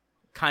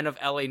kind of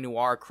LA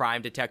noir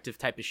crime detective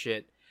type of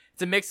shit.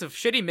 It's a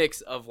shitty mix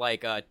of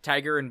like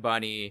Tiger and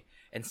Bunny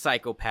and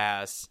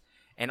Psychopaths,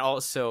 and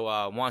also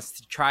wants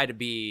to try to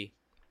be,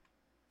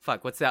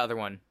 fuck, what's the other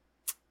one?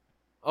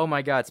 Oh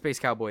my god, Space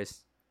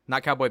Cowboys.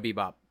 Not Cowboy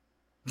Bebop.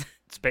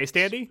 Space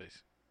Dandy?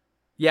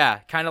 Yeah,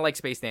 kind of like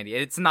Space Dandy.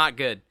 It's not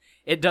good.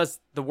 It does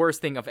the worst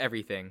thing of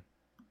everything.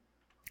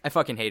 I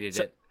fucking hated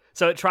it.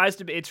 So it tries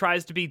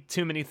to be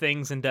too many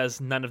things and does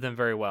none of them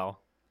very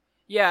well.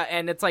 Yeah,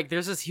 and it's like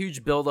there's this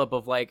huge buildup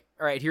of like,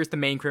 all right, here's the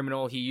main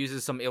criminal. He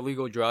uses some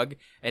illegal drug,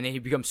 and then he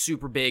becomes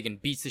super big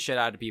and beats the shit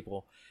out of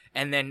people.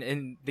 And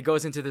then it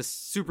goes into this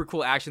super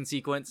cool action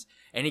sequence,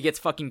 and he gets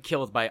fucking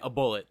killed by a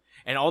bullet.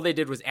 And all they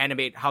did was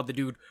animate how the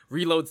dude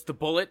reloads the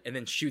bullet and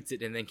then shoots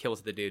it and then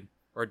kills the dude.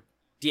 Or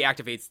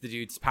deactivates the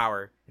dude's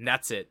power. And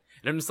that's it.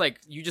 And I'm just like,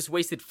 you just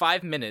wasted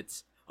 5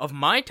 minutes of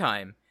my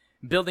time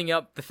building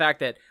up the fact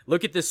that,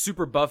 look at this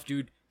super buff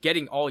dude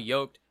getting all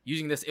yoked,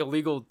 using this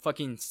illegal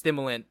fucking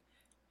stimulant,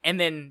 and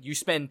then you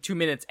spend 2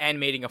 minutes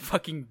animating a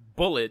fucking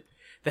bullet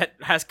that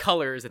has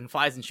colors and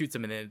flies and shoots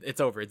him, and then it's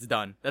over. It's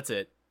done. That's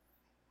it.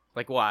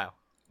 Like, wow.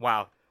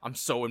 Wow. I'm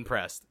so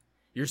impressed.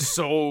 You're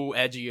so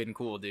edgy and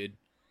cool, dude.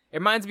 It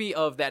reminds me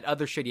of that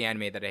other shitty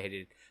anime that I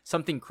hated.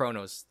 Something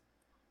Chronos.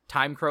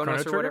 Time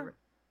Chronos Chrono or whatever.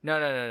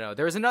 No.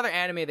 There was another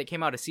anime that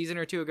came out a season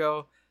or two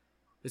ago.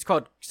 It's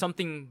called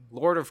something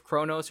Lord of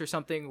Chronos or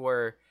something,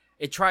 where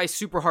it tries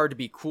super hard to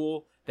be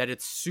cool, that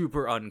it's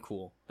super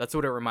uncool. That's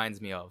what it reminds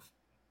me of.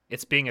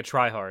 It's being a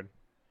tryhard.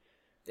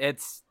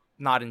 It's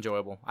not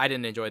enjoyable. I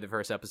didn't enjoy the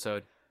first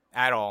episode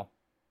at all.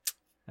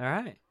 All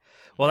right.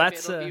 Well, Maybe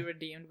that's it'll be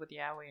redeemed with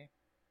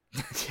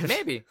Yaoi.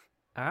 Maybe.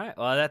 all right.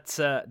 Well,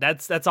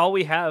 that's all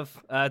we have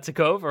to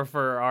go over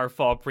for our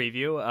fall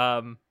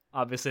preview.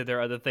 Obviously, there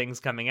are other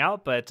things coming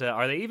out, but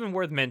are they even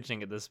worth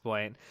mentioning at this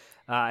point?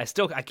 I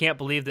can't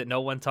believe that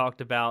no one talked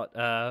about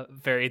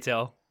Fairy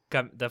Tail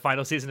the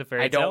final season of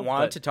Fairy I Tail. don't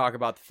want to talk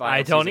about the final.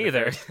 I don't season of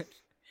either. Fairy Tail.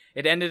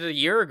 It ended a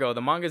year ago.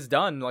 The manga's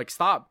done. Like,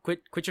 stop.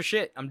 Quit your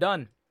shit. I'm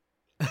done.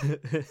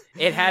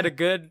 It had a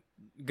good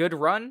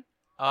run.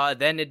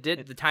 Then it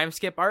did the time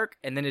skip arc,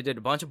 and then it did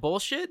a bunch of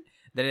bullshit.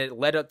 Then it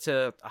led up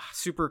to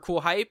super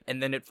cool hype,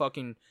 and then it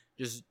fucking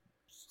just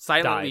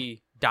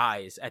silently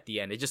dies at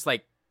the end. It just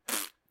like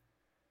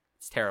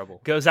it's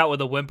terrible. Goes out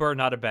with a whimper,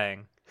 not a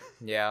bang.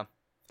 Yeah,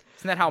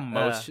 isn't that how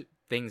most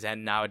things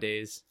end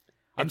nowadays?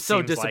 I'm It so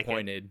seems like it.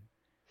 disappointed.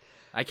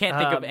 I can't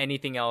think of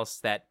anything else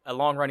that a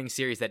long running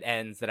series that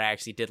ends that I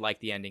actually did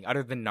like the ending,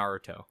 other than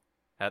Naruto.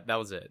 That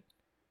was it.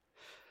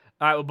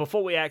 All right, well,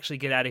 before we actually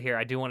get out of here,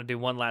 I do want to do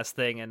one last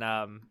thing, and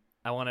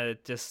I want to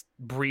just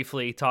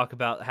briefly talk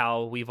about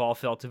how we've all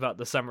felt about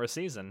the summer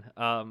season.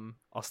 I'll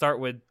start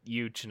with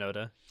you,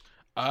 Chinoda.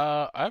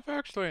 I've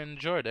actually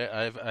enjoyed it.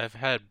 I've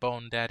had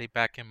Bone Daddy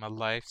back in my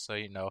life, so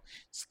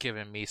it's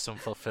giving me some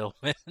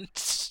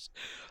fulfillment.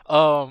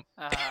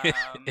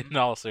 In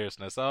all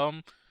seriousness,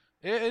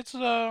 it's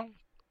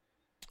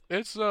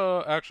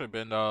actually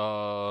been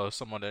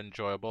somewhat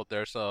enjoyable.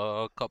 There's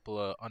a couple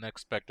of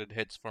unexpected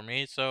hits for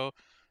me, so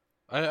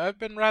I've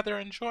been rather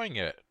enjoying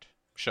it.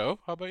 Sho,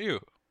 how about you?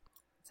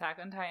 Attack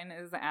on Titan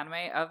is the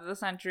anime of the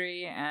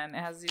century, and it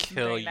has season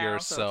Kill 3 now, so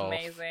yourself.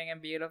 it's amazing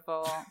and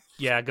beautiful.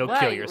 Yeah, go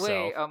kill yourself.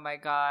 Wait, oh my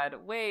god.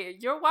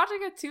 Wait, you're watching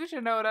it too,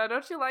 Shinoda.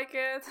 Don't you like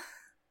it?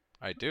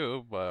 I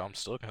do, but I'm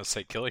still gonna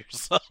say kill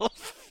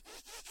yourself.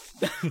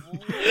 That's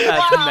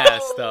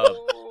messed up.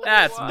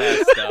 That's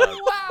messed up.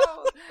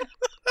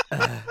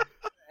 Wow.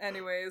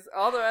 Anyways,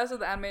 all the rest of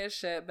the anime is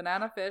shit.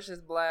 Banana Fish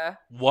is blah.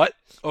 What?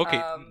 Okay,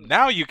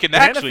 now you can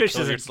Banana actually Fish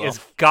kill is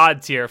yourself.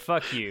 god tier.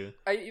 Fuck you.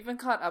 Are you even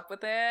caught up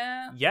with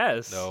it?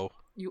 Yes. No.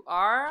 You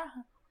are?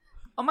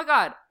 Oh my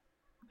god.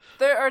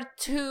 There are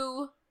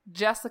 2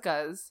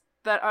 Jessicas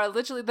that are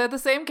literally, they're the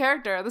same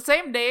character, the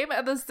same name,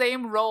 and the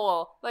same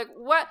role. Like,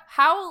 what?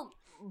 How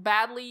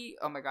badly?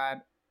 Oh my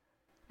god.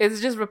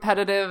 It's just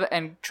repetitive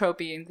and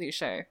tropey and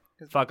cliche.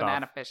 Fuck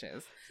Banana off.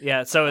 Fishes.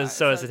 Yeah, so is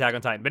so- Attack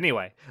on Titan. But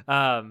anyway,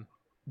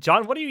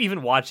 John, what are you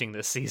even watching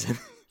this season?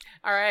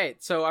 All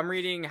right, so I'm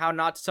reading How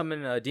Not to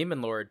Summon a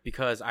Demon Lord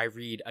because I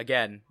read,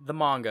 again, the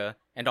manga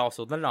and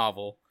also the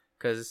novel,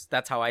 because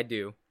that's how I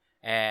do.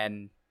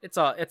 And it's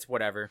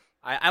whatever.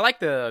 I like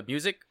the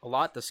music a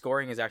lot. The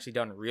scoring is actually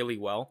done really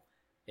well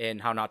in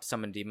How Not to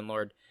Summon a Demon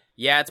Lord.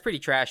 Yeah, it's pretty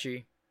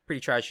trashy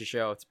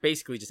show. It's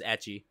basically just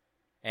ecchi.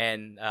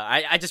 And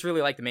I just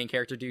really like the main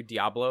character, dude,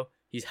 Diablo.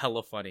 He's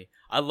hella funny.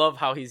 I love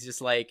how he's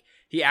just like,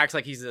 he acts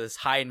like he's this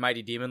high and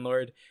mighty demon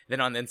lord. Then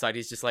on the inside,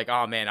 he's just like,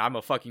 oh man, I'm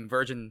a fucking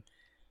virgin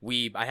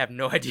weeb. I have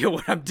no idea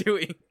what I'm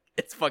doing.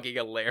 It's fucking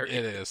hilarious.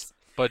 It is.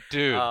 But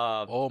dude,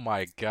 Um, oh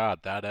my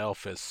god, that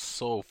elf is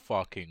so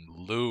fucking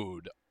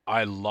lewd.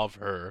 I love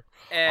her.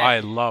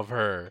 I love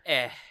her.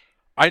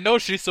 I know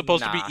she's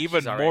supposed to Nah, be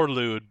even she's more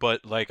lewd,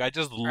 but like I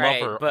just love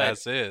Alright, her but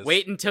as is.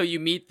 Wait until you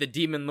meet the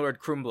demon lord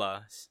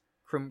Krumbla.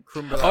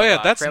 Oh yeah,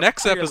 that's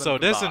next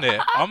episode, isn't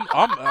it? I'm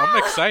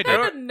excited.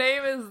 What kind of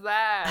name is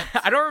that?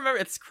 I don't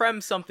remember. It's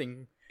Krem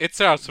something. It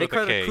starts They with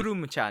call a K. her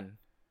Krum-chan.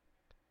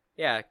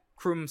 Yeah,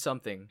 Krum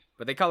something.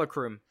 But they call her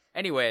Krum.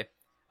 Anyway,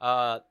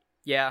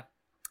 yeah.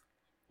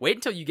 Wait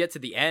until you get to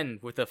the end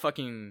with the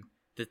fucking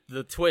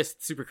the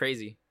twist, super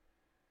crazy.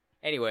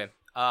 Anyway,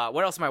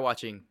 what else am I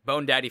watching?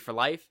 Bone Daddy for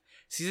Life.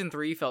 Season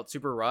 3 felt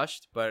super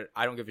rushed, but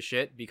I don't give a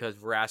shit because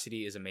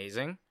Veracity is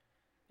amazing.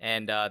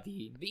 And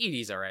the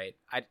ED's alright.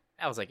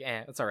 I was like,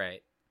 it's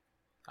alright.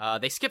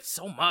 They skipped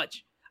so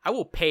much. I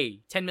will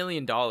pay $10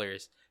 million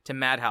to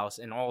Madhouse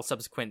and all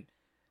subsequent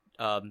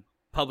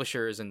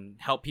publishers and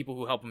help people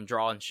who help them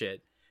draw and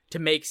shit to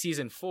make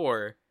season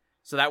 4,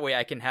 so that way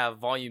I can have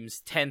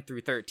volumes 10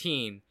 through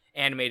 13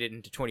 animated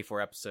into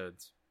 24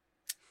 episodes.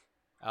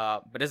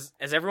 But as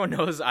everyone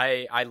knows,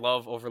 I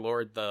love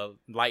Overlord, the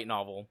light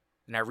novel,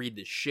 and I read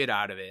the shit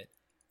out of it.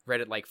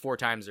 Read it like 4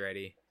 times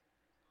already.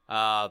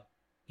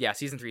 Yeah,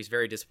 season 3 is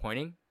very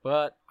disappointing,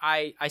 but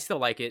I still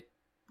like it.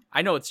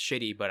 I know it's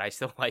shitty, but I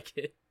still like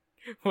it.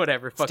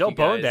 Whatever, fuck Still you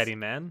guys. Bone Daddy,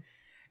 man.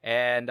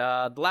 And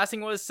the last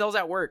thing was Cells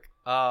at Work.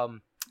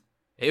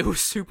 It was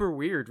super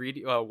weird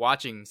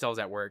watching Cells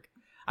at Work.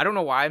 I don't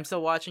know why I'm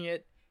still watching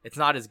it. It's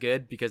not as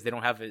good because they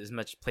don't have as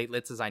much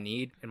platelets as I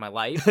need in my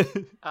life.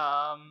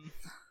 But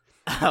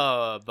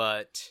I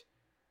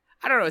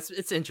don't know.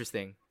 It's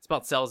interesting. It's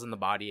about cells in the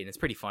body, and it's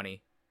pretty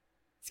funny.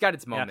 It's got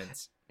its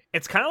moments.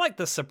 It's kind of like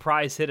the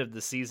surprise hit of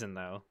the season,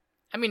 though.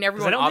 I mean, 'Cause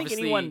everyone I don't obviously...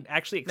 think anyone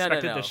actually No,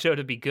 expected no. the show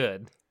to be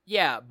good.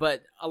 Yeah,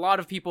 but a lot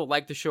of people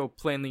like the show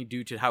plainly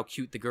due to how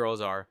cute the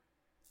girls are.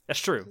 That's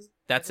true.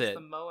 That's It's it. the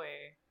Moe.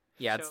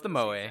 Yeah, show it's the of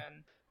Moe.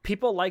 season.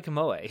 People like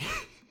Moe.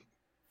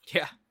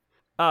 Yeah.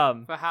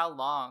 For how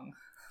long?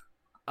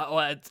 Well,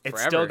 it's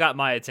Forever. still got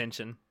my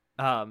attention.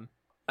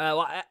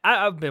 Well,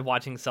 I've been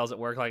watching Cells at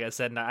Work, like I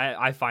said, and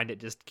I find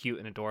it just cute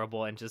and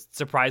adorable and just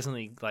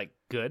surprisingly like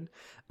good.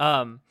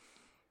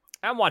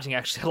 I'm watching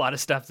actually a lot of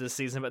stuff this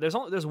season, but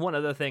there's one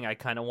other thing I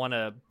kind of want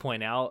to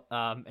point out,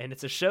 and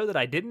it's a show that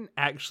I didn't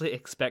actually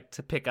expect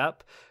to pick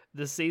up,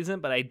 this season,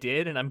 but I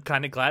did, and I'm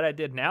kind of glad I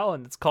did now.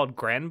 And it's called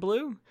Grand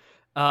Blue.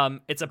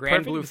 It's a Grand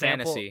perfect Blue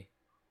example. Fantasy.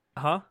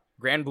 Huh?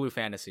 Grand Blue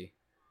Fantasy.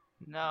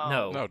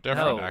 No. No,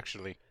 different No.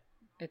 actually.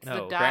 It's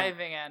No. the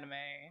diving anime.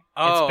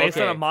 Oh, It's based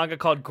okay. on a manga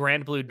called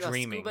Grand Blue The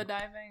Dreaming. Scuba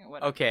diving?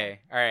 Whatever. Okay,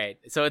 all right.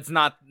 So it's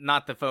not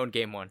the phone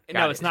game one.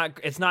 No, Got it's it. not.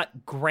 It's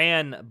not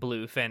Grand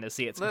Blue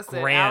Fantasy. It's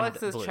Listen, Grand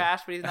Alex is Blue.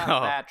 trash, but he's not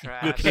Oh. that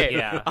trash. Okay.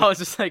 Yeah. I was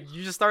just like,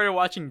 you just started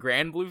watching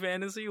Grand Blue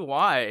Fantasy?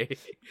 Why?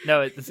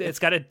 No, it's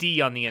got a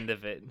D on the end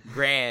of it.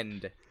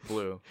 Grand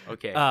Blue.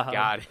 Okay, Uh-huh.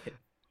 got it.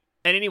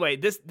 And anyway,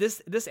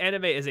 this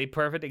anime is a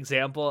perfect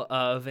example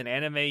of an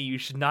anime you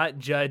should not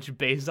judge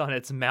based on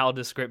its Mal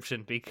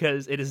description,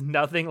 because it is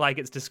nothing like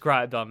it's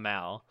described on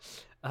Mal.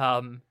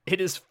 It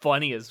is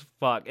funny as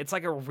fuck. It's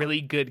like a really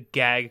good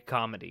gag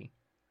comedy.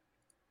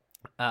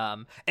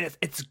 And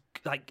it's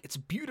like it's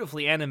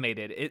beautifully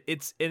animated.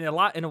 It's in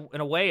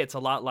a way it's a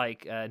lot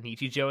like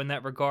Nichijou in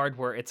that regard,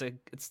 where it's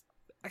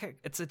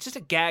just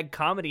a gag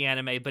comedy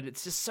anime, but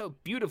it's just so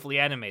beautifully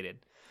animated.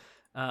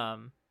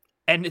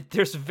 And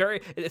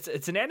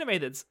it's an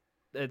anime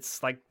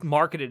that's like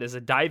marketed as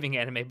a diving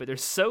anime, but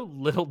there's so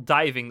little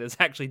diving that's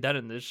actually done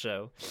in this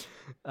show.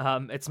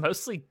 It's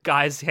mostly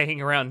guys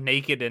hanging around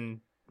naked and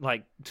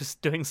like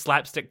just doing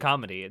slapstick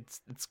comedy.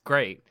 It's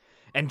great,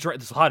 and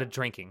there's a lot of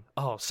drinking.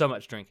 Oh, so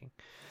much drinking.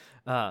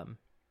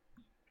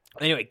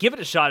 Anyway, give it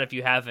a shot if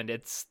you haven't.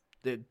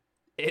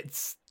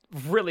 It's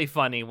really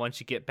funny once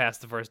you get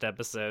past the first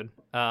episode.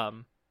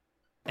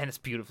 And it's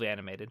beautifully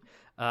animated.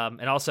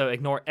 And also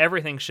ignore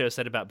everything Sho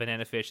said about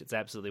Banana Fish. It's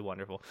absolutely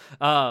wonderful.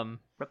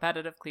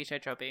 Repetitive cliche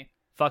tropey.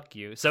 Fuck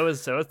you. So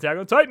is Attack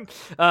on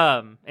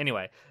Titan.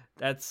 Anyway,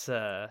 that's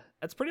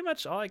pretty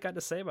much all I got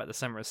to say about the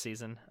summer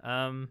season.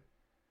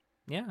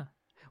 Yeah.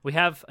 We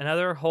have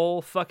another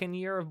whole fucking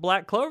year of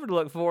Black Clover to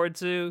look forward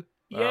to.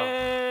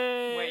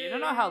 Yay! Wait, you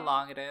don't know how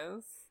long it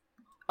is?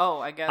 Oh,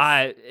 I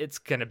guess It's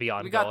gonna be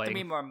ongoing. we got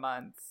 3 more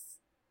months.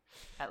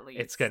 At least.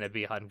 It's gonna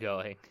be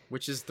ongoing.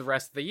 Which is the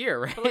rest of the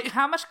year, right? But like,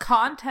 how much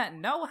content?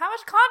 No, how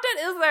much content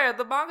is there?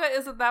 The manga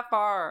isn't that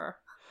far.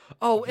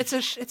 Oh, it's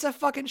a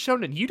fucking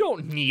shonen. You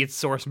don't need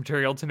source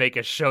material to make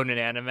a shonen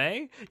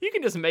anime. You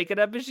can just make it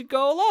up as you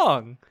go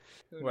along.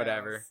 Who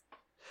Whatever. knows?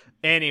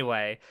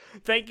 Anyway,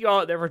 thank you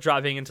all out there for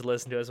dropping in to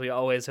listen to us. We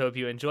always hope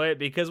you enjoy it,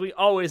 because we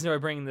always know we're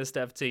bringing this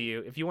stuff to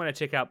you. If you want to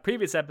check out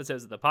previous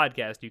episodes of the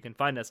podcast, you can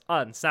find us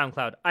on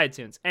SoundCloud,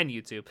 iTunes, and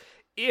YouTube.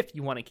 If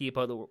you want to keep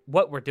up with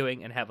what we're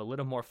doing and have a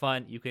little more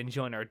fun, you can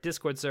join our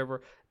Discord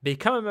server,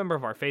 become a member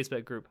of our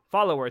Facebook group,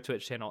 follow our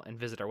Twitch channel, and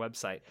visit our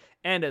website.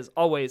 And as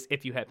always,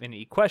 if you have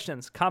any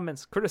questions,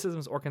 comments,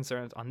 criticisms, or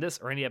concerns on this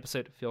or any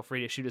episode, feel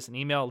free to shoot us an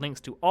email.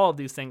 Links to all of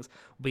these things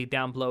will be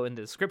down below in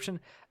the description.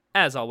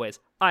 As always,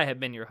 I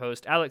have been your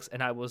host, Alex,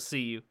 and I will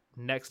see you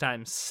next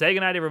time. Say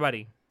goodnight,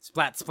 everybody.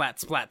 Splat, splat,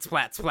 splat,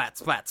 splat, splat,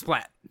 splat,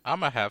 splat.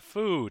 I'ma have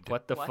food.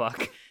 What the What?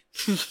 fuck?